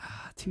cooked.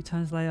 2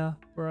 times later,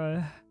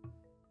 bro.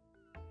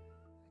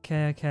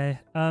 Okay.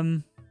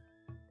 I'm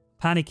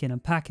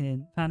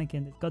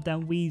panicking. This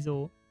goddamn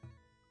weasel.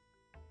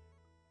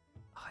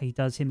 Oh, he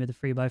does hit me with a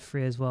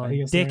 3x3 as well. He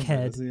gets the rainbow,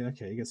 Dickhead. does he?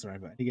 Okay, he gets the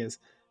rainbow. He gets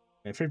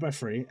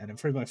 3x3, and then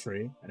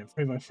 3x3, and then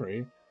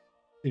 3x3.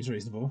 Seems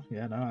reasonable.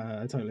 Yeah, no,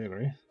 I totally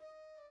agree.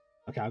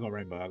 Okay, I got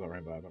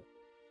rainbow.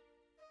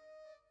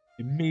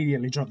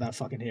 Immediately drop that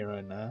fucking hero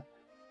in there.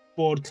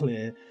 Board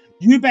clear.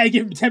 You better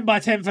give him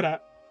 10x10 for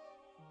that.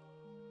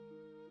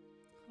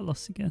 I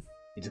lost again.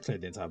 He just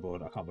cleared the entire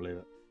board. I can't believe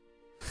it.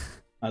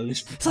 I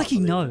literally It's like he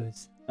can't believe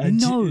knows. it. He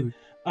knows.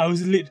 I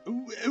was lit.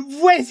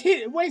 Where's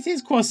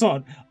his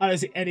croissant? I don't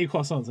see any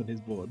croissants on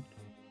his board.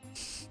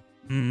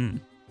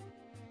 Nothing.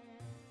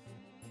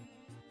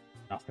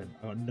 I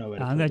got nowhere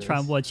to I'm put gonna try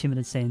and this. watch him at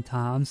the same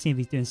time. I'm seeing if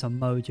he's doing some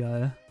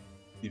mojo.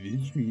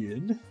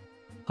 Division.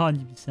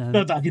 100%.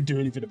 Not that I can do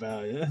anything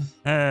about it.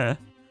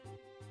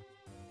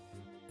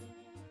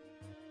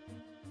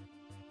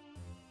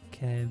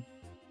 Okay.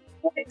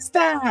 What is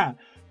that?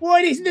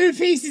 What are these new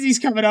pieces he's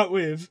coming up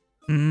with?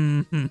 Oh,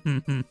 I'm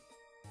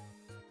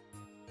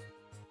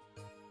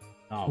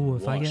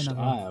if I get washed.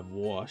 another- I am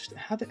washed.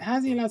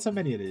 How's he allowed so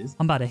many of these?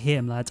 I'm about to hit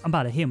him, lads. I'm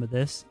about to hit him with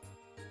this.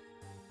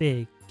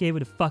 Big. Get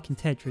with the fucking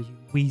Tetris, you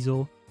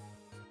weasel.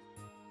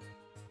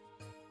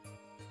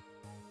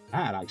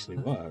 That'd actually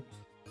work.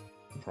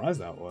 Surprised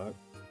that worked.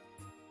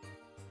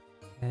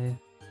 Okay.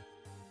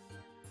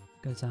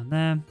 Goes down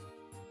there.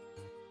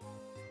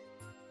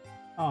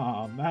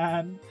 Oh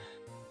man.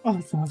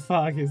 What the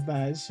fuck is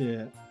that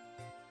shit?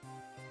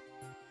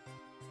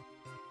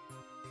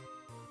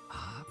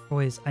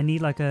 Boys, I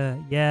need like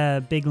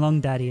a, big long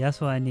daddy. That's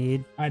what I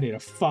need. I need a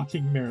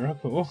fucking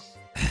miracle.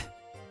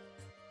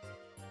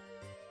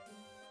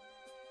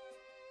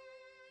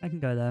 I can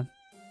go there.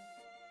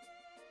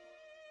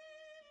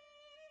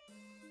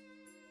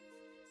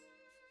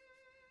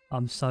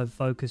 I'm so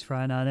focused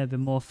right now. I've never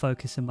been more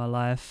focused in my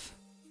life.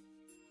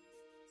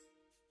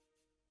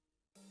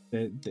 Bro,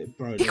 He there's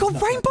got nothing I can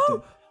rainbow?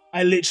 do.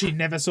 I literally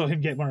never saw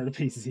him get one of the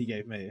pieces he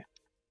gave me.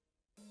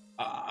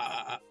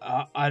 I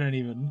don't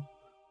even.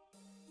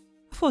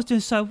 I thought I was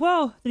doing so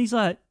well. Then he's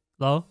like,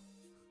 lol.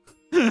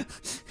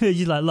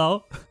 He's like,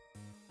 lol.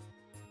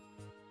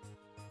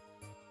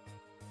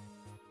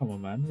 Come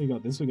on, man. We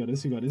got this. Yeah,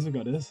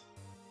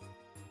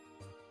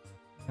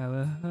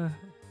 we're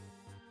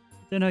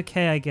doing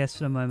okay, I guess,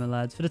 for the moment,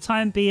 lads. For the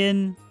time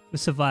being, we're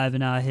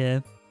surviving out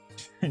here.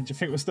 Do you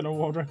think we're still on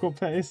world record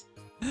pace?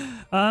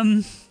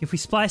 If we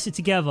splice it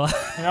together.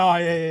 Oh,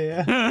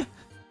 yeah.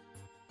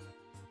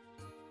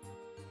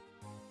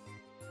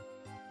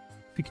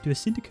 If we could do a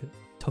syndicate.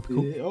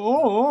 Topical.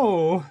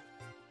 Oh,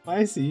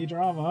 spicy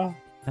drama.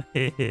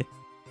 I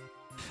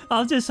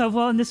was doing so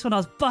well in this one. I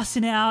was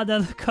busting it out.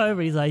 Then I look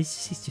over. He's like,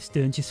 he's just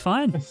doing just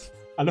fine.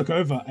 I look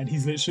over and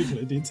he's literally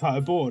cleared the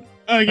entire board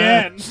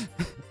again.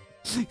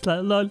 He's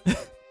like, lol.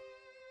 There's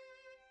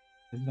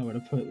nowhere to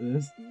put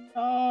this.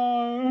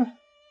 No.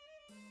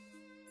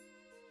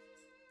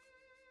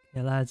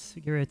 Yeah, lads,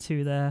 you're a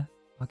 2 there.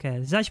 Okay,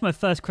 this is actually my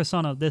first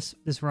croissant of this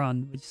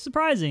run, which is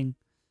surprising.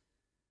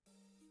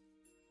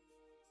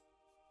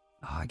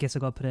 Oh, I guess I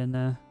gotta put it in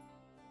there.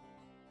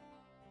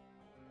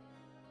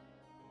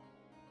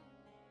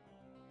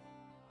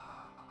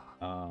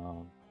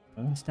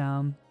 It's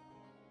down.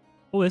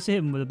 Oh, let's hit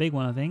him with a big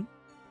one, I think.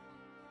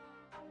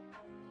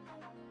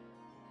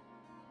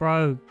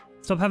 Bro,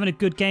 stop having a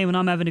good game when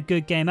I'm having a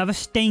good game. Have a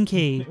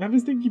stinky. Have a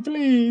stinky,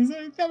 please.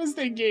 Have a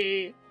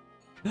stinky.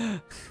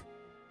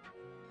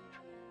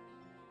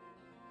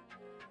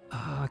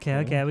 Oh,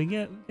 okay. We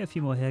get a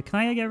few more here. Can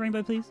I get a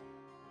rainbow, please?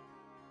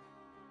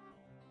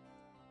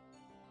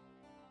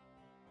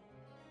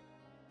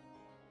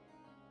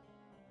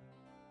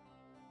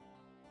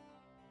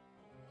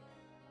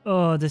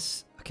 Oh,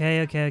 this...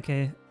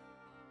 Okay.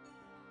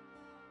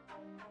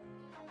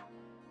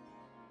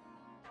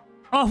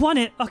 Oh, I won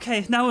it!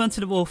 Okay, now we're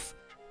onto the wolf.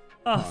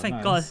 Oh,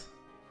 thank nice.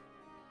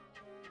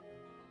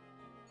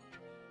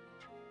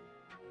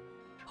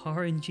 God.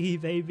 RNG,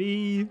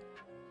 baby.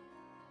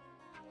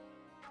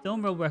 Still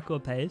on world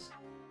record pace.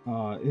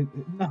 Oh,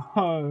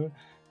 no.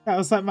 That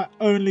was like my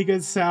only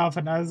good self,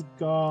 and now it's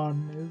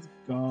gone. It's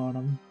gone.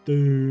 I'm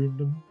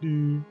doomed.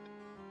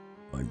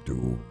 I'm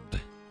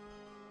doomed.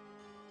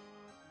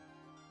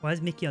 Why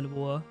is Mickey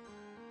underwater?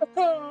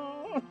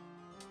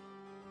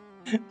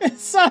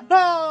 It's so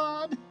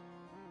hard.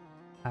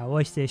 I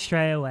watched it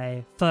straight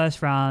away.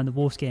 First round, the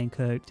wolf's getting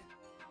cooked.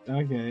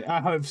 Okay,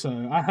 I hope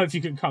so. I hope you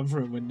can come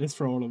through and win this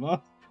for all of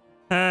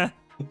us.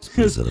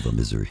 Squeeze out of a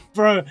misery.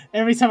 Bro,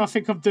 every time I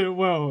think I'm doing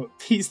well,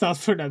 Pete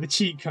starts putting out the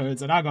cheat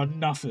codes and I got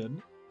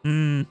nothing.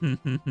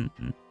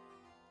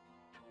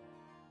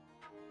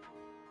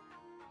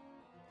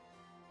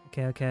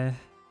 Okay.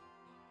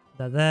 Put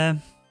that there.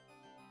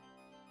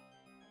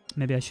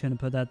 Maybe I shouldn't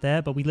have put that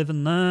there, but we live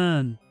and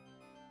learn.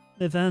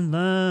 Live and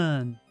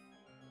learn.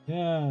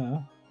 Yeah.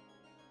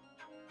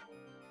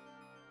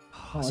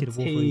 Oh, I see the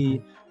wolf tea.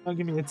 already. Don't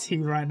give me a tea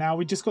right now.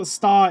 We just got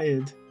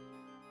started.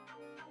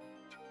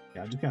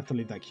 Yeah, I'm just gonna have to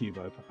leave that cube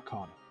open. I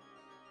can't.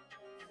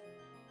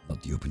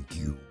 Not the open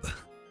cube.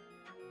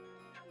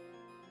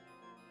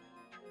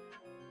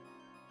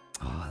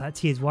 Oh, that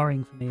tea is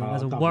worrying for me.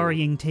 That's a double-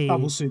 worrying tea.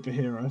 Double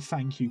superhero.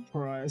 Thank you,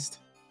 Christ.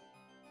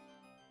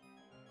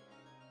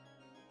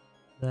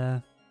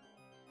 There.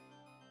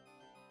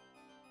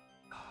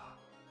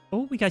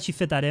 Oh, we can actually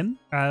fit that in.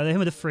 Alright, him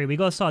with a 3. We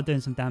gotta start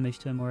doing some damage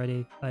to him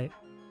already. Like,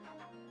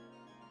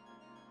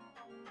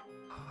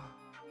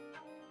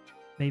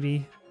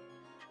 maybe.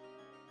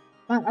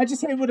 Man, I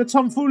just hit him with a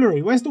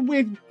tomfoolery. Where's the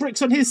weird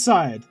bricks on his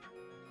side?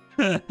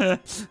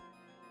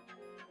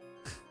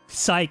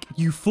 Psych,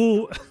 you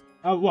fool.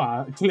 Oh,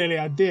 well, clearly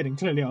I did, and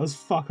clearly I was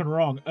fucking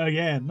wrong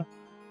again.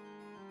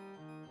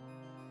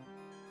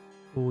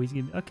 Oh, he's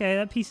gonna... Okay,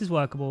 that piece is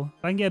workable.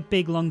 If I can get a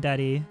big long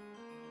daddy.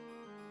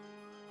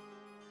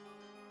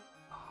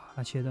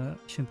 Actually, I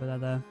shouldn't put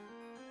that there.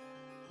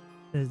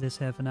 There's this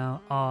here for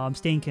now. Oh, I'm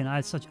stinking. I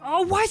had such...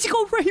 Oh, why has he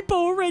got rainbow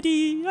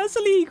already? That's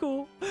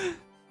illegal. Okay,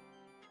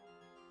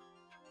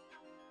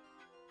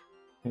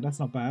 that's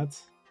not bad.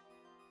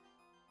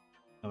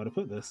 I'm gonna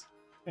put this.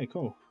 Okay,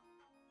 cool.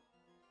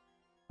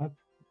 I'll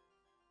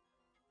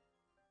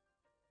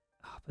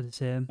put this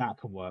here. That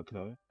can work,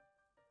 though.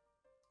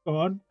 Go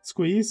on.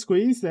 Squeeze.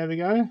 There we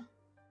go.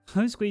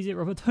 Don't squeeze it,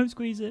 Robert. Don't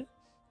squeeze it.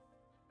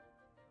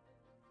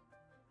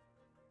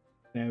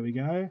 There we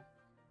go.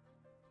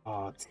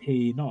 Oh,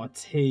 tea, not a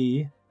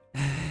tea.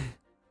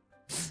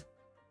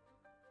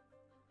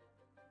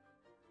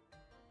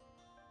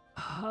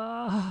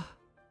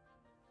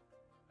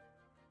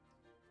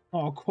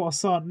 Oh,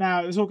 croissant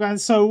now. It was all going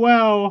so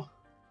well.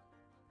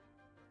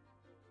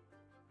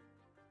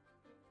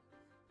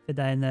 Fit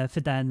that in there.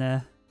 Fit that in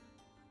there.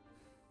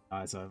 Oh,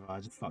 it's over. I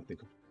just fucked it.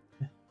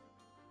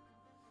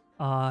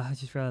 I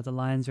just realized the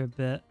lines are a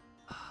bit...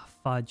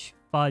 fudge.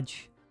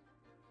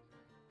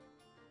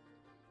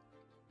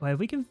 Wait,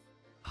 we can...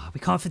 we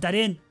can't fit that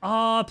in.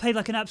 I played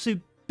like an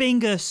absolute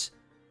bingus.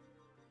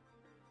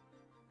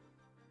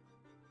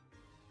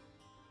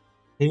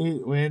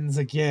 He wins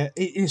again.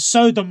 It is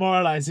so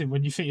demoralizing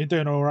when you think you're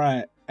doing all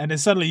right, and then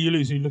suddenly you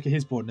lose. And you look at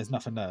his board, and there's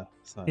nothing there.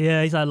 So,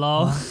 Yeah, he's like,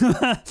 lol. he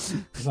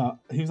was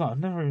like, I'm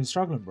never even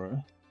struggling,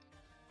 bro.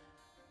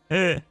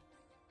 I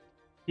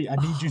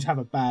need you to have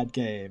a bad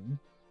game.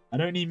 I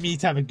don't need me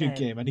to have a good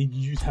game. I need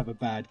you to have a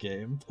bad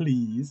game,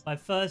 please. My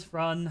first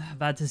run,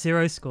 bad to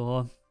 0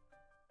 score.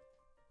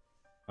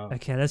 Oh.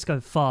 Okay, let's go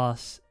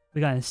fast.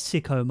 We got in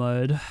sicko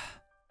mode.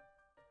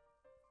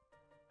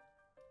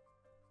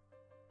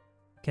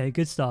 Okay,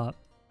 good start.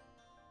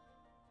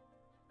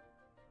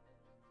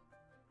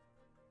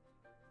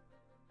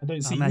 I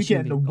don't see I'm you actually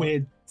getting the gonna be-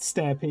 weird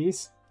stair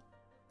piece.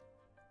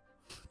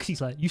 Cause he's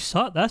like, you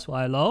suck, that's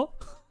why, lol.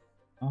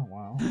 Oh,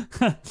 wow.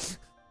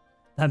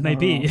 That may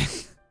be.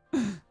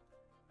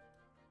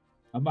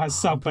 I might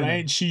suck, but I brilliant.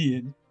 ain't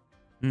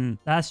cheating.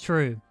 That's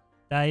true.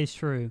 That is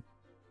true.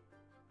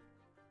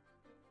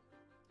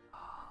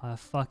 I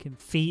fucking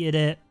feated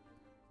it.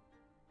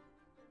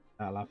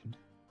 That'll happen.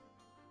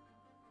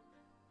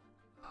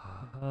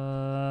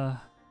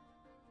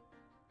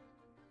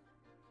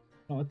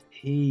 Not a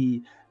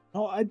T.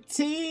 Not a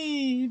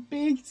T.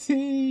 Big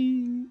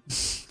T.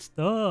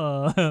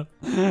 Stop.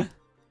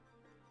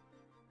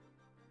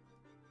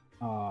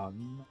 Oh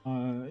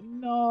no,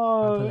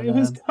 no! It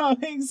was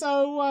coming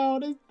so well.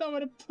 There's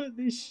nowhere to put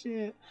this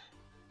shit.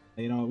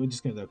 You know, we're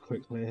just gonna do a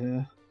quick clear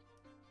here.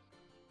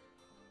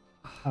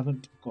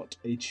 Haven't got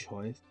a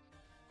choice.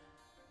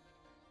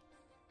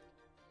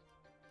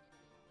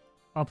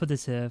 I'll put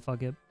this here.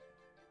 Fuck it.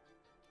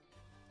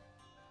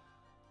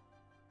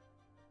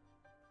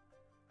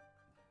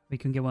 We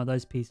can get one of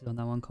those pieces on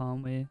that one,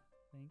 can't we? I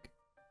think.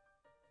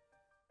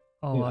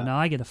 Oh Yeah. no,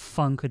 I get the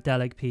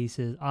funkadelic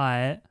pieces.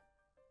 Alright.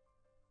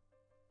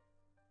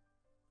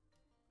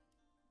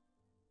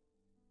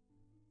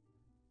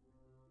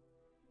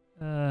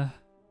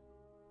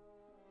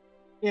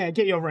 Yeah,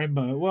 get your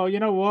rainbow. Well, you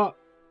know what?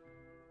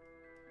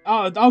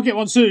 Oh, I'll get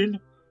one soon.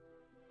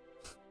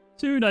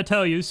 Soon, I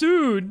tell you,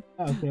 soon.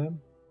 Okay.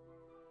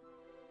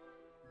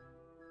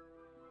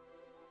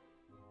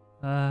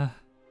 Oh,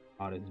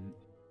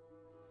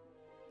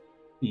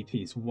 E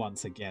piece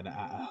once again at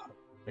a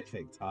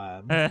horrific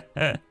time.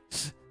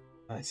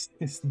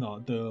 It's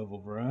not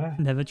doable, bro.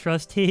 Never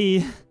trust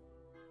T.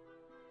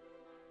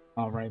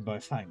 Oh, rainbow,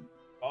 thank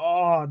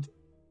God.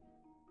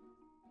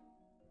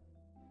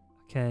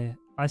 Okay,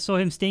 I saw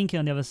him stinking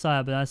on the other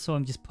side, but I saw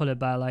him just pull it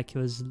back like it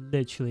was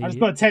literally... I just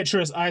got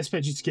Tetris. I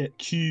expect you to get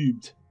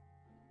cubed.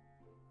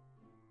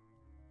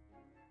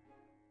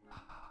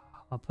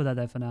 I'll put that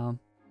there for now.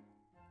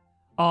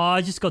 Oh,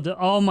 I just got the...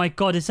 Oh my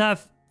god, is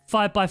that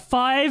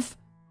 5x5?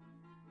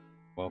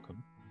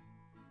 Welcome.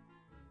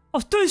 I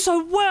was doing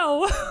so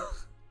well!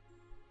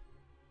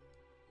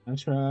 I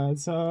tried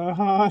so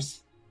hard.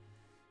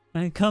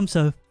 I ain't come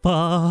so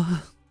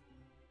far.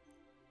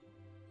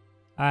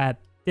 Alright,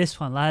 this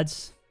one,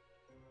 lads.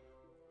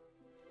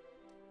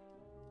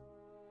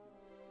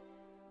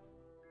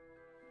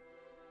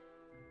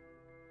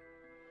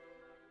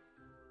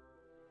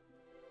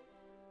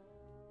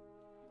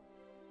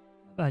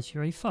 I've actually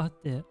already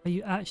fucked it. Are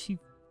you actually...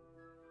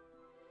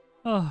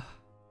 Oh.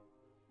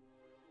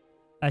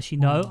 Actually,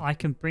 no, I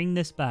can bring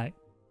this back.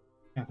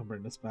 I can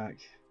bring this back.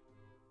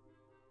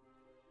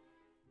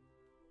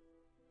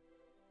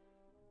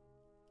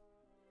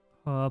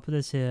 Oh, I'll put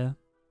this here.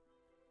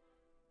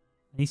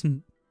 I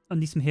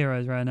need some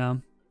heroes right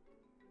now.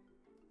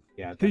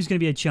 Yeah. Who's gonna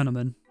be a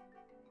gentleman?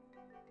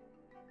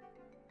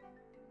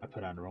 I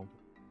put down the wrong.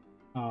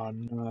 Oh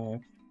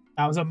no.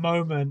 That was a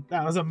moment.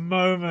 That was a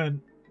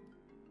moment.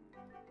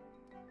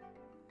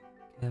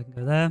 Okay, I can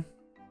go there.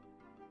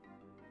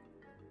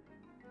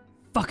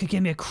 Fucker,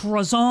 give me a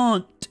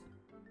croissant!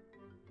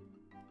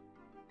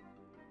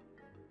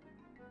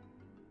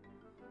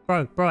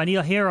 Bro, I need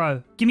a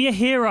hero. Give me a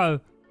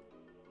hero!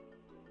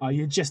 Oh,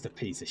 you're just a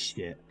piece of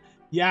shit.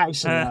 You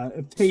actually are.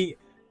 Pete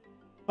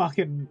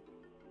fucking...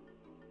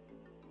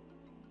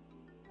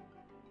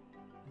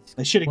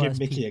 They should have given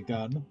Mickey a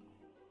gun.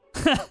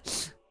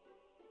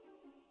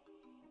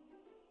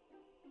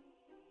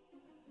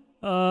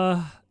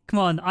 Come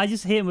on. I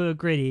just hit him with a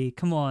gritty.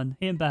 Come on.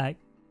 Hit him back.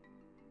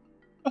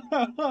 Oh,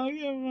 come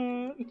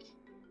on.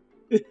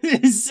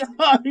 It's so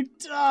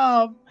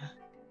dumb.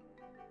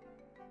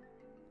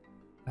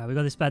 Alright, we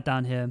got this bat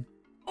down here.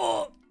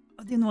 Oh!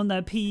 I didn't want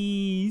that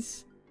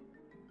piece.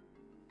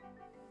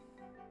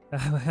 We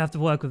have to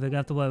work with it. We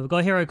have to work. We got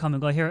a hero coming.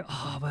 Got a hero.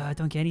 Oh, but I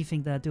don't get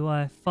anything there, do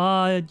I?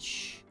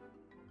 Fudge.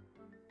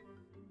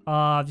 Oh,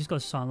 I've just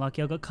got so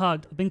unlucky. I got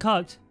cucked. I've been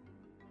cucked.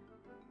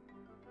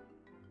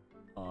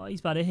 Oh, he's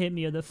about to hit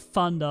me with the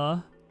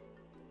thunder.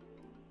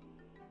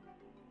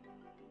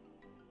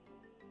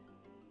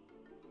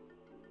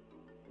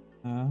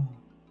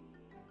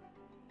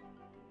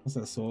 That's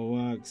how sword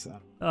works.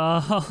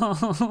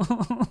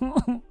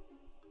 Oh.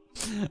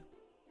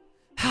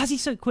 How's he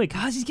so quick?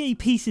 How's he getting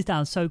pieces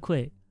down so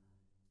quick?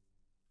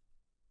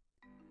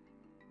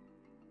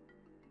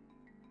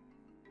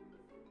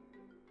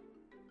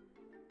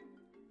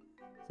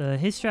 So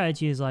his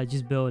strategy is like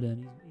just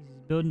building. He's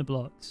building the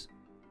blocks.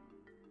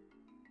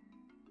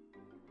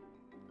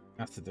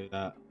 Have to do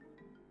that.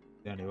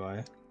 The only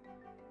way.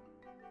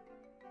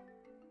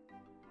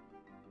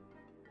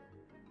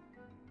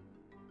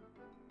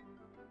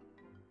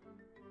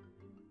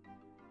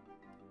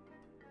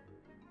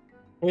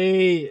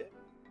 Hey.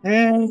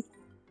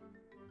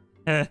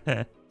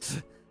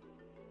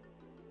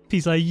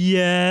 He's like,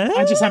 yeah.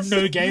 I just have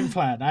no game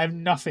plan. I have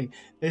nothing.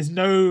 There's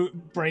no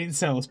brain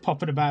cells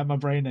popping about in my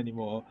brain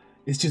anymore.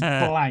 It's just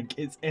blank.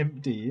 It's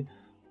empty.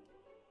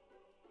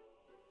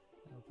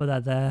 I'll put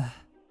that there.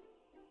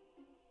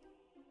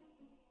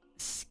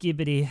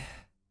 Skibbity.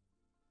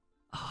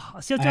 Oh, I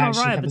still doing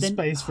alright, but then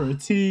space for a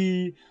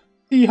T.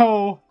 T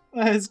hole.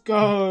 Let's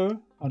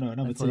go. Oh no,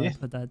 another T.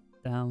 Put that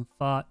down.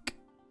 Fuck.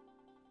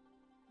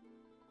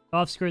 Oh,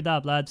 I've screwed that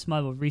up, lads. Might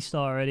as well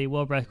restart already.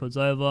 World record's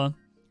over.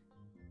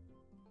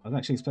 I was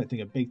actually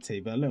expecting a big T,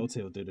 but a little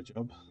T will do the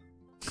job.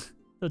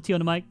 Little T on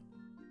the mic.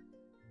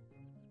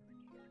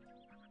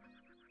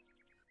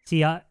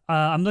 See,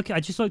 I'm looking.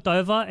 I just looked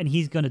over, and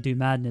he's gonna do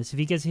madness. If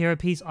he gets a hero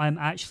piece, I'm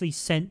actually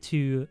sent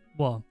to.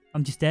 Well,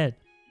 I'm just dead.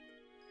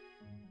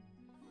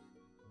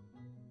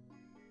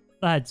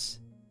 Lads,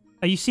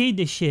 are you seeing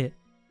this shit?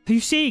 Are you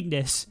seeing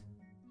this?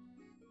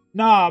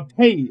 Nah,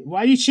 Pete,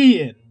 why are you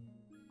cheating?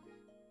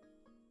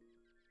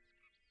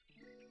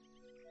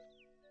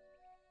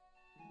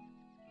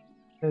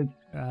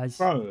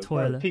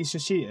 Bro, Pete's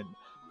just cheating.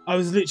 I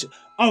was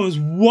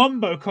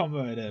wombo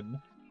comboing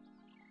him,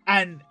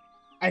 and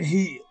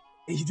he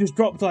just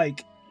dropped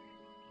like,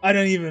 I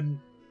don't even.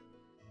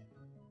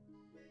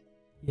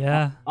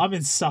 Yeah. I'm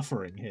in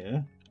suffering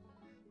here.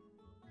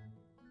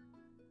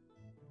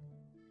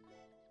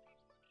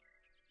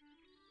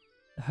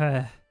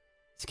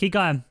 Let's keep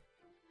going.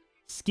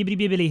 Skibbity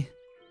bibbity.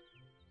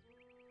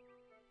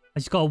 I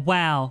just got a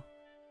wow.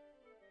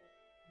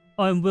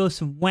 Owen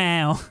Wilson,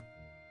 wow.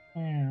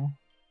 Wow.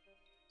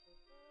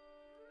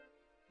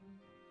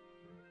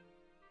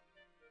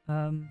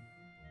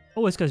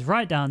 Oh, this goes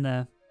right down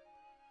there.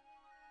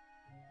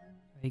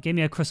 He gave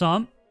me a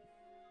croissant.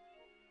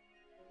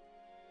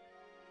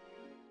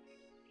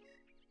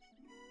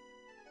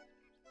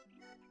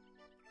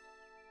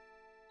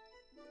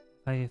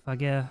 If I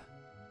get...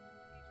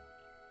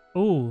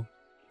 Ooh.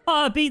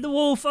 Oh, I beat the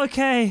wolf.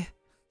 Okay.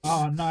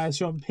 Oh, nice,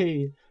 John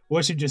P.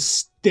 Watch him just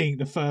stink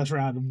the first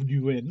round and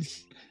you win.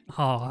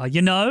 Oh,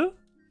 you know?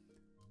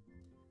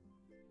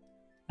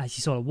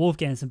 Actually saw the wolf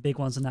getting some big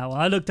ones on that one.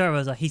 I looked over, I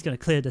was like, he's going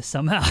to clear this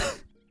somehow.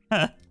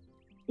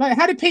 Like,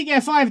 how did Pete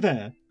get a 5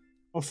 there?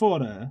 Or 4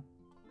 there?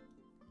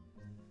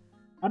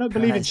 I don't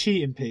believe in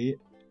cheating, Pete.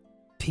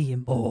 Pete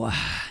and boy.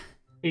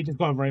 He just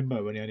got a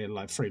rainbow when he only had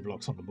like 3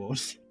 blocks on the board.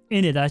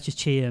 In it, that's just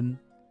cheating.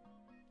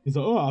 He's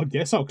like, oh, I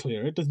guess I'll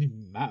clear it. Doesn't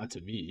even matter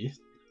to me.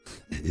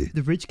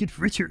 The rich get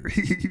richer.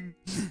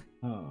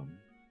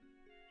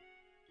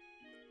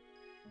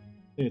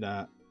 Do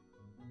that.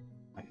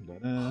 I can go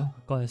there.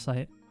 God, it's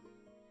like...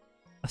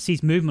 I see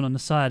his movement on the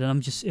side and I'm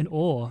just in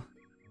awe.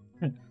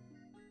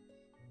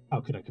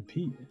 How could I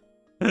compete?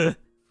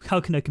 How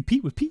can I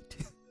compete with Pete?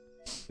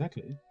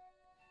 Exactly.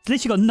 He's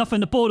literally got nothing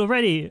on the board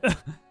already.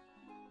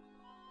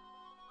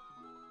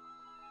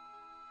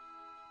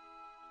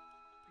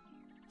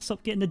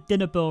 Stop getting the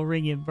dinner bell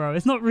ringing, bro.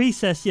 It's not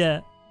recess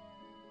yet.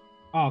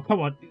 Oh, come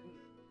on.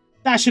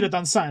 That should have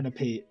done something to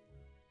Pete.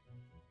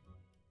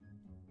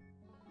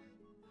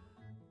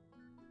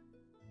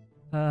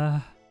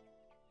 Okay,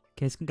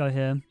 this can go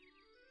here.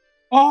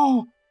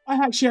 Oh, I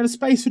actually had a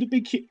space for the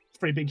big cube.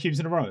 3 big cubes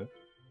in a row.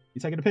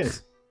 You taking a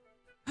piss?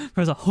 I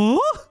was like, huh?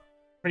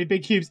 3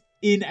 big cubes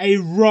in a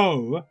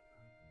row.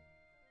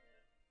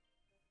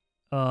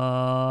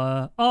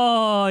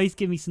 Oh, he's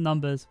giving me some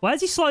numbers. Why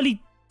is he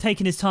slightly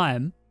taking his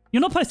time? You're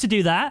not supposed to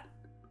do that.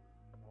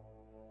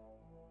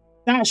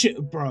 That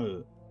shit,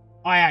 bro.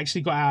 I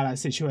actually got out of that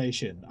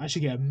situation. I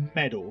should get a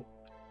medal.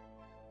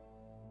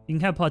 You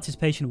can have a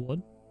participation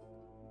award.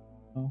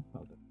 Oh,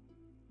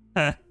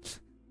 okay.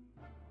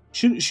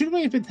 Should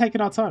we have been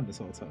taking our time this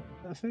whole time?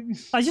 That thing.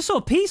 I just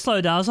saw Pete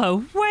slow down. I was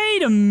like,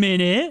 wait a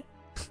minute.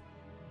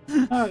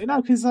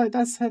 No, because like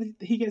that's how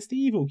he gets the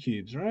evil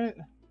cubes, right?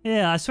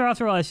 Yeah, I swear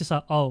after all, it's just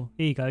like, oh,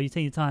 here you go. You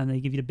take your time, they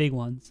give you the big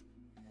ones.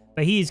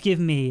 But he's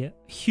giving me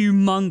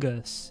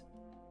humongous.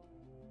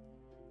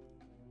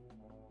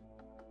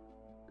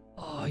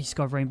 Oh, he's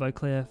got rainbow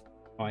clear.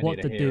 Oh,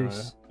 what the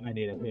deuce? I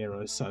need a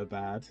hero so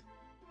bad.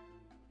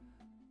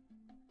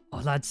 Oh,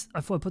 lads,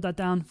 I thought I put that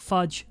down.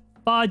 Fudge.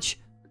 Fudge!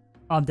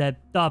 I'm dead.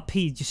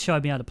 Pete just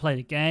showed me how to play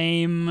the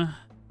game.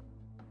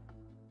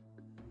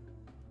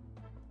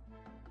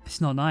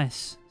 It's not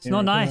nice. It's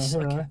not nice.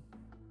 Okay.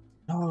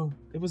 No,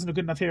 it wasn't a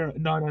good enough hero.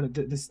 No,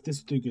 this will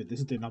do good. This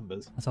will do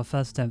numbers. That's our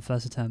first attempt,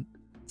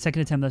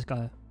 Second attempt, let's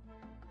go.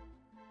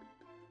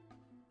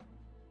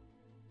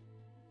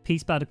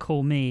 Pete's about to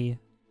call me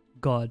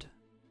God.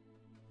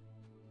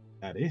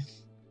 Daddy.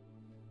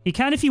 He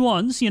can if he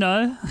wants, you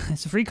know.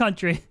 It's a free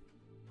country.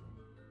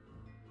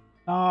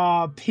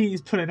 Ah,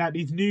 Pete's pulling out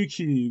these new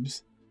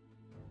cubes.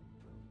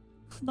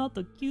 Not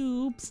the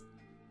cubes.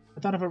 I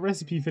don't have a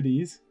recipe for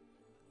these.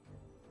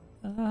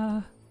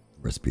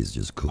 Recipes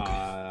just cook.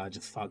 I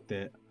just fucked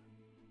it.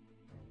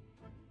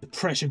 The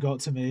pressure got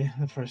to me.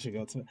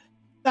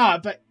 Nah,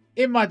 but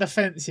in my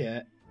defense,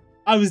 yeah,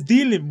 I was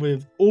dealing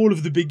with all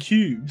of the big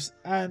cubes,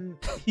 and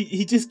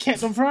he just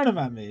kept on throwing them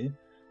at me.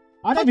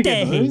 I never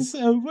get those.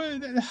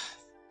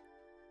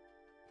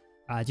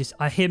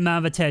 I hit him out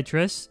of a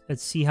Tetris.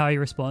 Let's see how he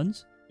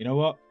responds. You know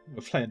what?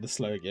 We're playing the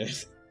slow game.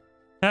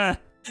 I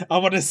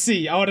want to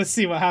see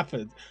what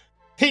happens.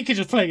 He could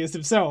just play against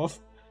himself.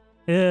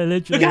 Yeah,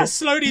 literally. Look how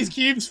slow these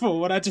cubes fall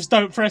when I just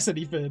don't press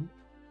anything.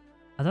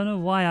 I don't know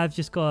why I've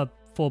just got a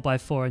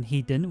 4x4 and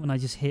he didn't when I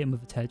just hit him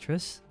with a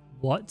Tetris.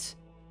 What?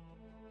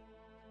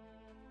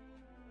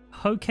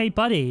 Okay,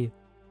 buddy.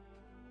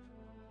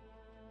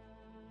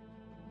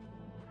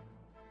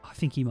 I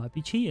think he might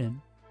be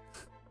cheating.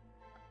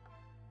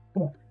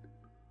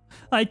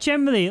 Like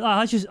generally,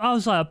 I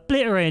was like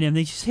obliterating him.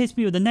 He just hits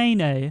me with a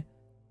nay.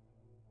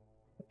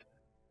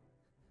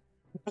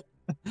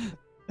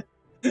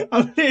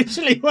 I'm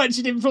literally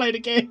watching him play the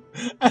game.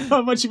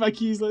 I'm watching my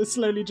cues like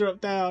slowly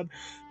drop down.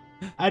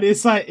 And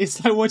it's like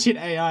watching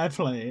AI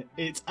play.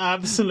 It's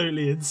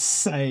absolutely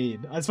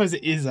insane. I suppose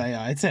it is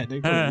AI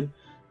technically.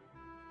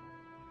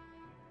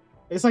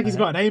 It's like he's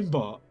got an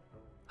aimbot.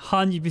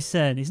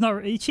 100%. He's not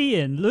really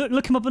cheating.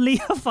 Look him up on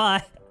Leafy.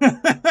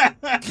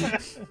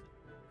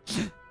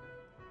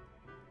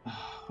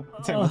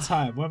 Take my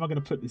time. Where am I going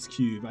to put this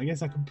cube? I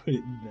guess I can put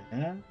it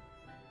there.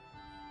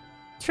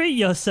 Treat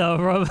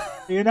yourself, Rob.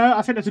 You know,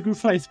 I think that's a good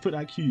place to put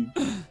that cube.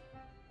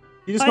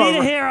 You just I need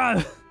a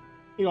hero.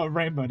 He got a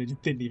rainbow and it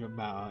just didn't even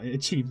matter. It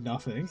achieved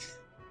nothing.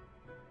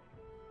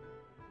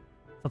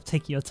 Stop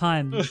taking your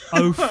time, you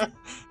oaf.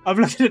 I'm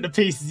looking at the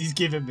pieces he's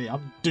given me.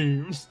 I'm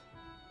doomed.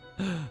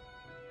 Oh,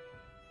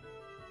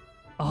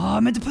 I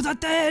meant to put that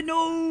there.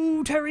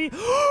 No, Terry. A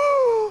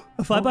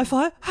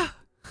 5x5?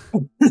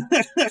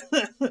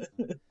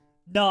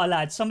 No,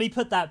 lad. Somebody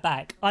put that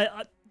back.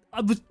 I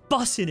was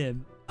bussing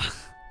him.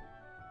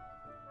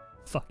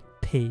 Fucking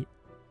Pete.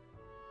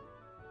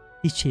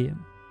 He's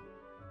cheating.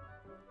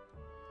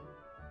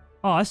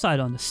 Oh, I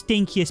started on the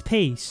stinkiest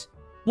piece.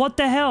 What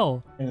the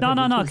hell? Yeah,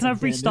 No. Can I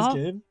restart?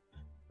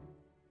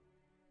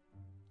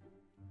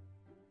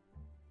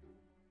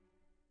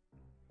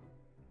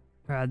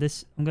 Alright,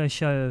 this I'm going to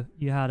show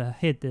you how to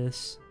hit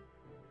this.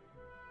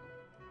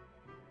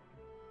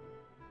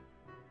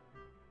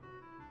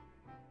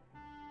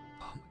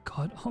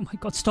 Oh my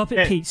god, stop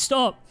it, Pete,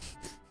 stop!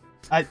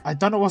 I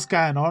don't know what's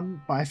going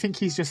on, but I think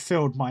he's just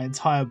filled my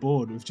entire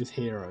board with just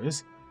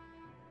heroes.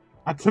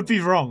 I could be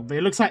wrong, but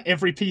it looks like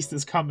every piece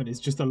that's coming is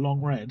just a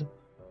long red.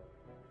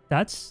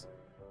 That's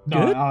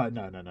no, good?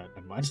 No,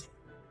 never mind.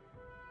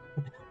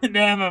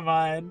 Never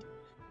mind.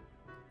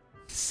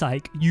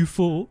 Psych, you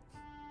fool.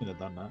 Could have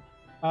done that.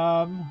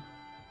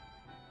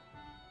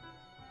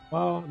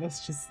 Well,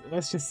 let's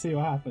just see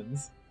what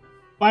happens.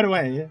 By the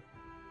way,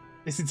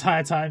 this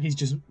entire time he's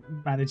just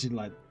managing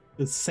like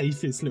the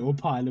safest little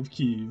pile of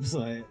cubes.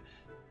 Like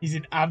he's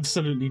in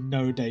absolutely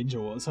no danger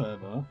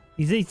whatsoever.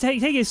 He's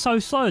taking it so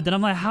slow. Then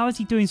I'm like, how is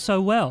he doing so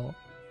well?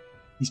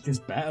 He's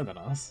just better than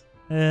us.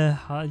 Yeah.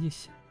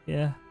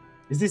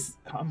 Is this?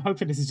 I'm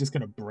hoping this is just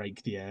gonna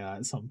break the AI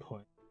at some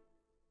point.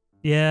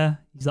 Yeah.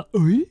 He's like,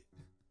 oi?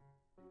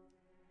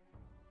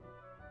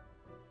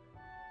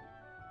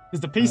 Because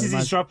the pieces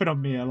he's dropping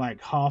on me are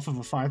like half of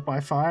a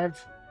 5x5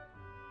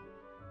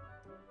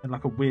 and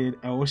like a weird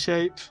L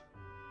shape,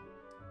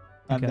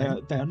 and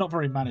they are not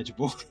very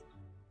manageable.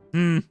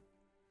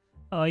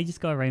 Oh, he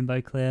just got a rainbow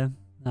clear.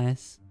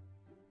 Nice.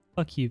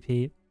 Fuck you,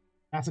 Pete.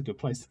 That's a good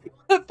place to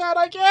put that,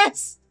 I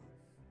guess.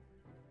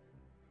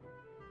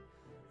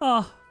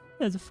 Oh,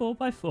 there's a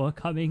 4x4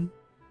 coming.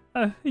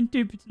 Oh,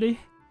 indubitably.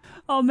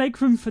 I'll make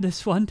room for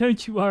this one,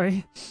 don't you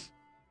worry.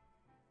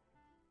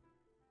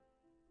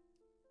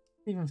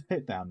 Even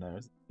fit down there,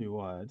 it's too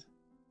wide.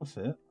 I'll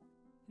fit.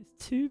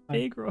 It's too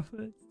big, Robert.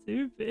 It's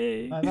too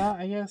big. Like that,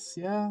 I guess.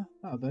 Yeah,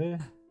 that'll do.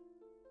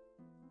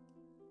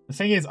 The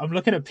thing is, I'm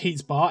looking at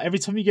Pete's bar. Every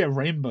time you get a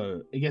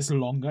rainbow, it gets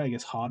longer. It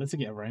gets harder to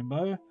get a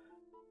rainbow.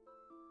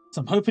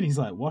 So I'm hoping he's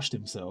like washed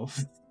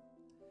himself.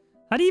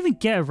 How do you even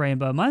get a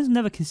rainbow? Mine's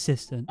never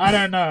consistent. I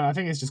don't know. I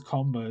think it's just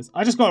combos.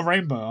 I just got a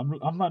rainbow.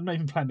 I'm not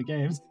even playing the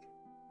games.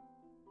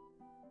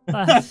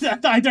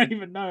 I don't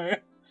even know.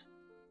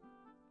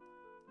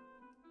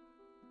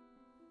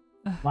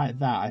 Like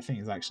that, I think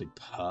is actually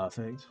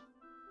perfect.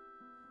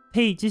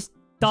 Pete, just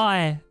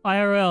die.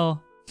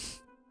 IRL.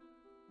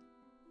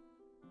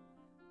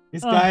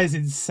 This guy is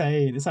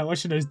insane. It's like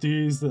watching those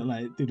dudes that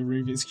like do the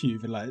Rubik's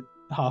Cube in like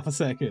half a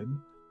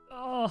second.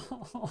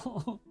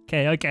 Oh.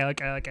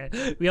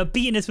 Okay. We are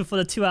beating this before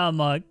the 2-hour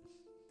mark.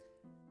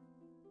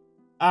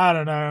 I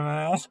don't know,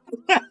 man.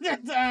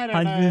 I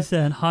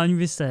don't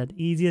 100%.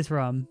 Easiest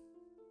run.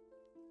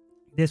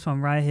 This one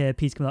right here,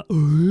 Pete's gonna be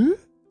like,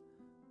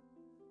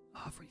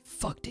 I've already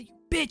fucked it, you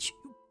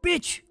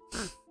bitch!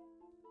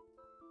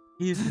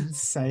 He's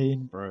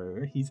insane,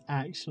 bro. He's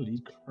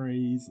actually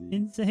crazy.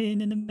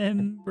 Insane in the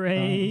membrane.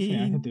 I don't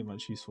think I can do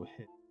much useful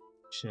hit.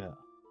 Shit.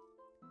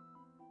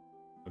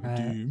 I'm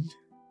doomed.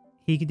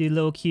 He can do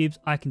little cubes.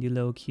 I can do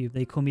little cube.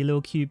 They call me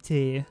Little Cube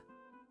T.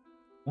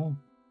 Oh.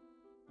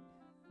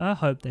 I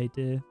hope they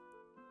do.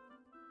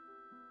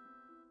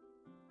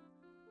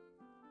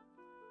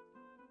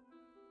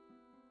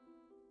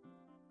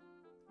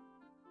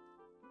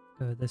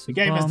 The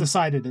game has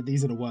decided that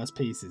these are the worst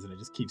pieces and it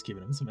just keeps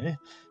giving them to me.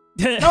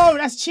 No,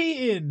 that's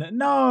cheating!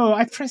 No,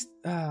 I pressed...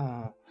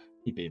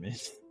 he beat me.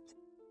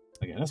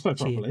 Okay, let's play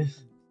properly.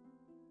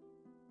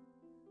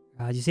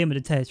 I just hit him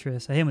with the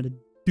Tetris. I hit him with the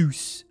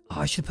deuce. Oh,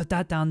 I should put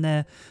that down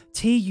there.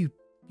 T, you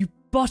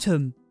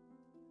bottom.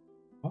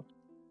 What?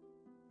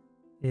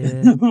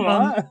 Yeah.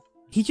 What?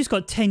 He just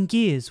got 10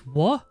 gears.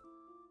 What?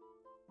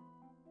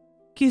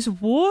 Gears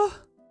of War?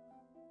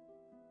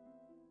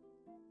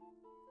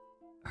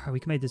 Alright, we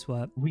can make this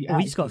work. We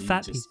just got a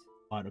fat piece.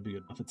 Might not be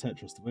good enough for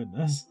Tetris to win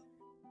this.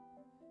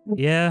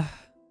 Yeah.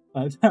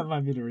 That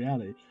might be the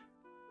reality.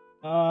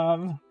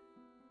 Okay,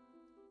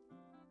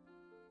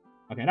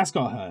 that's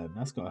got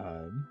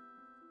home.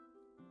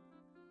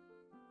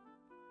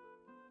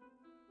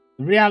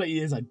 The reality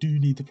is I do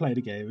need to play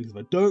the game, because if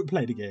I don't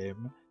play the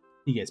game,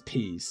 He gets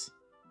peas.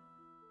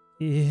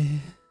 Yeah.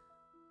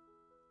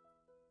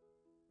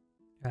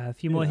 A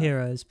few more Yeah.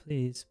 heroes,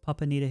 please.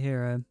 Papa need a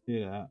hero.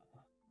 Yeah.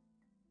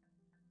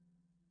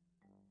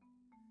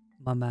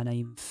 My man ain't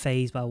even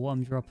phased by what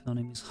I'm dropping on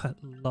him. He's like,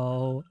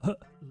 lol.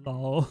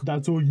 Lol.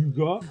 That's all you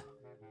got?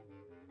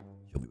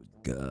 Show me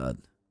with God.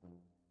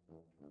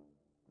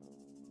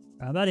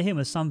 I'm about to hit him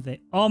with something.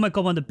 Oh my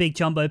god, one of the big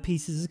jumbo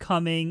pieces is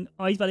coming.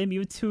 Oh, he's about to hit me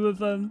with 2 of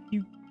them.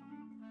 You're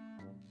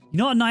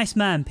not a nice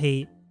man,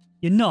 Pete.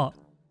 You're not.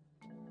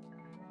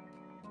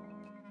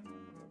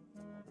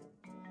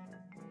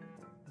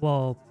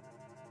 Whoa.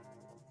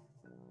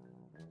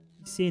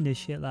 You seeing this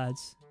shit,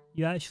 lads?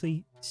 You're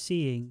actually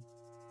seeing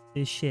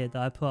this shit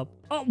that I put up.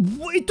 Oh,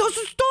 it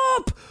doesn't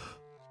stop!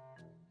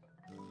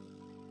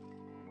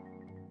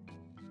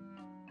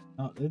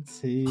 Oh, let's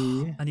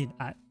see. I need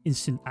an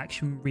instant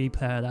action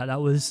replay of that.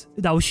 That was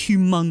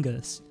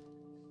humongous.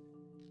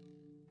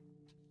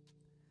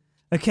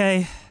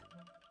 Okay.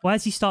 Why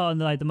does he start on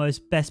like the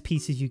most best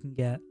pieces you can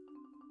get?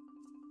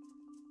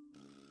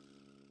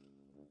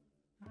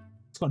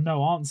 It's got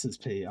no answers,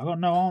 Pete. I got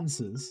no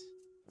answers.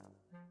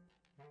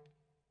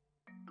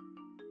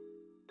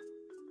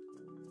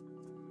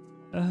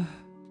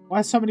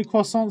 Why so many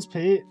croissants,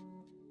 Pete?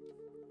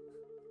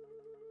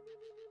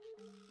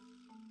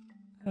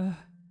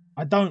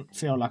 I don't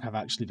feel like I've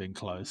actually been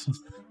close.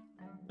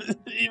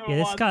 Yeah,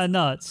 this is kind of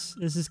nuts.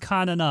 This is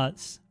kind of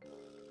nuts.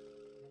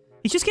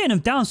 He's just getting them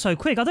down so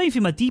quick. I don't even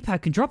think my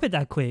D-pad can drop it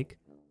that quick.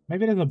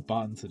 Maybe there's a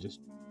button to just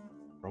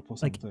drop or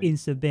something. Like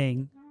insta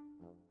bing.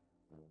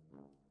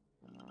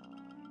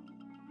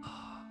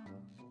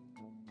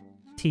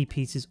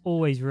 T-pieces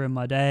always ruin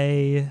my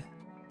day.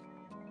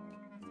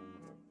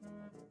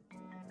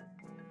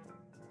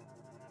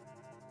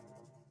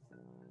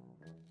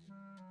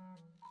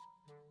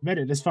 Made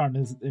it this far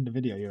in the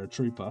video. You're a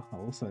trooper. I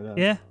will say that.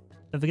 Yeah.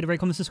 Don't forget to rate,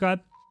 comment, subscribe.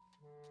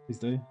 Please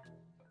do.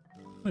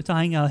 We're to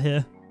hang out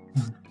here.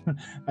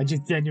 I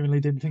just genuinely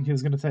didn't think it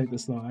was going to take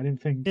this long. I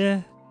didn't think...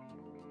 Yeah.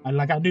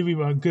 I knew we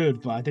weren't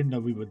good, but I didn't know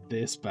we were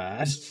this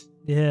bad.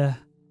 Yeah.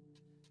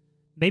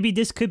 Maybe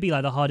this could be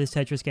like the hardest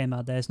Tetris game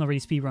out there. It's not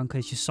really speedrun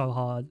because it's just so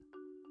hard.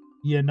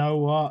 You know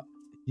what?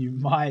 You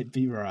might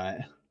be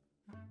right.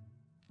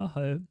 I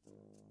hope.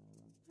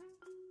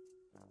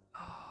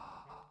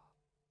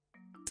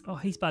 Oh,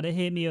 he's about to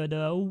hit me with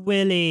a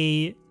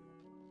willy.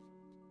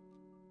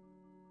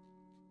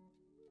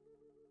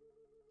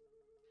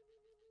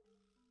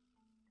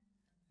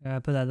 Yeah,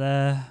 put that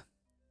there.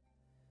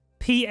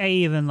 Pete ain't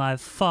even like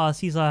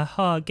fast. He's like,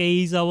 "Oh,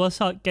 geezer, what's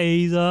up,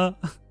 geezer?"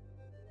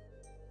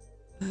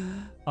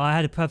 Oh, I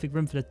had a perfect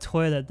room for the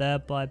toilet there,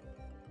 but I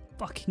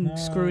fucking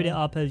screwed it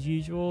up as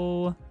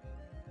usual.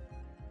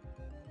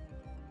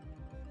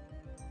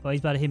 Oh, he's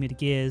about to hit me with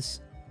the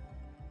gears.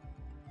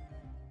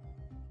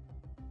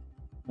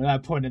 At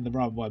that point in the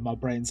run where my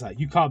brain's like,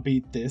 you can't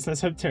beat this.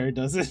 Let's hope Terry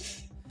does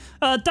it.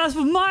 That's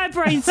what my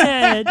brain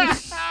said! At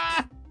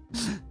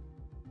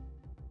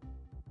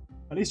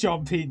least you're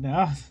on Pete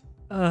now.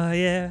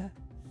 Yeah.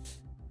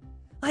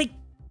 Like,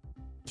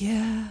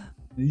 yeah.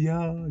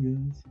 Yeah, I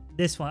guess.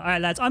 This one.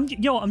 Alright, lads. I'm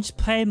just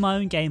playing my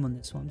own game on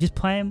this one. I'm just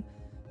playing.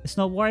 Let's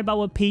not worry about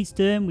what Pete's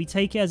doing. We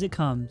take it as it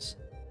comes.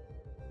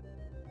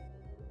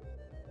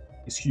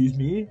 Excuse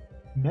me?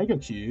 Mega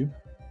Cube?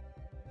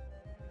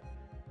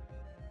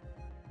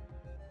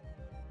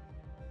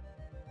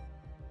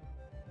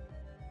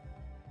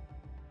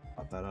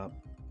 Cut that up.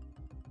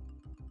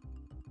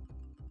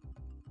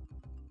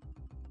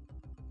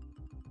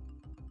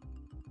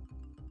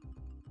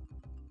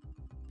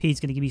 Pete's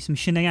gonna give me some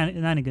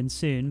shenanigans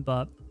soon,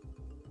 but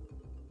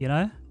you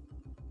know,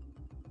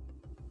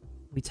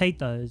 we take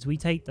those. We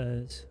take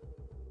those.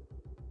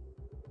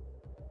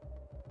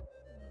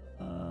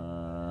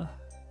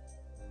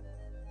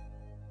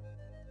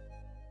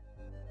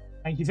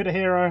 Thank you for the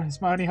hero. It's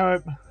my only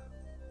hope.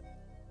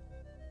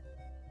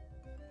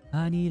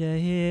 I need a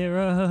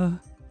hero.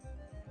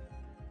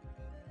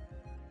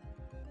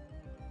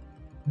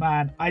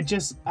 Man, I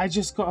just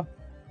got.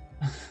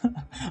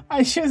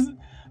 I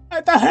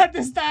don't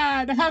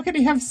understand. How can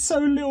he have so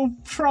little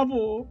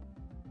trouble?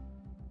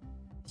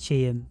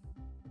 Cheat him.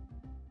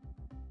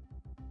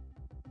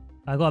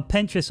 I got a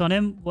Tetris on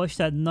him. Watch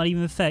that not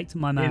even affect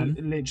my man.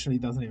 It literally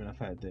doesn't even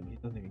affect him. He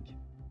doesn't even care.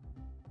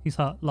 He's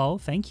like, lol,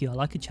 thank you. I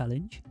like a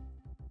challenge.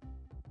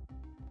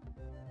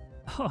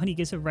 Oh, and he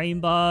gets a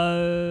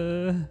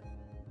rainbow.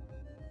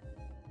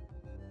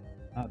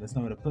 Oh, there's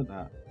nowhere to put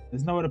that.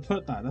 There's nowhere to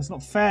put that. That's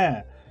not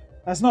fair.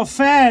 That's not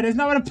fair. There's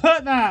nowhere to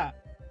put that.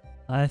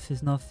 Life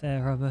is not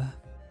fair, Robert.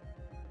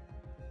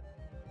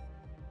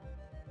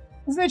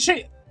 It's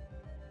literally...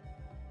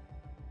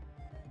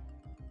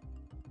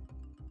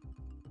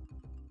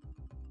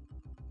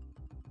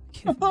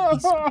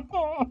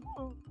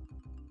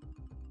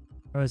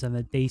 Rose having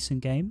a decent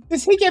game.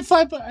 Does he get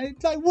 5 by...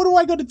 Like, what do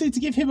I got to do to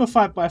give him a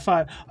 5x5?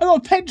 I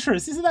got a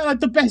Tetris. Isn't that like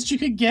the best you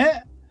can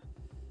get?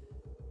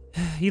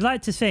 You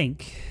like to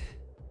think.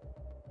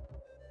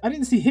 I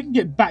didn't see him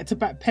get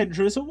back-to-back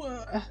Tetris or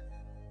what?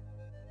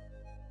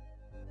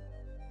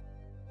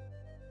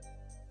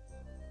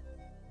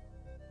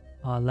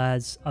 Oh,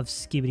 lads, I've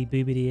skibbity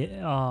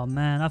boobity. Oh,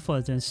 man, I thought I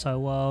was doing so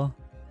well.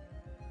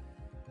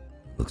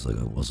 Looks like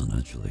I wasn't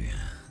actually.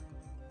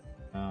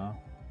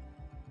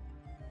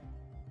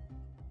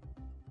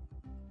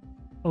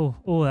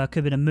 Oh, that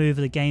could have been a move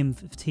of the game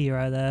for T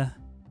right there.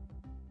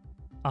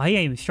 Oh, he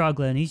ain't even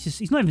struggling.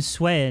 He's not even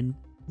sweating.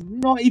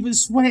 Not even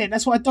sweating.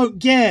 That's what I don't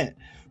get.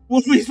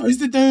 What are we supposed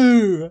to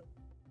do?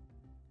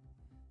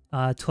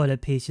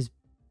 Toilet piece just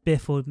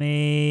biffled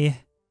me.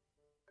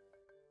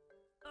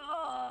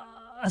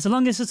 As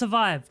long as I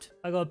survived.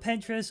 I got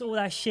Tetris, all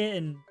that shit,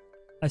 and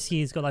I see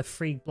he's got like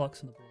 3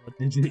 blocks on the board.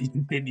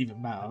 It didn't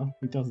even matter.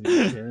 He doesn't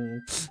even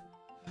care.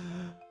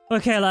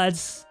 Okay,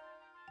 lads.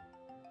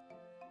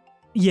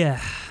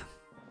 Yeah.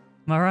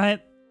 Am I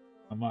right?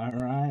 Am I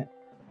right?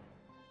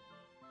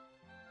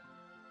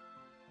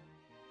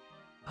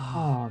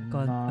 Oh,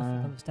 God. no. I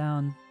thought that was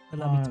down.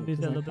 Allow me to move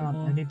it a little bit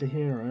more. I need the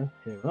hero.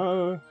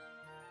 Hero.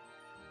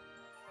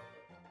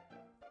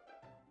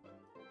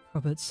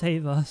 Robert,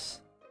 save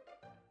us.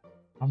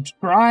 I'm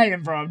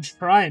trying, bro. I'm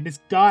trying. This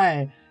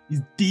guy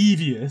is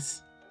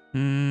devious.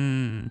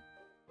 Gonna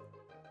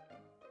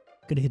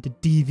hit the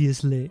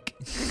devious lick.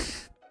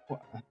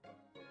 What?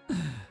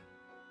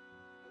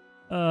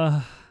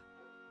 Uh,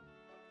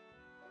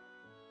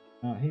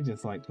 Oh, he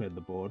just like cleared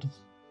the board.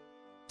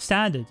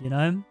 Standard, you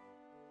know?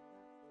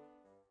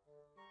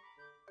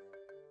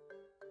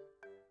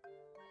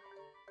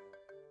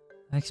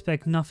 I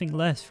expect nothing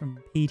less from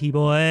PT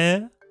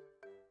boy.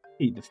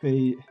 Eat the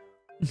feet.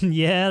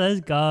 Yeah, let's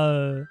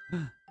go.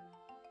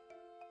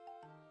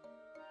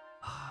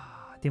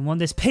 I didn't want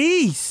this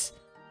piece.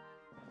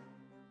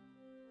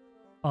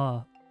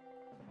 Oh.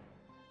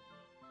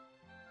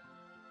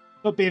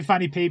 Not being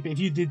funny, Pete, but if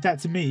you did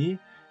that to me,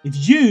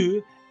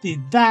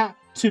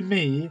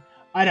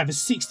 I'd have a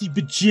 60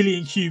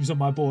 bajillion cubes on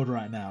my board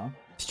right now.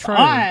 It's true.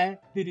 I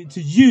did it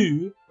to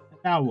you.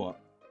 Now what?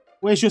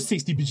 Where's your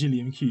 60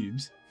 bajillion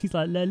cubes? He's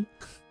like, lol.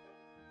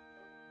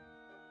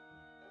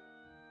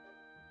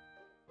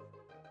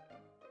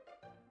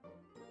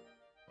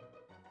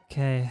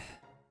 Okay.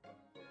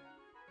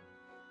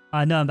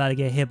 I know I'm about to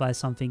get hit by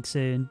something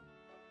soon.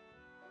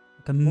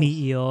 Like a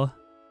meteor.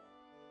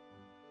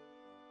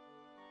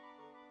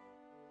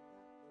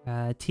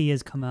 T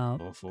has come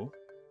out. Awful.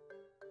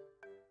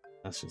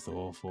 That's just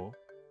awful.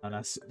 And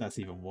that's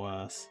even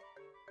worse.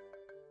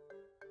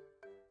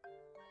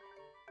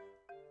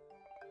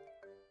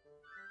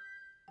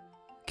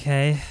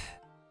 Okay.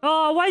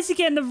 Oh, why is he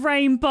getting the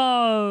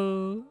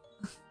rainbow?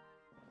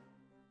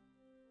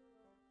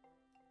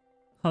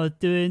 I was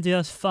doing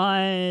just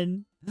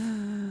fine.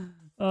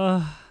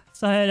 Oh,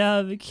 sorry to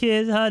have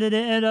kids. How did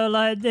it end up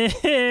like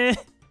this?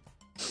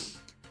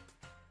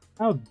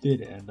 How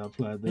did it end up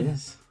like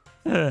this?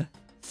 Good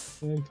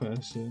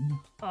question.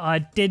 Oh, I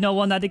did not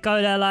want that to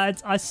go there,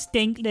 lads. I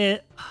stinked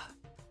it.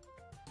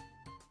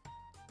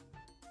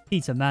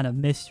 He's a man of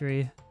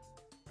mystery.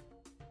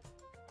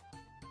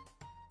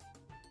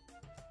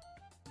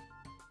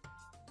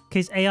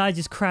 Case AI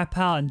just crap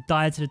out and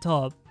died to the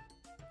top.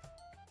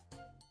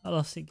 I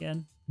lost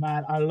again.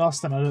 Man, I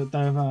lost and I looked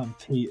over and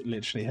Pete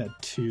literally had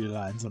 2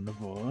 lines on the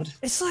board.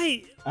 It's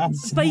like,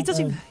 but he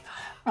doesn't.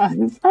 I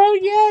don't get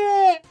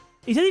it.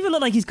 He doesn't even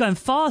look like he's going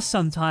fast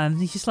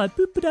sometimes. He's just like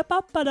boop ba da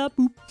ba ba da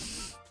boop.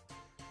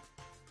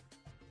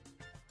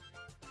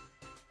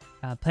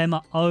 Playing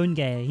my own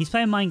game. He's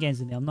playing mind games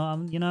with me. I'm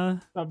not, you know.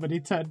 Somebody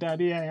turn down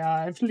the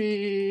AI,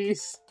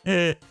 please.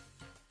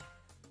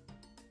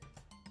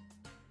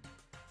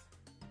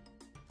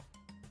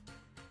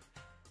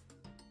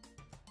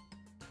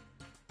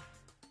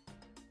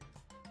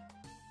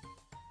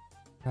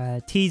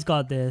 Right, T's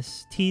got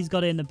this. T's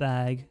got it in the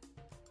bag.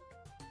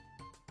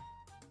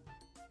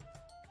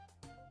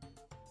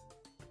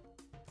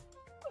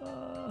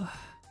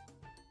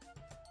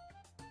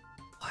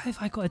 Why have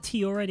I got a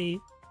T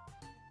already?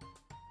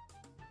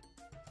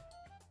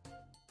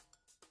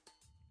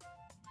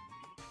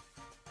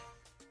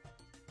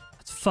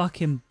 That's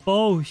fucking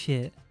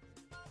bullshit.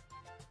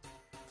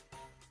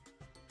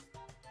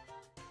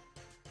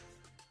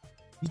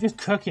 You just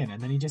cooking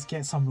and then you just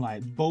get some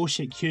like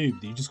bullshit cube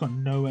that you just got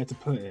nowhere to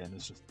put it and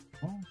it's just,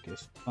 oh,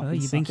 guess Oh,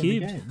 you've been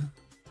cubed.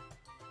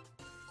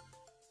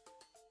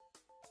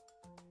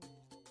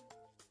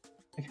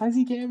 Like, how's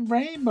he getting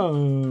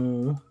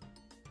rainbow?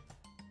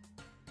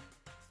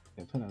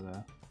 Okay, put that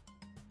there.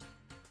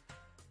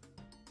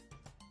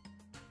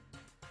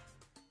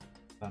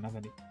 Don't have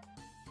any.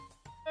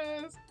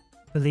 Yes.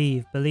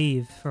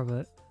 Believe,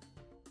 Robert.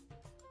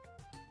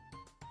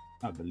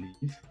 I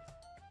believe.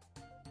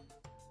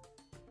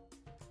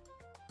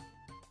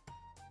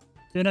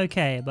 Doing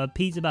okay, but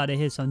Pete's about to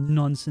hit some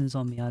nonsense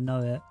on me. I know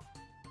it.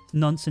 It's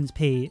nonsense,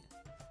 Pete.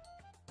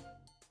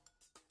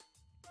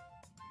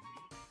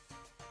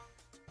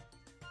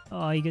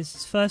 Oh, he gets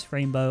his first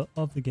rainbow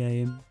of the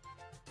game.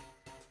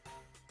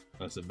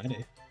 First of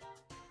many.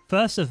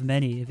 First of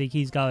many, if he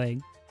keeps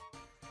going.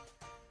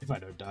 If I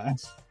don't die.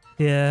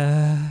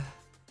 Yeah.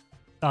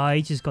 Oh,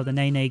 he just got the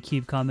Nene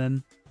cube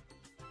coming.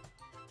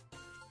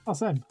 Oh,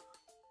 same.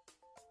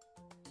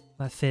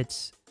 That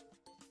fits.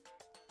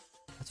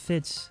 That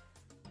fits.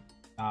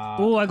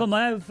 Oh, I got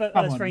my own come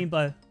on.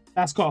 rainbow.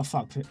 That's gotta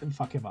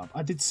fuck him up.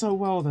 I did so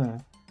well there.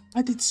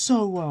 I did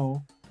so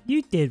well.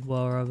 You did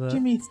well, Robert.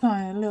 Give me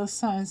sign, little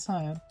sign.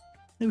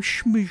 Little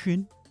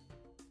schmishing.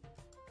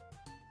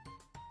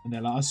 And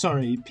they're like, oh,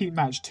 sorry, Pete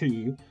match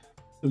 2.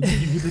 So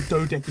give you the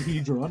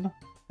dodecahedron.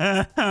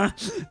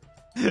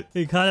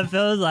 It kind of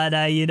feels like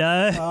that, you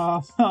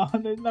know? Oh,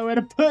 there's nowhere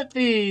to put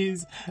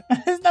these.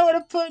 There's nowhere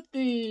to put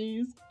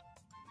these.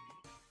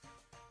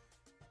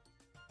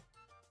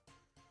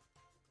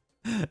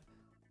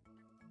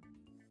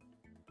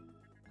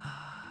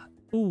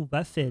 Ooh,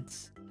 that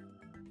fits.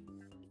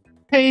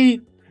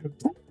 Pete.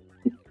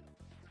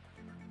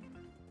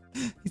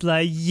 He's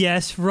like,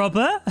 yes,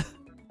 Robert.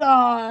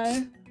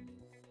 Die.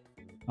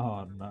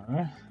 Oh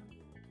no.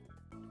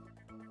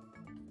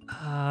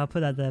 I'll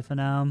put that there for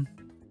now.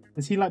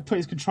 Does he like put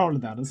his controller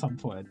down at some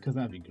point? Because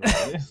that'd be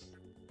great.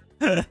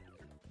 I've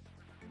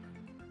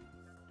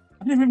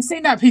never even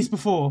seen that piece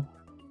before.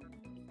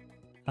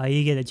 Oh,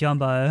 you get a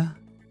jumbo.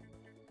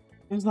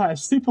 It was like a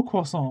super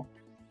croissant.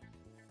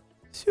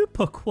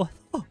 Super quad.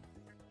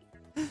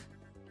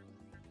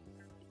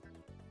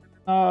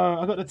 Oh,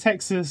 I got the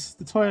Texas,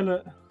 the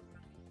toilet.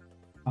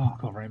 Oh,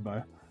 I got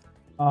rainbow.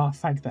 Oh,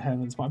 thank the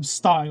heavens. But I'm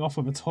starting off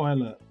with a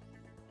toilet.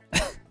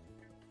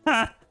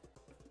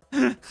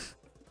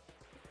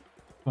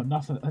 Got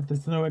nothing.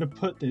 There's nowhere to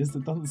put this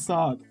that doesn't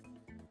suck.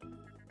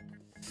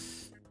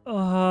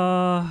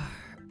 I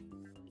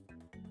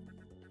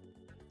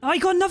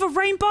got another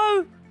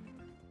rainbow.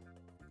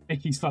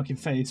 Mickey's fucking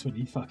face when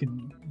he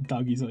fucking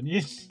duggies on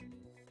you.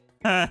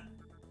 Oh.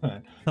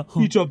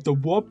 You dropped the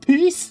what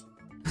piece?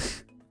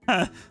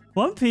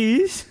 One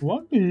piece.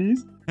 One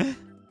piece?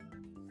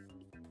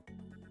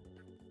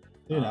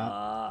 Do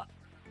that.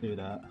 Do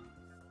that.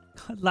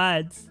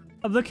 Lads,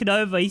 I'm looking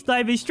over. He's not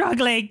even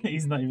struggling.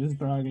 He's not even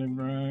struggling,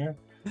 bro.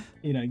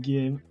 You don't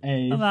give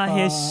a I'm out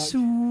here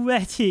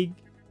sweating.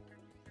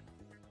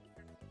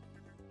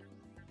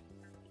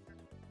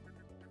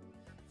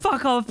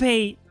 Fuck off,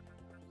 Pete.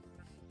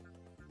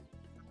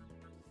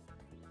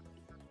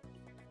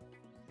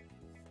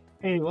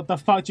 Hey, what the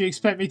fuck do you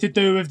expect me to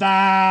do with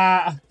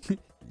that?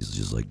 He's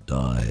just like,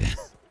 die.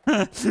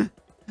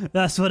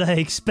 That's what I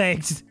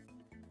expect.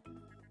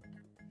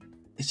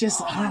 It's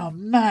just, oh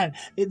man,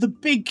 the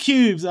big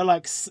cubes are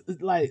like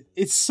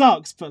it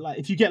sucks, but like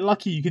if you get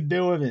lucky, you can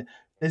deal with it.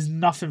 There's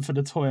nothing for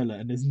the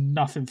toilet and there's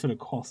nothing for the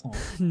croissant.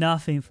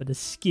 Nothing for the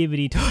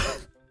skibbity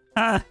toilet.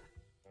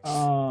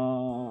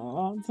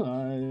 Oh, I'm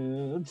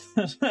tired.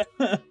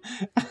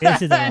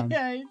 This is I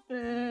hate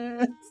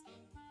this.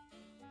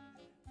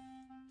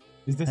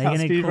 Is this how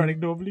speedrunning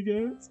normally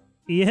goes?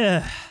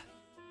 Yeah.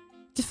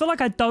 Just feel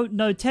like I don't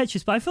know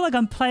Tetris, but I feel like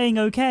I'm playing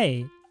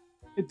okay.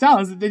 It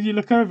does, and then you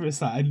look over,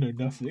 it's like, I know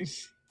nothing.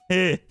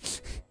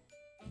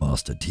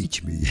 Master,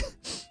 teach me.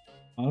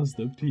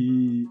 Master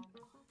P.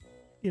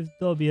 Give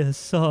Dobby a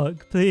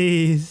sock,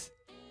 please.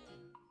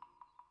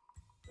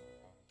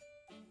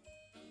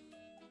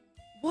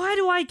 Why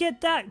do I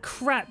get that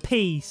crap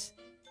piece?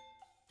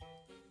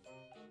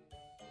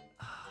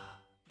 I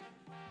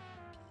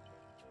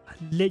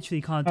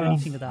literally can't do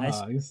anything with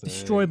that. It's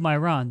destroyed my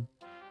run.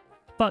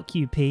 Fuck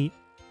you, Pete.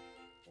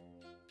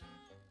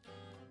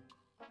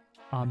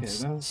 Okay,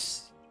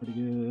 that's pretty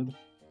good.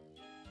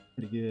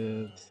 Pretty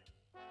good.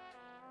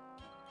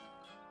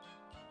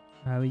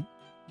 Alright, we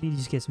need to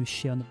just get some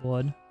shit on the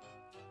board.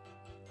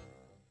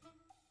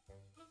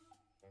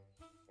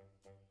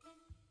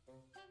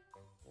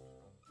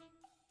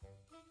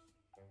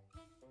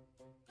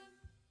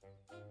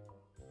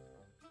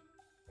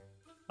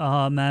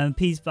 Oh man,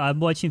 Pete's, I'm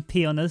watching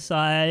Pete on the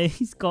side.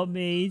 He's got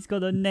me. He's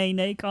got a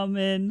nay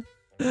coming.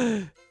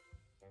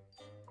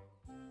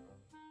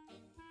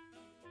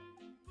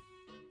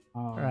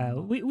 Alright,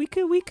 we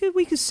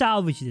could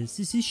salvage this.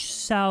 This is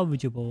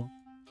salvageable.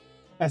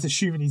 That's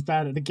assuming he's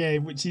bad at the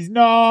game, which he's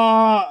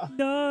not.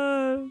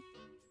 No.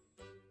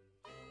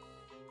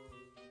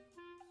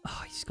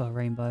 Oh, he's got a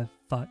rainbow.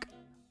 Fuck.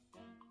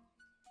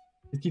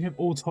 Just give him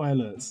all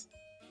toilets.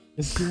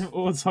 Just give him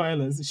all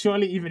toilets.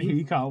 Surely even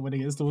he can't win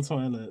against all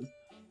toilets.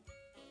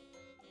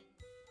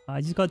 I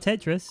just got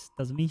Tetris.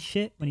 Doesn't mean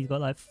shit when he's got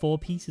like 4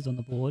 pieces on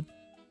the board.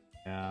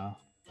 Yeah.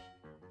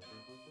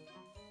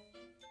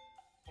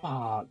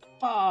 Fuck.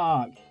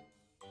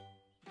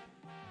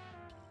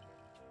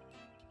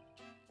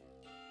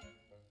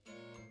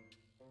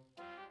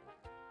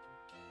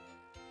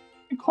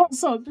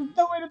 Console, there's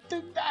no way to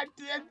do that.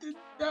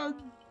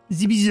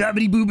 Zippy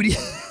zappity boobity.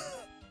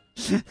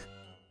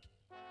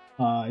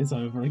 Ah, it's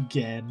over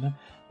again.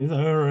 It's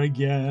over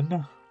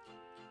again.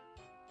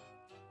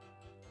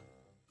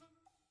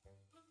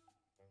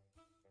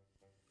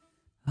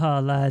 Oh,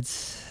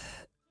 lads.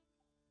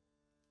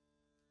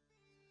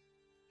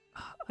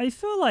 I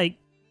feel like...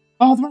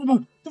 Oh, the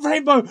rainbow! The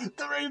rainbow!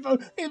 The rainbow!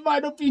 It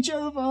might not be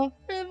over!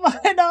 It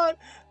might not!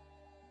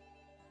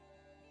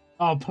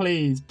 Oh,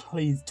 please.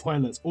 Please,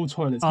 toilets. All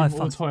toilets. Give me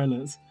all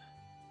toilets.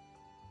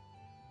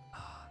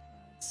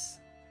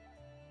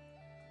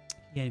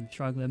 Yeah, I'm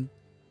struggling.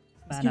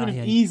 It's Man giving out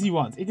him here. easy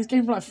ones. He just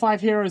gave him like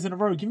 5 heroes in a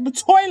row. Give him a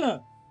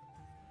toilet.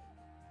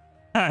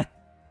 I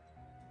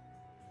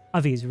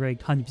think it's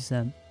rigged,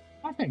 100%.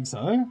 I think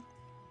so.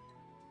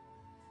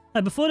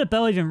 Like, before the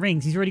bell even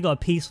rings, he's already got a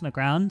piece on the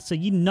ground, so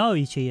you know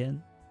he's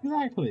cheating.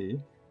 Exactly.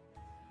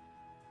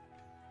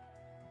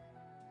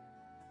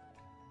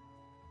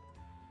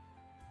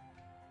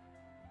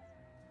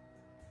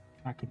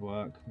 That could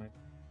work, maybe.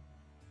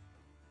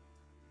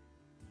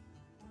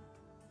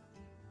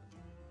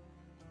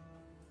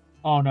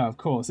 Oh no, of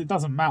course. It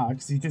doesn't matter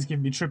because he's just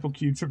giving me triple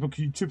cube, triple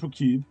cube, triple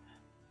cube.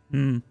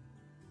 Hmm.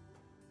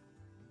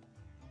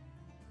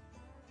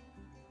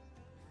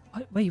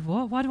 Wait,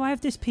 what? Why do I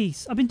have this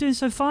piece? I've been doing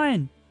so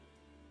fine.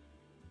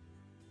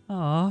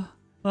 Oh,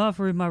 well, I've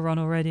ruined my run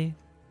already.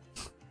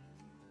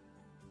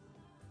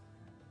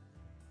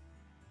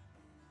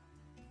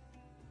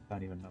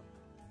 Don't even know.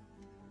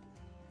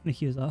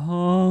 Mickey was like,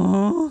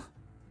 oh.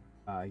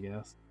 I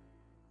guess.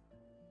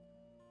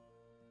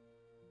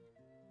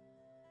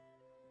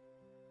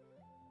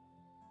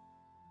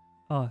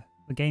 Oh,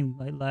 the game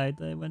like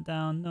lagged. It went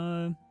down.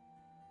 No.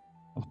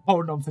 I'm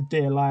holding on for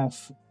dear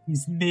life.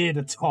 He's near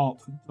the top,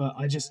 but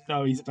I just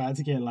know he's about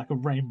to get like a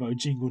rainbow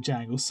jingle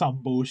jangle,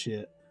 some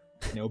bullshit.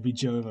 And it'll be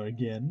Jova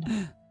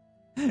again.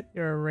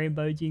 You're a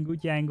rainbow jingle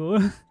jangle.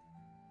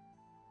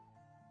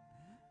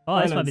 Oh,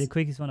 this might be the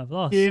quickest one I've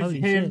lost. Give Holy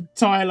him shit.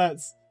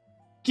 toilets.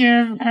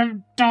 Give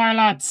him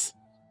toilets.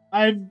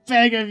 I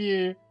beg of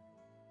you.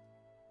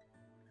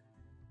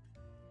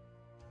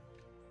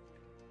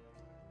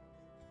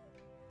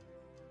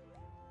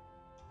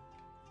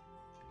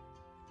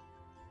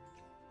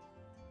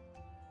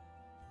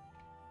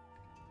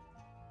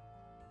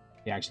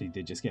 He actually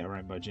did just get a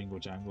rainbow jingle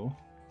jangle.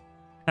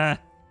 Huh.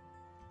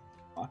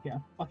 Fuck yeah.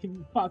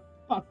 Fucking fuck,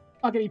 fuck,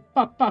 fuckity,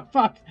 fuck, fuck,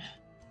 fuck.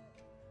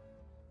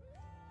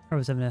 I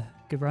was having a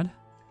good run.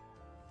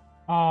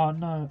 Oh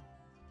no.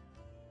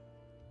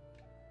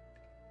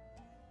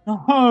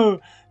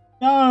 No!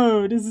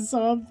 No! This is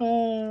so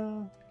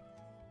unfair!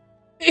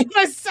 It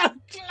was so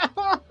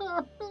close!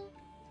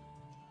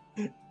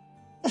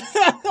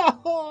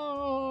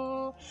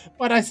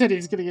 When I said he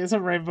was gonna get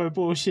some rainbow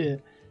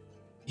bullshit,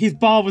 his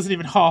bar wasn't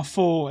even half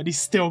full and he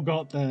still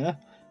got there.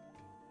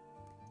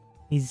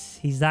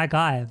 He's that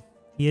guy.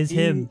 He is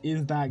him. He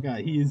is that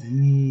guy. He is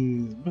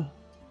him.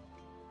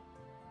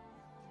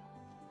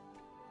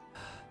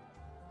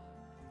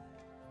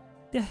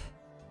 Yeah.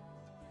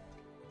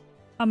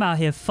 I'm out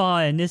here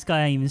fighting. This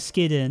guy ain't even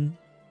skidding.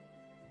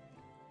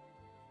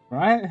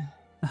 Right?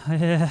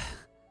 Yeah.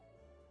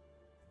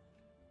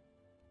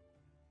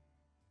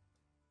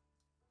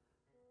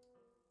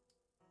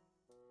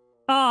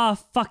 Ah,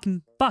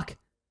 fucking fuck.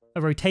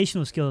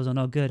 Rotational skills are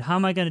not good. How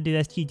am I going to do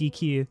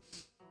SGDQ?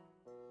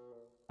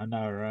 I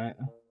know, right?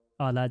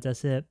 Oh, lads,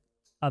 that's it.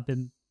 I've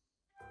been...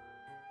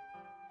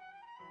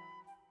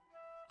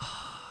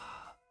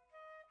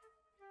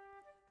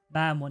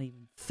 Man won't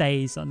even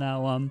phase on that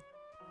one.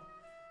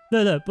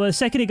 Look, but the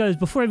second it goes,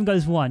 before it even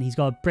goes one, he's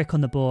got a brick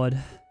on the board.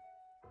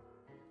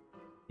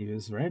 He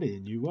was ready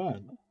and you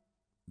weren't.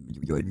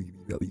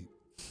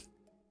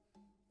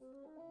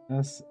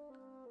 That's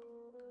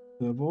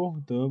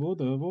double, double,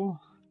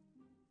 double.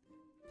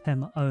 Play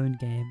my own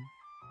game.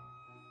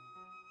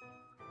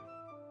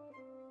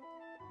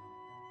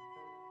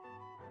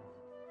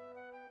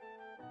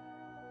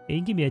 You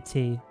can give me a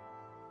T.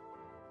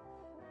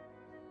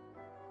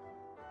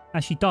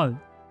 Actually, don't.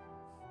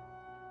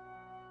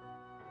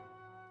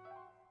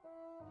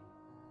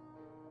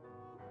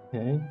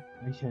 Okay,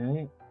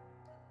 okay.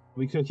 Are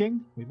we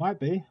cooking? We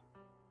might be.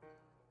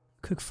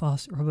 Cook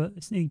fast, Robert.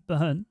 It's nearly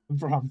burnt.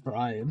 From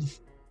Brian.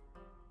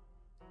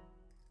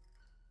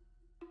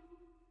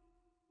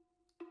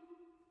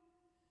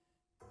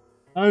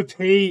 No,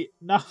 Pete.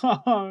 No.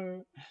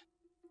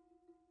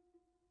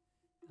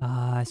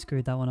 Ah, I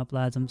screwed that one up,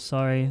 lads. I'm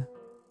sorry.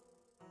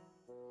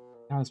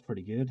 That was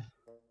pretty good.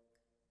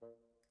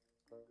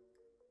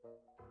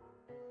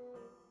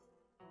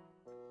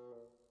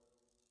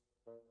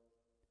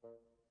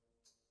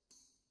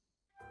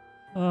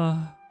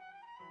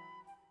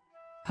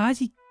 How's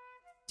he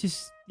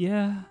just,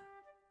 yeah.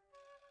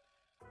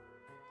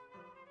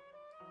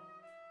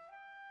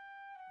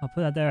 I'll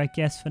put that there, I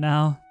guess, for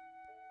now.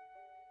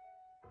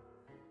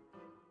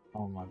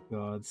 Oh my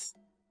god.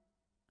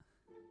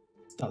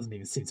 Doesn't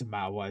even seem to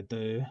matter what I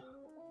do.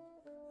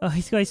 Oh,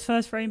 he's got his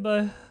first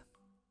rainbow.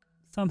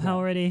 Somehow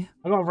already.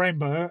 I got a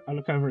rainbow. I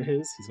look over at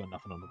his. He's got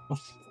nothing on the board.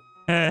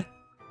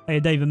 Hey,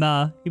 don't even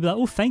matter. He'd be like,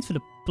 oh, thanks for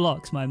the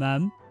blocks, my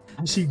man.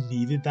 Actually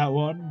needed that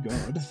one.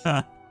 God.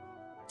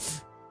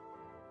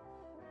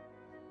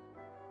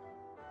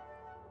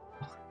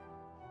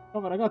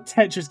 Oh man, I got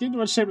Tetris. Give me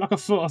one shaped like a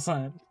foot or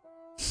something.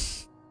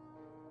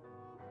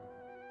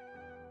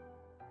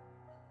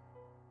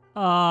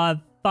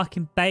 Ah,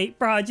 fucking bait.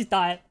 Bro, I just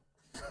died.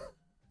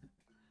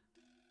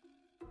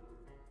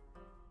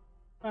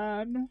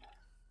 Man.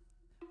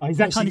 Oh, he's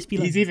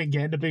He's even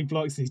getting the big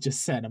blocks. He's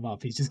just setting them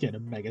up. He's just getting a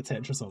mega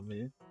Tetris on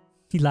me.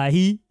 He's like,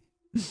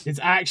 It's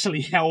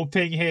actually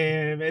helping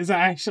him. It's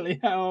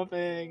actually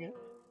helping.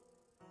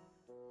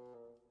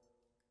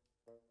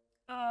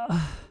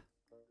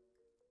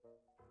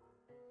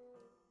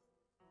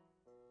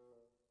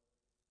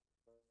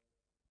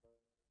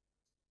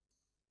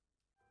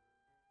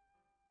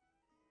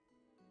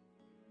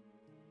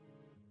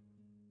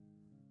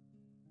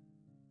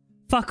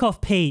 Fuck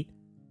off, Pete.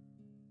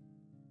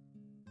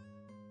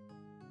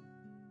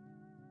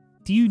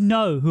 Do you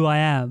know who I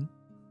am?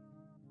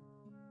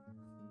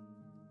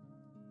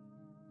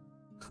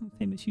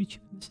 Famous YouTuber,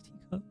 Mr.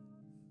 Teacup.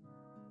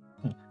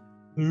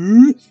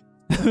 Who?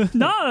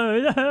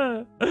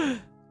 No!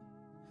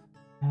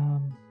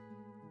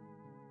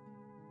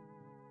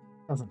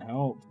 Doesn't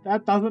help.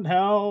 That doesn't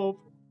help.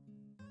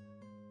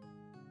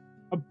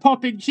 I'm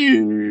popping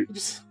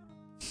cubes.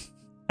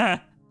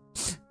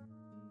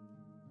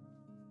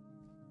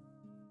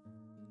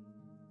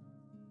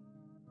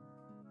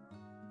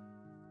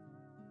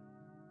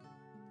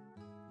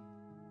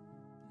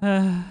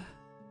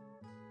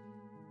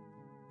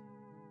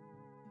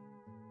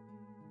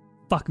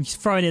 Fuck, I'm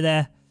just throwing it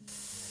there.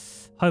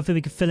 Hopefully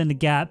we can fill in the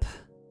gap.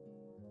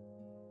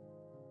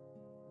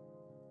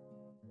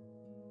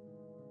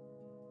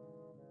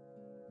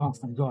 Oh,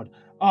 thank God.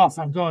 Oh,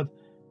 thank God.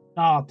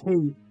 Nah,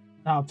 Pete.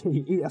 Nah,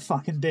 Pete, eat a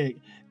fucking dick.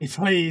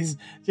 Please,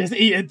 just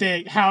eat a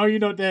dick. How are you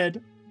not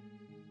dead?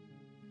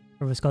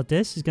 Whoever's got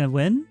this is going to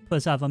win. Put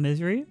us out of our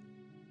misery.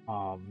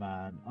 Oh,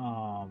 man.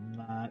 Oh,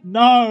 man.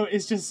 No,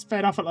 it's just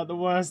sped up at like the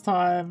worst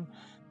time.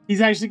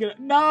 He's actually going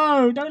to...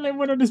 No, don't let him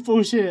win on this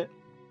bullshit.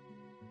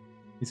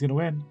 He's going to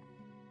win.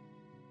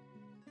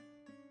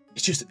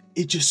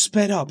 It just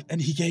sped up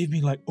and he gave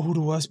me like all the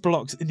worst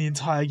blocks in the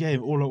entire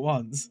game all at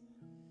once.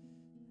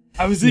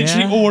 I was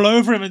literally all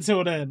over him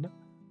until then.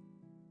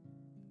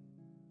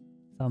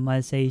 Some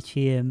might say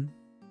cheat him.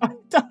 I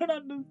don't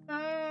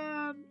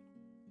understand.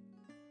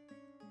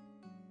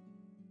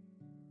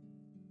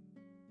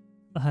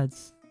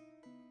 Lads.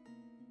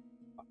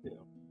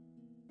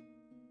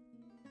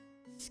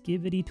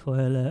 Skibbity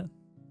toilet.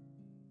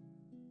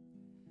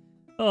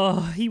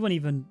 Oh, he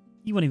wasn't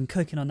even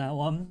cooking on that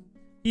one.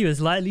 He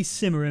was lightly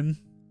simmering.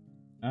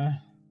 I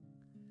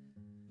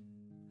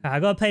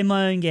gotta pay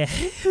my own game.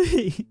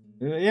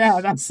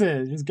 Yeah, that's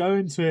it. Just go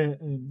into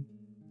it. And...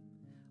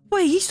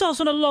 Wait, he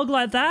starts on a log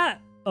like that?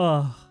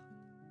 Oh.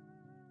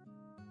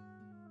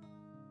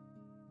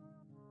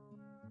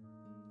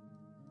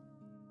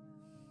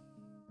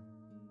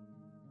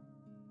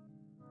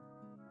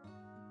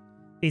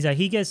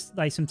 He gets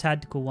like some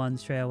tactical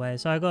ones straight away.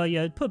 So I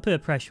gotta put a bit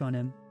of pressure on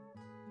him.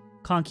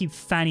 Can't keep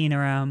fannying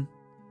around.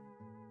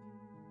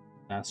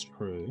 That's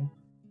true.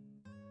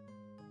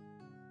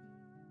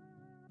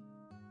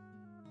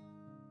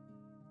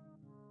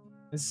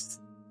 Let's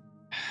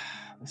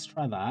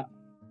try that.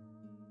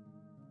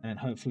 And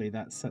hopefully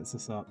that sets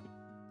us up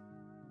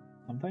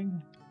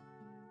something.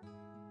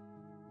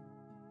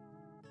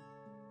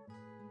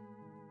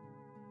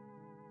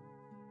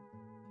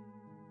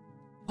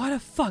 Why the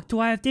fuck do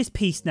I have this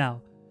piece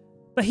now?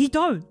 But he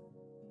don't.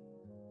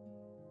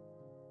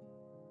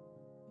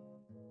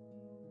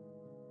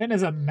 I think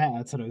there's a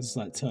meta to those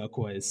like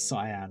turquoise,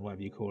 cyan,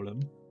 whatever you call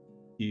them,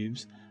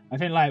 cubes. I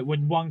think like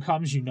when one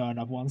comes, you know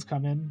another one's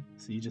coming,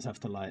 so you just have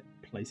to like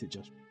place it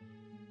just.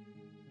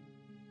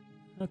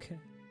 Okay.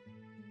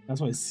 That's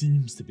what it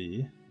seems to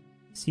be.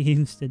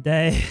 Seems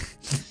today.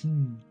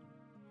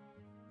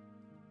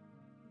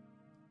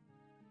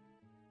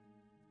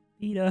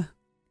 Peter.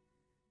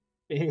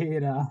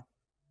 Peter.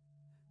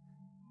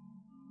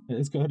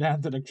 Let's go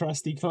down to the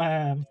crusty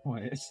clam.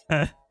 Wait.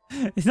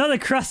 It's not a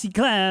crusty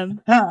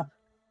clam.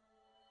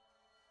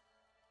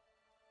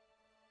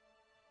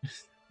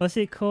 What's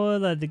it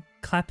called? The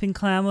clapping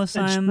clam or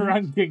something? The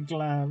drunken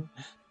clam.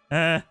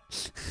 God.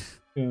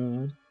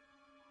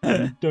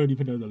 I don't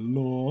even know the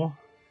law.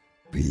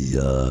 Wait,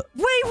 why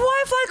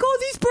have I got all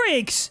these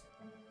bricks?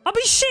 I'll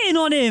be shitting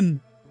on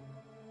him.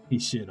 He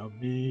shit on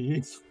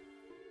me.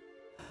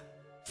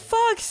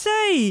 Fuck's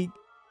sake.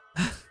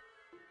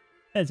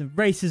 There's some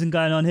racism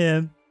going on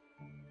here.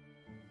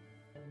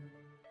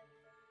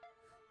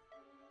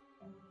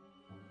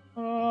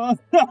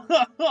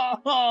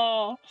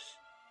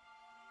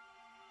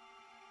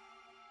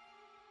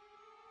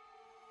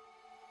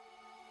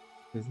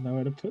 There's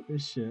nowhere to put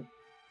this shit.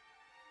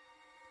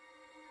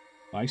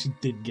 I actually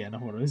didn't get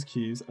enough of those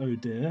cubes. Oh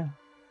dear.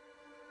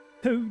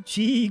 Oh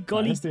gee,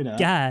 golly let's do that.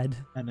 gad.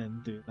 And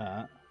then do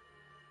that.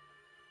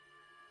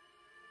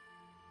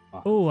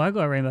 Oh, I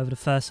got a rainbow for the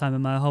first time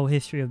in my whole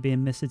history of being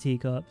Mr.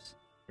 Teacups.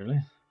 Really?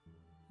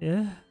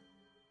 Yeah.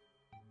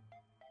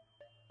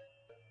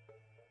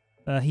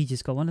 He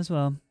just got one as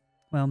well.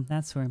 Well,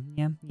 that's for him.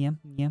 Yeah.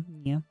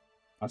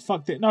 I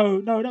fucked it. No,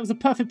 that was a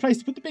perfect place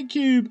to put the big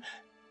cube.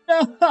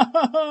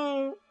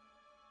 No!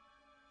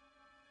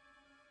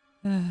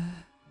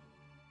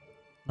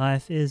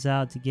 Life is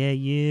out to get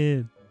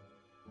you.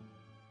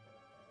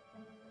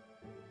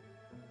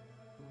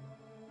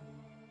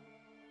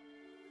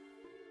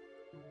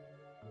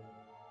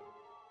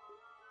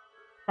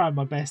 Trying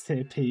my best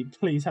here, Pete.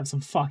 Please have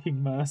some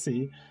fucking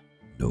mercy.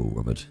 No,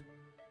 Robert.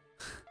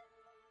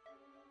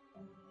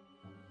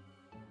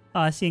 Oh,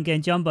 I see him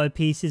getting jumbo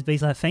pieces, but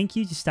he's like, thank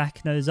you, just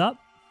stacking those up.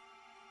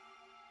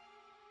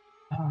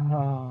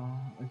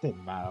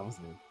 didn't matter,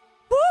 wasn't it?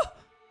 What?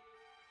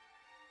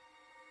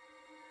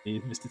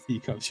 He's Mr.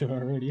 Teacup, sure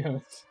already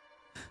hurt.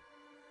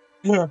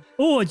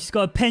 Oh, I just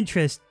got a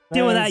Pinterest.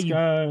 Deal with that, you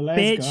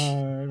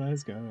bitch.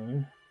 Let's go.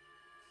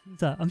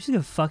 What's up? I'm just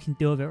gonna fucking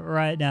deal with it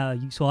right now,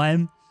 you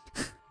swine.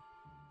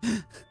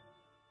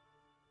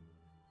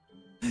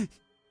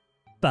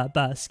 Bah,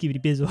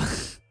 skibidi bizzle.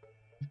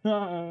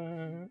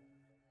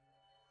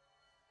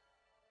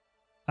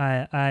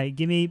 Alright,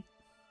 give me...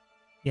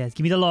 Yes,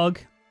 give me the log.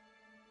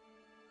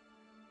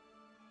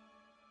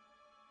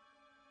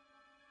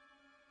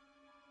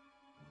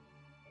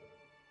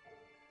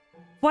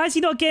 Why is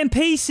he not getting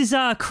pieces?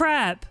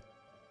 Crap.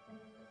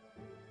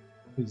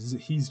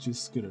 He's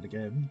just good at the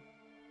game.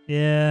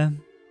 Yeah.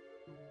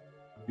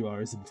 You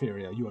are his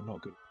inferior. You are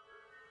not good.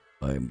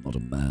 I am not a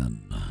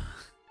man.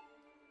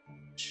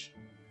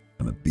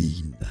 I'm a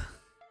bean.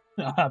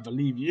 I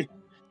believe you.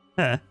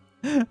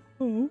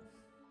 Oh.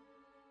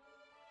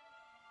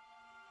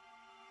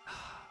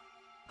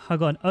 I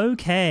got an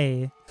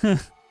okay.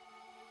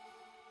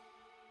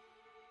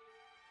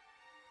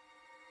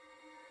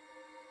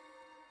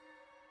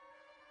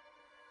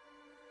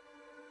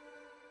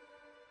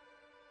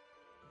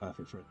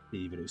 Perfect for a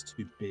T, but it was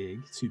too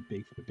big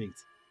for the big.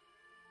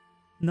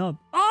 No.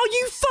 Oh,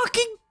 you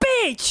fucking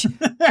bitch!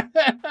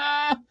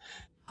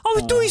 I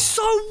was doing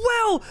so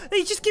well.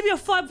 They just give me a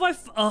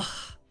 5x.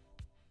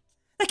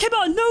 That came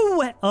out of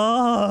nowhere.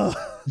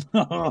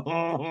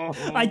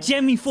 I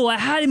genuinely thought I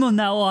had him on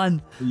that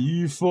one.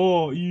 You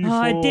thought.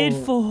 I did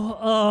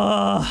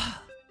fall.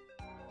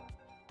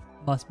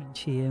 Must have been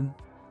cheating.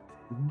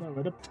 Didn't know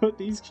where to put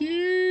these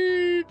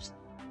cubes.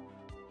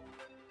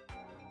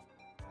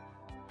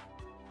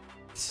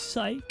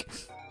 Psych.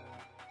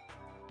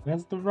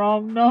 That's the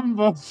wrong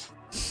number.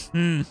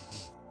 Hmm.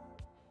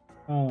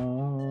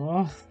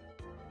 Oh.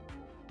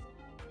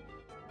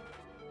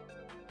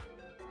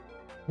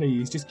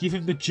 Please, just give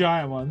him the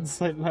giant ones,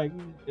 like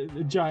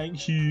the giant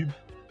cube.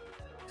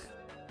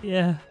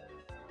 Yeah.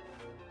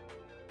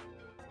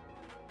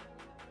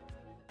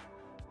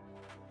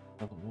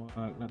 Doesn't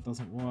work. That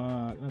doesn't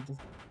work. That doesn't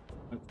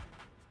work.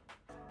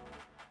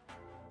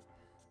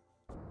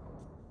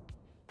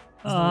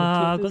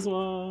 I've this got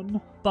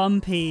one.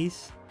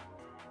 bumpies.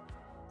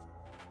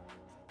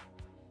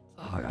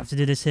 Oh, I have to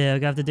do this here.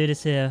 I have to do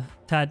this here.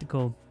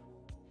 Tactical.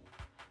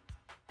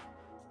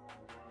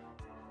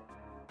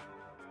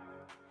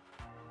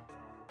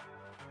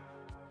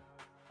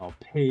 Oh,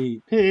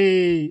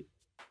 Pete.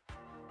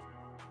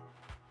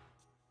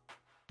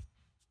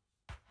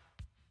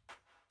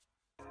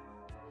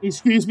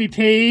 Excuse me,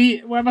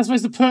 Pete. Where am I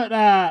supposed to put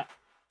that?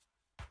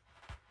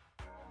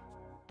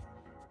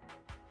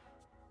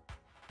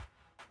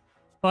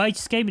 Well, he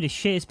just gave me the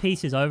shittest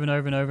pieces over and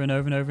over and over and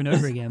over and over and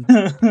over again.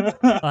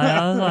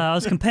 I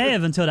was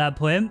competitive until that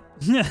point.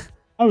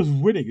 I was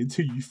winning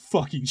until you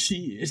fucking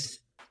cheated.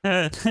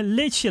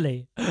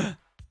 Literally. Well,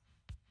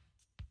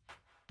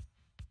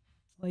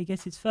 he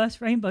gets his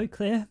first rainbow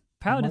clear.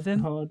 Proud of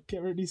him. God,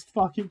 get rid of these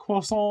fucking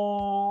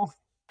croissants.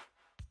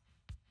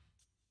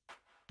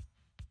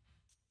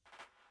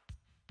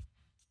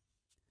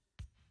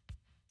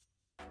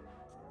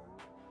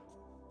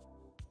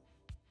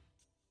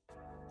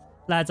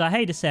 Lads, I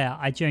hate to say it,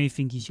 I genuinely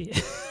think he's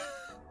shit.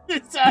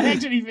 I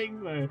actually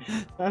think so.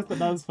 That's the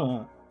nice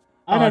part.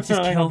 I don't feel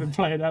like I've been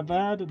playing that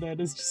bad, and then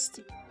it's just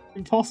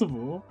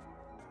impossible.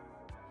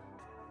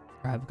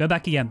 Right, go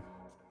back again.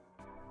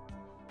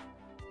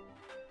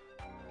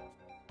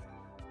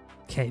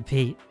 Okay,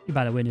 Pete, you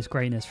better win this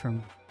greatness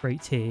from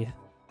Great T.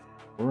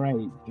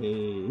 Great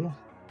T.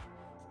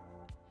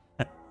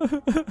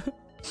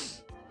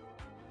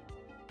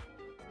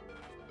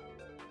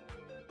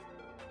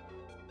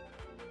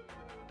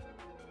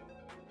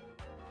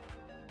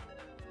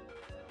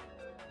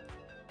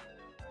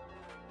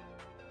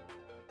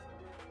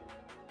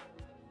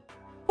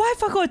 Why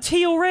have I got a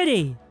T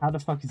already? How the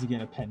fuck is he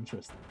getting a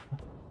Pinterest?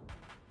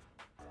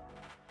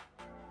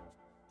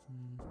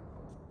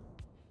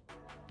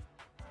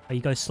 Oh,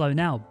 you go slow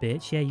now,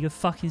 bitch. Yeah, you go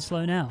fucking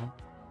slow now.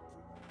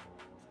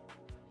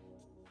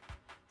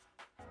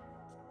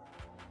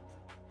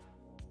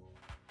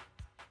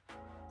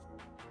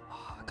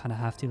 Oh, I kind of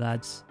have to,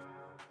 lads.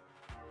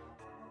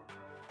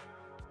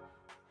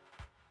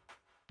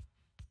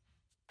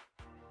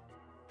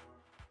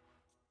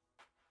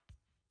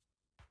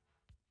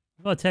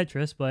 I got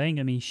Tetris, but I ain't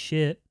gonna mean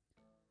shit.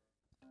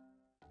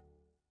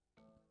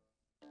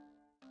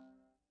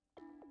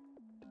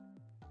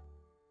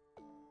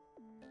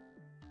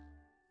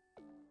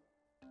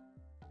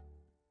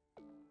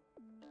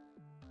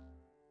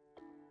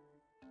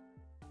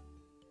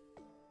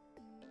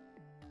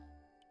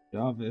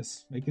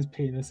 Jarvis, make his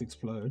penis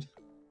explode.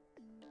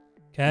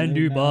 Can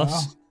do,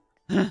 boss.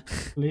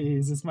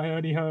 Please, it's my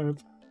only hope.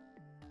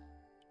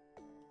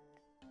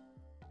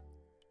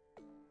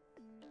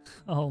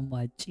 Oh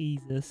my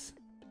Jesus.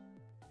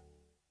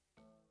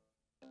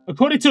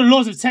 According to the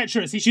laws of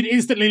Tetris, he should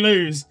instantly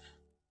lose.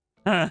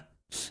 Huh.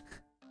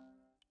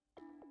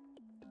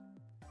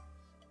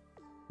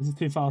 This is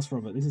too fast,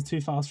 Robert. This is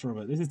too fast,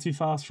 Robert. This is too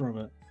fast,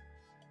 Robert.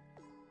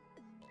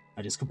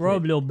 I just We're a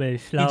completely... little bit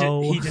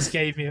slow. He just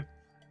gave me a...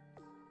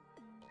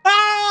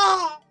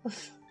 Ah!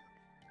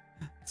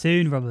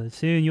 Soon, Robert.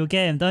 Soon. You'll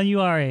get him. Don't you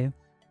worry.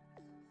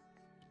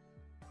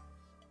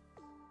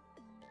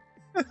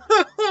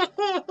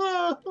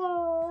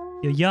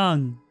 You're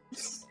young.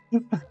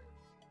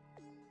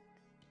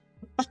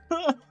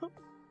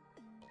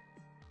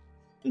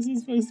 This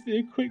is supposed to be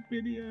a quick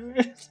video.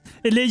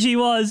 It literally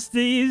was.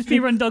 The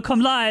speedrun.com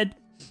lied.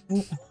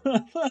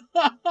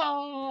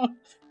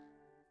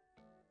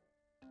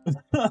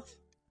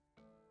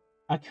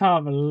 I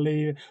can't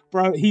believe it.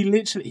 Bro, he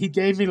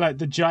gave me like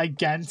the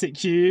gigantic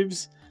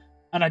cubes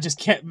and I just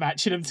kept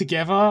matching them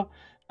together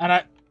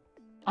and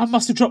I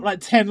must have dropped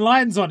like 10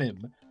 lines on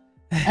him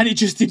and he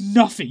just did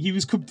nothing. He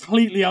was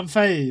completely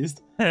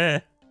unfazed.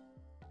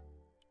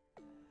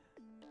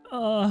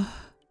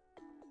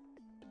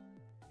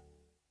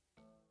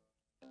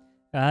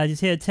 I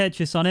just hit a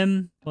Tetris on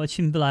him. Watch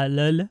him be like,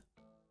 lol.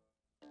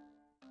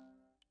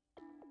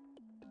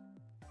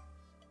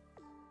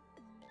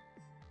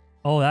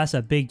 Oh, that's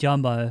a big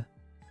jumbo.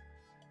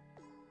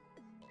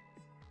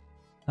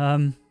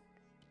 Can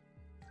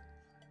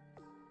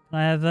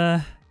I have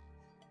a...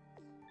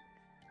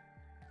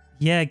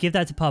 Yeah, give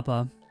that to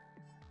Papa.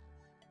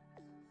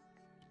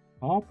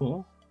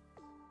 Papa?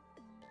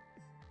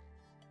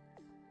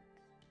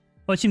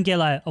 Watch him get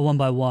like a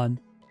 1x1.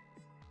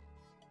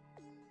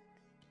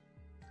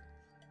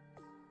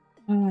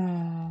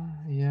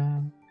 Yeah.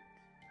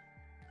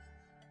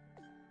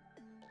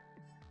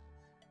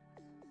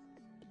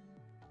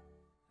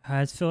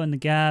 Alright, let's fill in the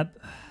gap.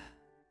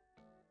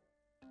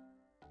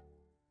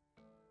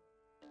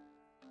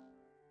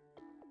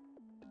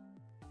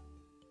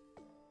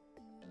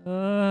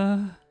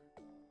 Oh,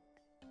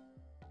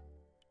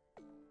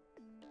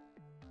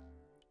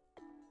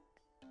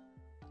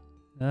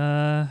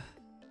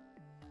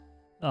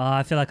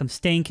 I feel like I'm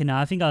stinking now.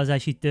 I think I was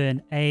actually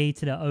doing A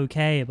to the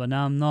okay, but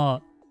now I'm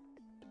not.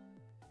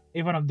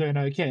 Even when I'm doing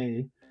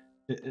okay,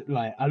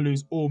 like I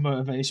lose all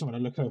motivation when I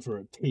look over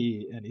at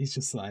P and he's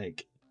just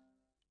like,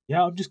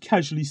 yeah, I'm just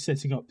casually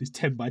setting up this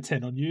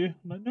 10x10 on you.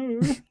 I'm like,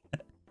 no.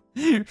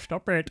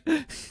 Stop it.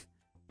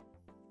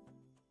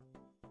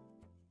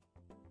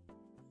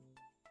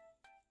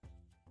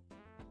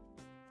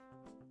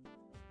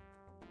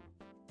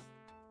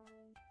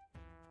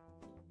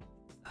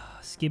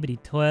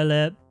 Skibbity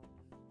toilet.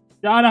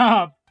 Shut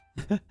up!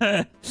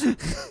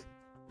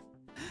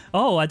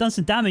 Oh, I done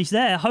some damage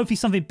there. Hopefully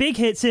something big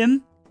hits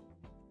him.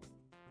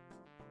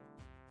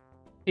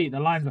 Hey, the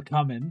lines are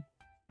coming.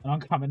 And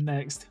I'm coming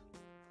next.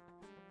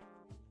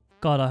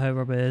 God, I hope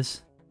Robert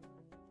is.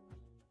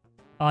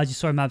 Oh, I just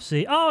saw him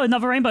absolutely. Oh,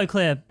 another rainbow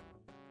clear.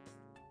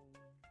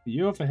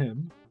 You're for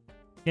him.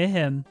 Get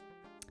him.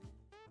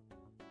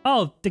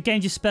 Oh, the game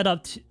just sped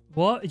up.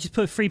 What? It just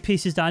put 3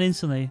 pieces down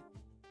instantly.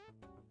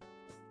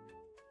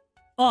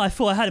 Oh, I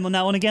thought I had him on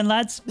that one again,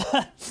 lads.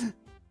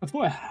 I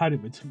thought I had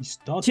him until you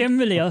started.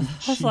 Generally, I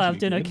was like, I'm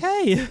doing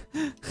okay.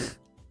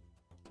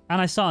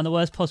 And I start on the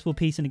worst possible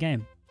piece in the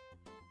game.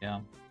 Yeah.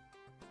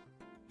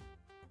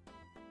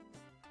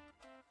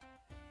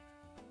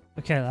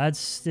 Okay,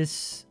 lads.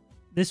 This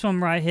one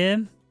right here.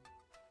 I'm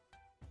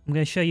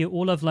going to show you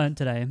all I've learned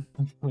today.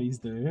 Please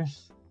do.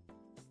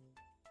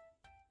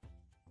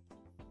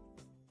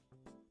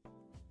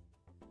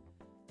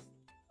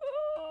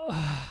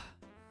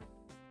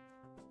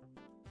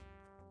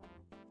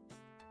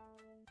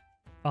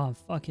 Oh,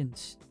 fucking...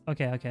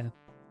 Okay.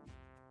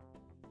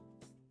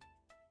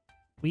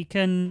 We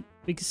can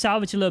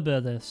salvage a little bit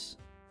of this.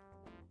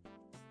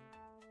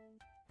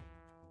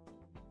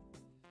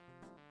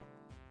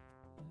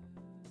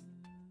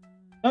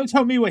 Don't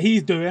tell me what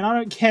he's doing. I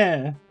don't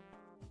care.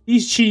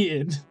 He's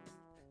cheating.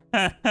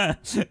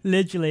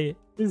 Literally.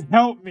 Just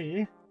help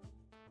me.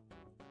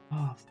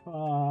 Oh,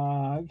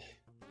 fuck.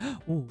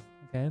 Oh,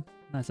 okay.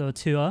 Nice little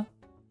tour.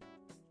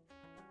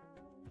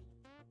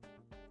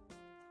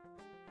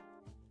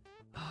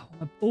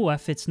 Oh, that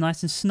fits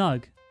nice and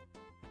snug.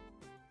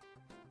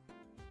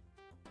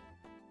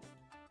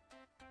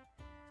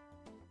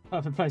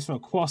 Perfect place for a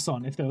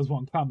croissant if there was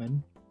one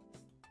coming.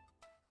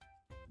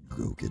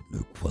 Go get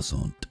no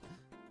croissant.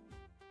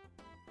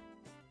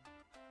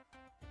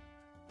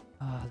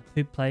 Ah, the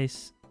poop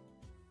place.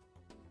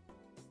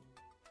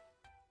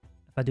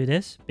 If I do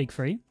this, big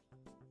free.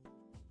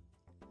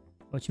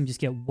 Watch him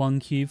just get 1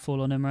 cube fall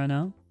on him right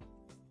now.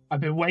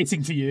 I've been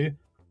waiting for you.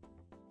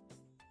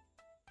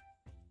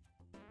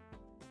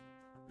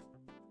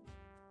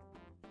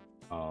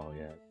 Oh,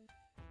 yeah.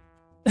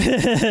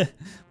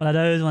 One of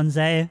those ones,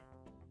 eh?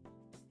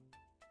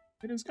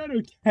 It was kind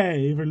of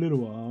okay for a little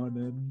while, and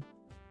then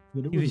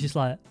He was just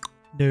like,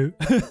 no.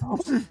 Oh.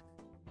 Is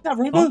that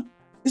rainbow? Oh.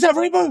 Is that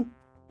rainbow?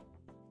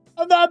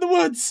 I'm not in the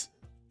woods,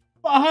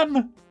 but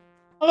I'm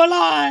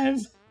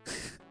alive.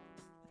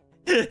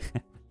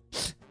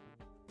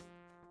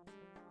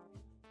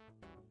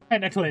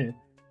 Technically,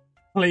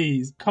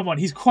 please, come on.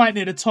 He's quite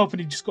near the top, and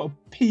he just got a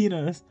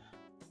penis.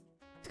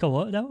 It's got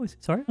what? That was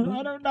sorry. I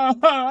don't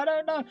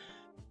know.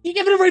 You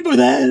give it a rainbow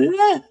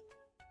there.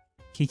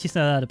 He just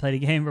know how to play the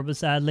game, Robert.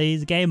 Sadly,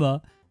 he's a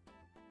gamer.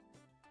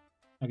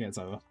 Okay, it's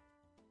over.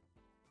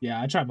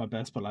 Yeah, I tried my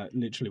best, but like,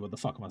 literally, what the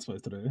fuck am I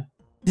supposed to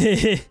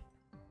do?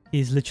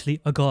 He's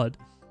literally a god.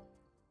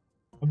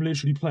 I'm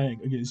literally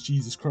playing against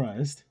Jesus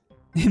Christ.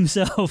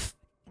 Himself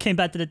came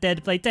back to the dead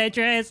to play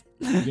Tetris.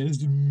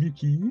 Against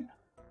Mickey.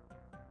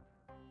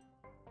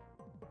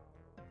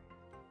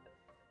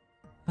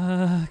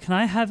 Can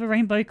I have a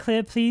rainbow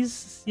clear,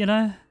 please? You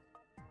know?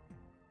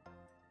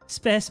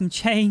 Spare some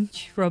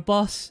change for a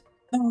boss.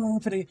 No,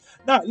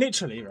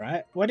 literally,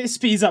 right? When it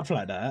speeds up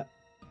like that,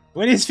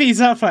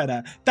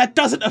 that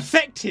doesn't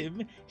affect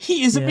him.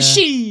 He is a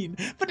machine,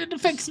 but it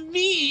affects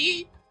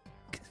me.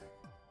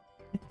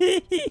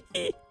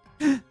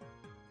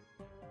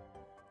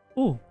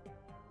 Oh,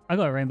 I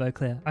got a rainbow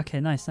clear. Okay,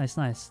 nice.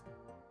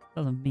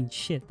 Doesn't mean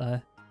shit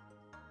though.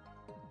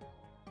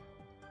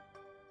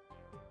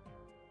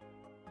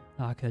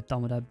 Oh, I could have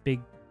done with that big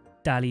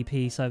dally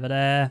piece over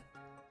there.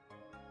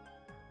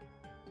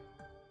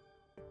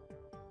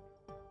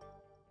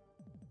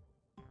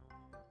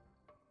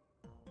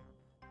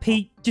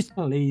 Pete, just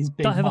please,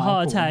 big don't have a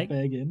heart attack.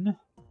 Begging.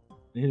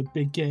 Need a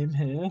big game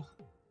here.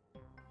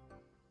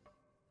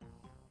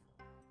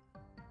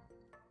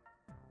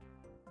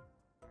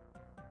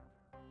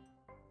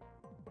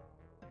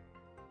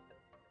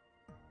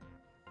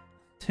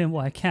 Doing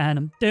what I can.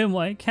 I'm doing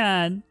what I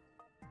can.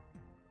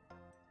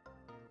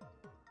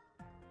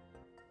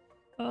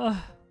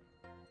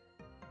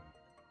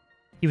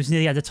 He was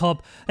nearly at the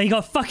top, and he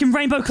got fucking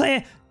rainbow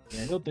clear.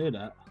 Yeah, he'll do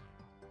that.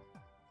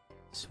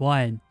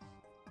 Swine.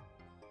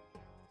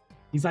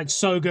 He's like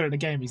so good at the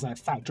game. He's like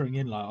factoring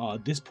in like, oh,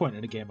 at this point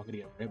in the game, I'm gonna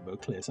get rainbow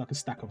clear, so I can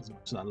stack up as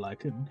much as I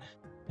like, and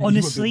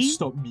honestly, he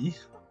won't be able to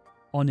stop me.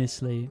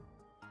 Honestly,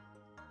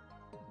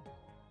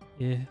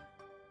 yeah.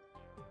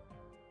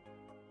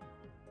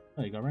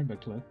 Oh, you got rainbow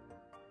clear.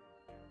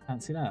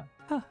 Can't see that.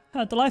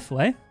 How delightful,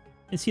 eh?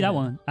 Didn't see that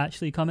one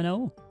actually coming at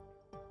all.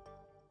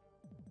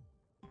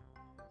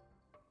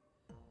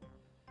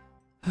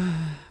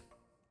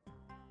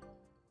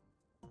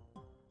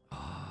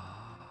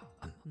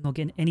 I'm not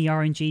getting any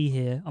RNG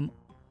here.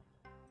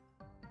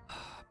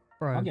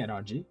 Bro. I'm getting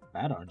RNG.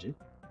 Bad RNG.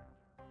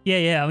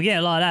 Yeah, I'm getting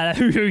a lot of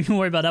that. Don't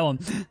worry about that one.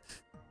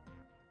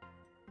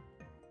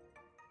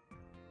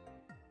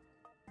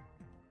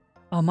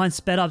 Oh, mine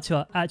sped up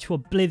to actual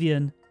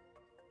oblivion.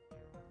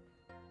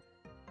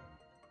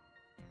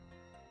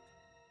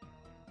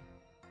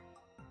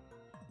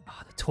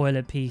 Oh, the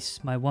toilet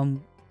piece. My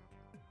one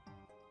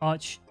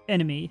arch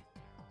enemy.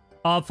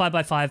 Oh,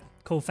 5x5.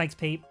 Cool, thanks,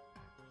 Pete.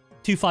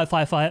 2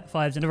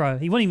 5s in a row.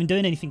 He wasn't even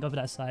doing anything over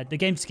that side. The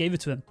game just gave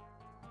it to him.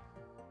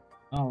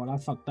 Oh, well, I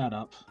fucked that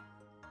up.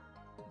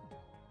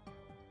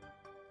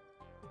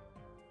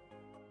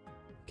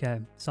 Okay,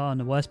 so on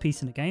the worst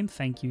piece in the game.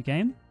 Thank you,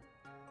 game.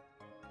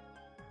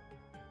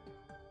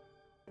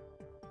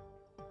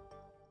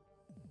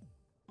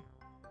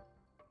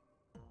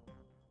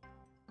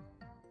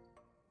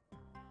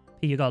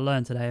 Pete, you gotta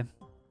learn today.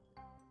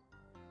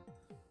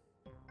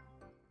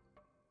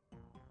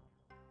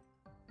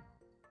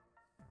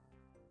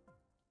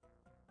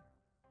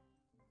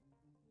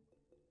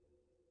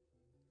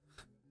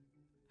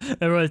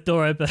 Everyone's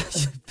door open.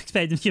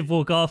 Expect him to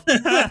walk off.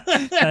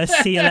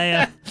 See you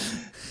later.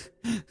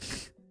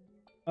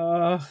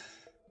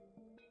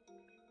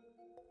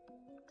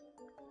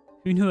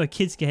 Who knew a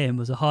kids game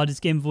was the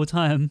hardest game of all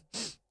time?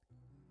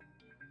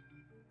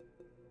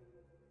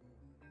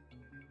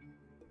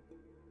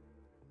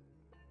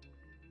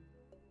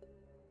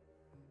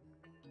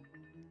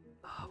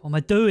 What am I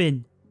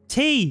doing?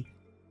 T!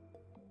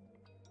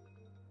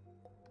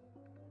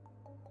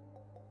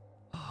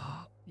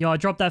 Yo, I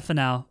dropped that for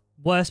now.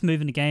 Worst move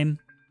in the game.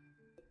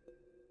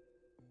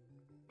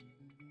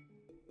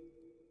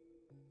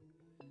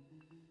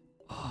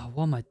 Oh,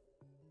 what am I...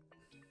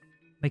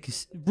 Making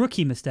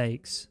rookie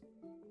mistakes.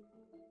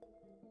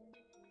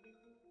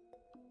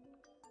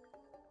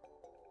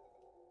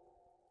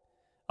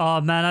 Oh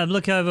man, I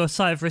look over the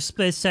side for a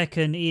split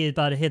second. He is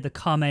about to hit the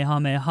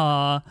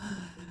Kamehameha.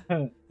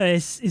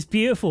 It's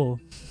beautiful.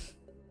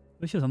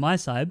 Wish it was on my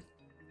side.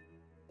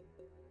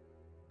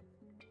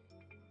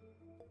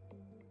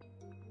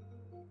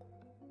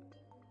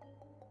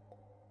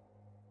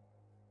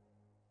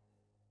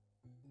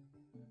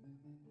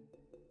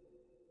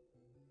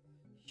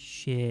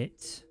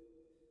 Shit.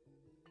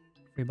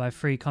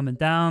 3x3 coming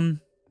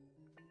down.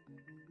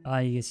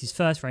 He gets his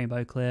first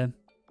rainbow clear.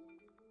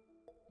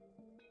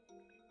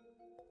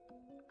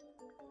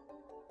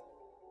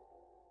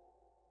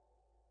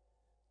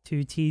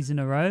 Two T's in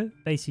a row.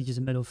 Basically just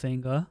a middle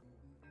finger.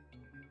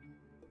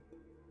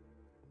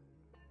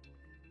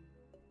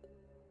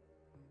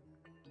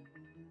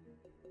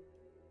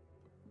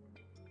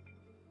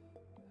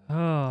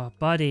 Oh,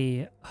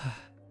 buddy.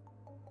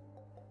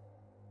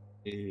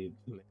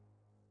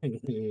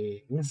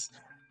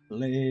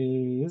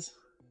 Please.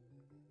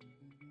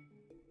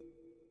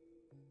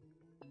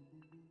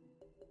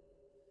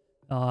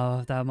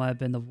 Oh, that might have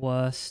been the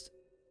worst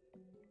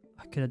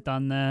I could have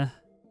done there.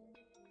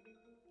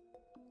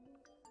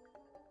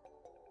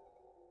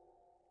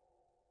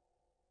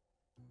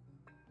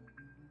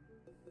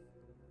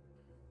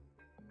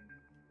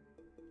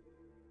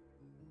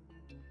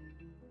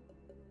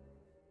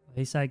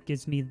 Okay, so that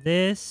gives me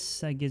this.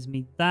 That gives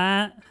me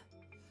that.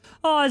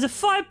 Oh, it's a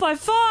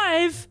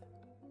 5x5!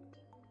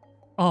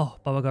 Oh,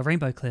 but I got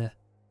rainbow clear.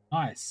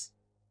 Nice.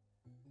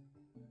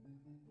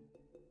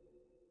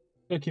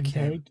 Cooking,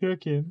 Okay. Toad,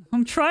 cooking.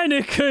 I'm trying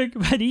to cook,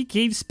 but he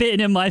keeps spitting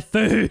in my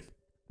food.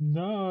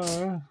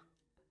 No.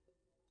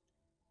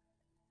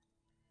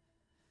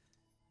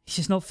 He's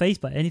just not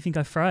fazed by anything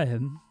I throw at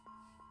him.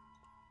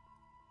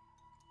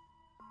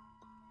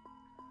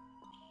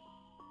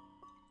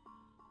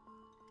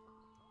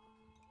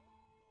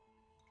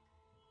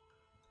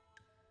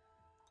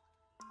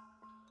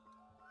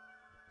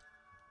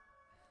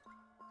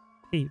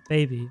 Hey,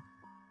 baby.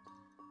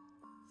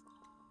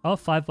 Oh,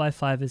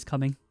 5x5 is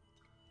coming.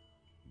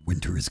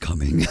 Winter is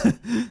coming.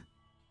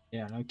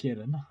 Yeah, no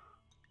kidding.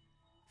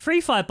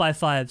 3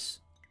 5x5s.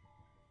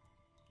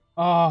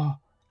 Oh,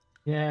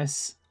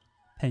 yes.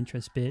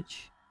 Pinterest, bitch.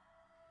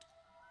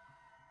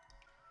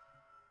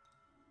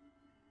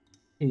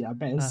 Hey, I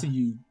better see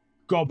you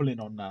gobbling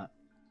on that.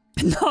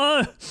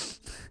 No!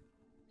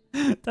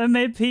 Don't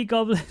make Pete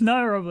Goblin.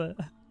 No, Robert.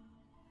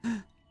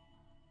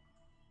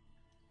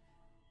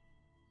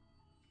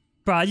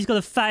 Bro, I just got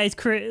the fattest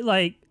crit.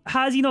 Like,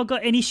 how has he not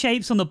got any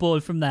shapes on the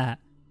board from that?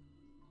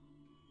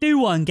 Do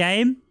one,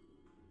 game.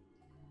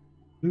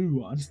 Blue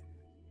one.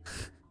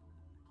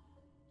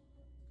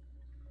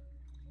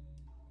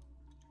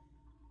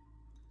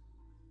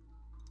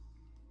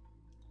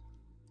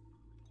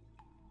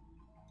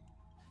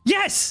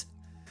 Yes!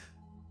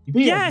 You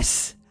beat him.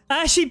 Yes!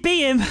 I actually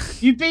beat him.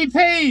 You beat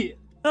Pete!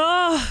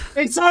 Oh,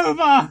 It's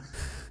over!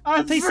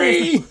 I'm Please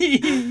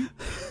free!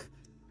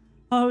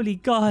 holy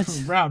God.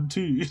 Round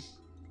 2.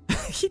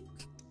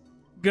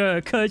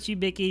 Go, coach you,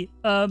 Mickey.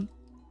 Sorry,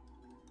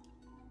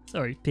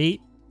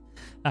 Pete.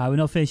 We're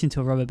not finishing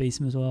until Robert beats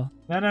him as well.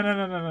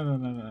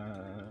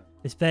 No.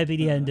 It's better be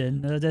the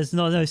ending. There's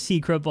no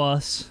secret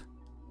boss.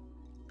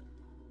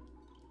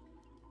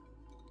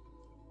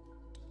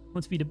 I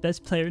want to be the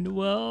best player in the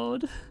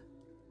world.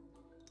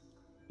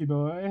 Hey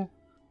boy.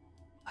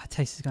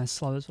 Taste is going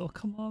slow as well.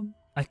 Come on.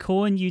 I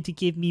call on you to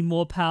give me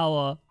more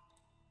power.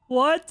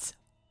 What?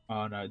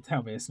 Oh no,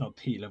 tell me it's not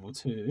Pete level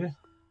 2.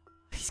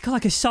 He's got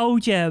like a soul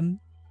gem.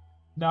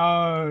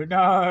 No.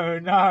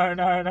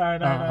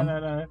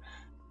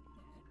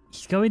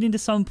 He's going into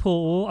some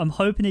portal. I'm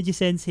hoping it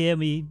just ends here and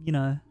we, you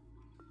know.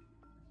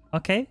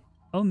 Okay.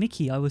 Oh,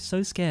 Mickey, I was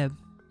so scared.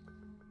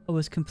 I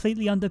was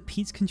completely under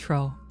Pete's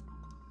control.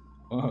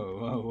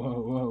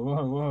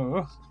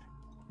 Whoa.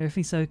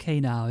 Everything's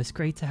okay now. It's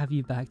great to have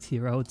you back to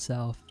your old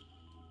self.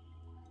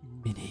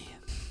 Minnie.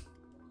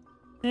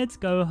 Let's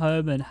go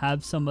home and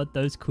have some of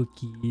those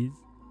cookies.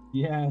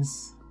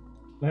 Yes.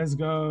 Let's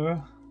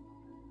go.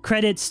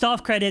 Credits,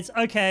 staff credits.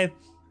 Okay.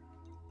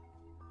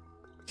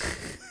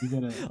 You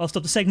gotta... I'll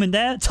stop the segment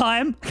there.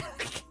 Time.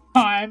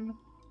 Time!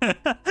 Yeah,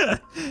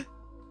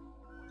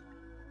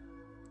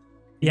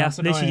 That's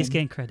literally annoying. just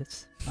getting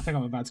credits. I think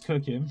I'm about to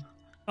cook him.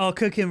 Oh,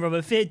 cooking,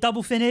 Robert.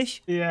 Double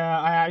finish. Yeah,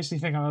 I actually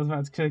think I was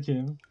about to cook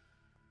him.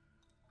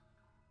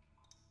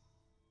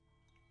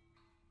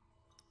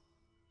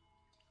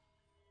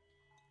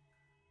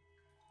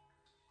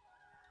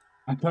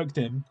 I cooked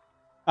him.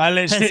 I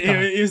literally, Let's go.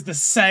 it was the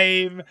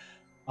same.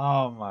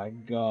 Oh my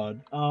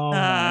god. Oh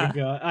my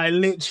god. I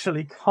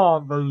literally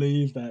can't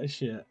believe that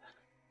shit.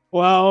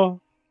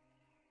 Well,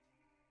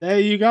 there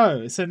you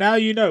go. So now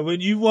you know, when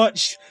you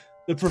watch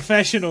the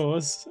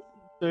professionals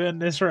doing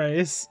this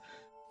race,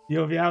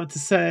 you'll be able to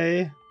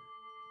say,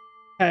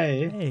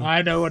 hey,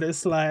 I know what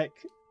it's like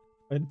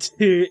when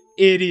 2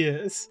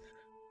 idiots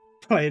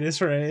play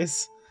this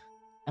race.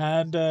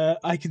 And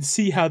I can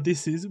see how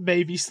this is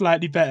maybe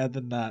slightly better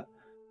than that.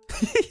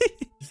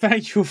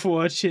 Thank you for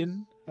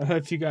watching. I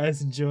hope you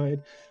guys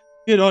enjoyed.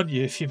 Good on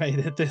you if you made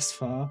it this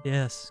far.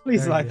 Yes.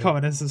 Please very like, good.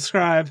 comment, and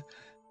subscribe.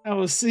 And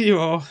we'll see you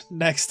all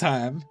next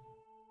time.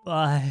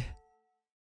 Bye.